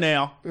that up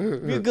now. You're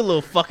a good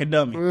little fucking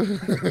dummy. Why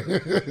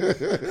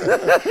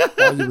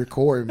you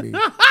recording me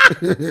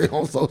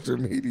on social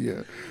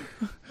media?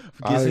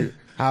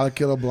 How to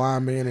kill a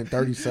blind man in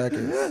 30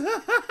 seconds.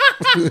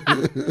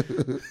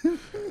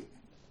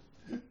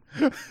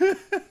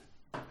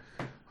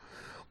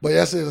 But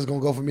that's it. It's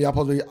gonna go for me. I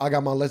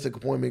got my LASIK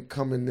appointment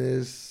coming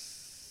this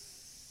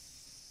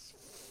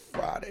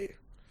Friday.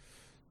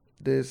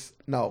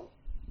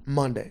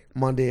 Monday.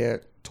 Monday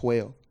at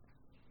 12.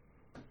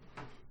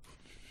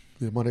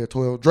 Yeah, Monday at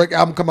 12. Drake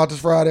album come out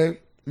this Friday.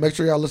 Make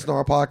sure y'all listen to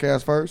our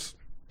podcast first.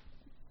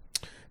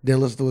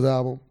 Then listen to his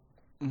album.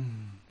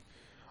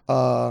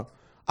 I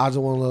just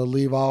want to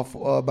leave off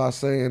by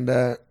saying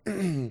that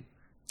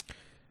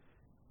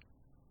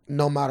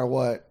no matter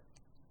what,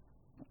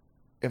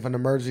 if an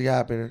emergency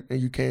happens and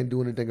you can't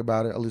do anything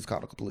about it, at least call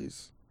the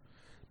police.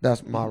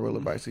 That's my real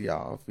advice to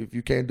y'all. If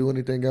you can't do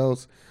anything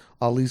else,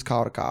 at least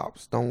call the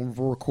cops. Don't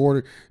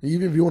record it.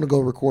 Even if you want to go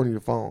record on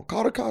your phone,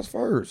 call the cops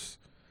first.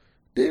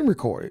 Then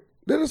record it.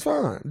 then it's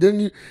fine.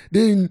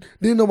 Then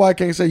nobody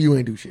can't say you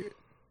ain't do shit.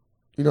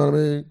 You know what I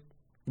mean?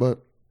 But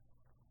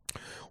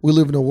we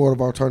live in a world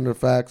of alternative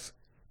facts,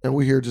 and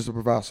we're here just to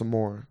provide some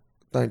more.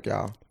 Thank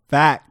y'all.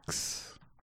 Facts.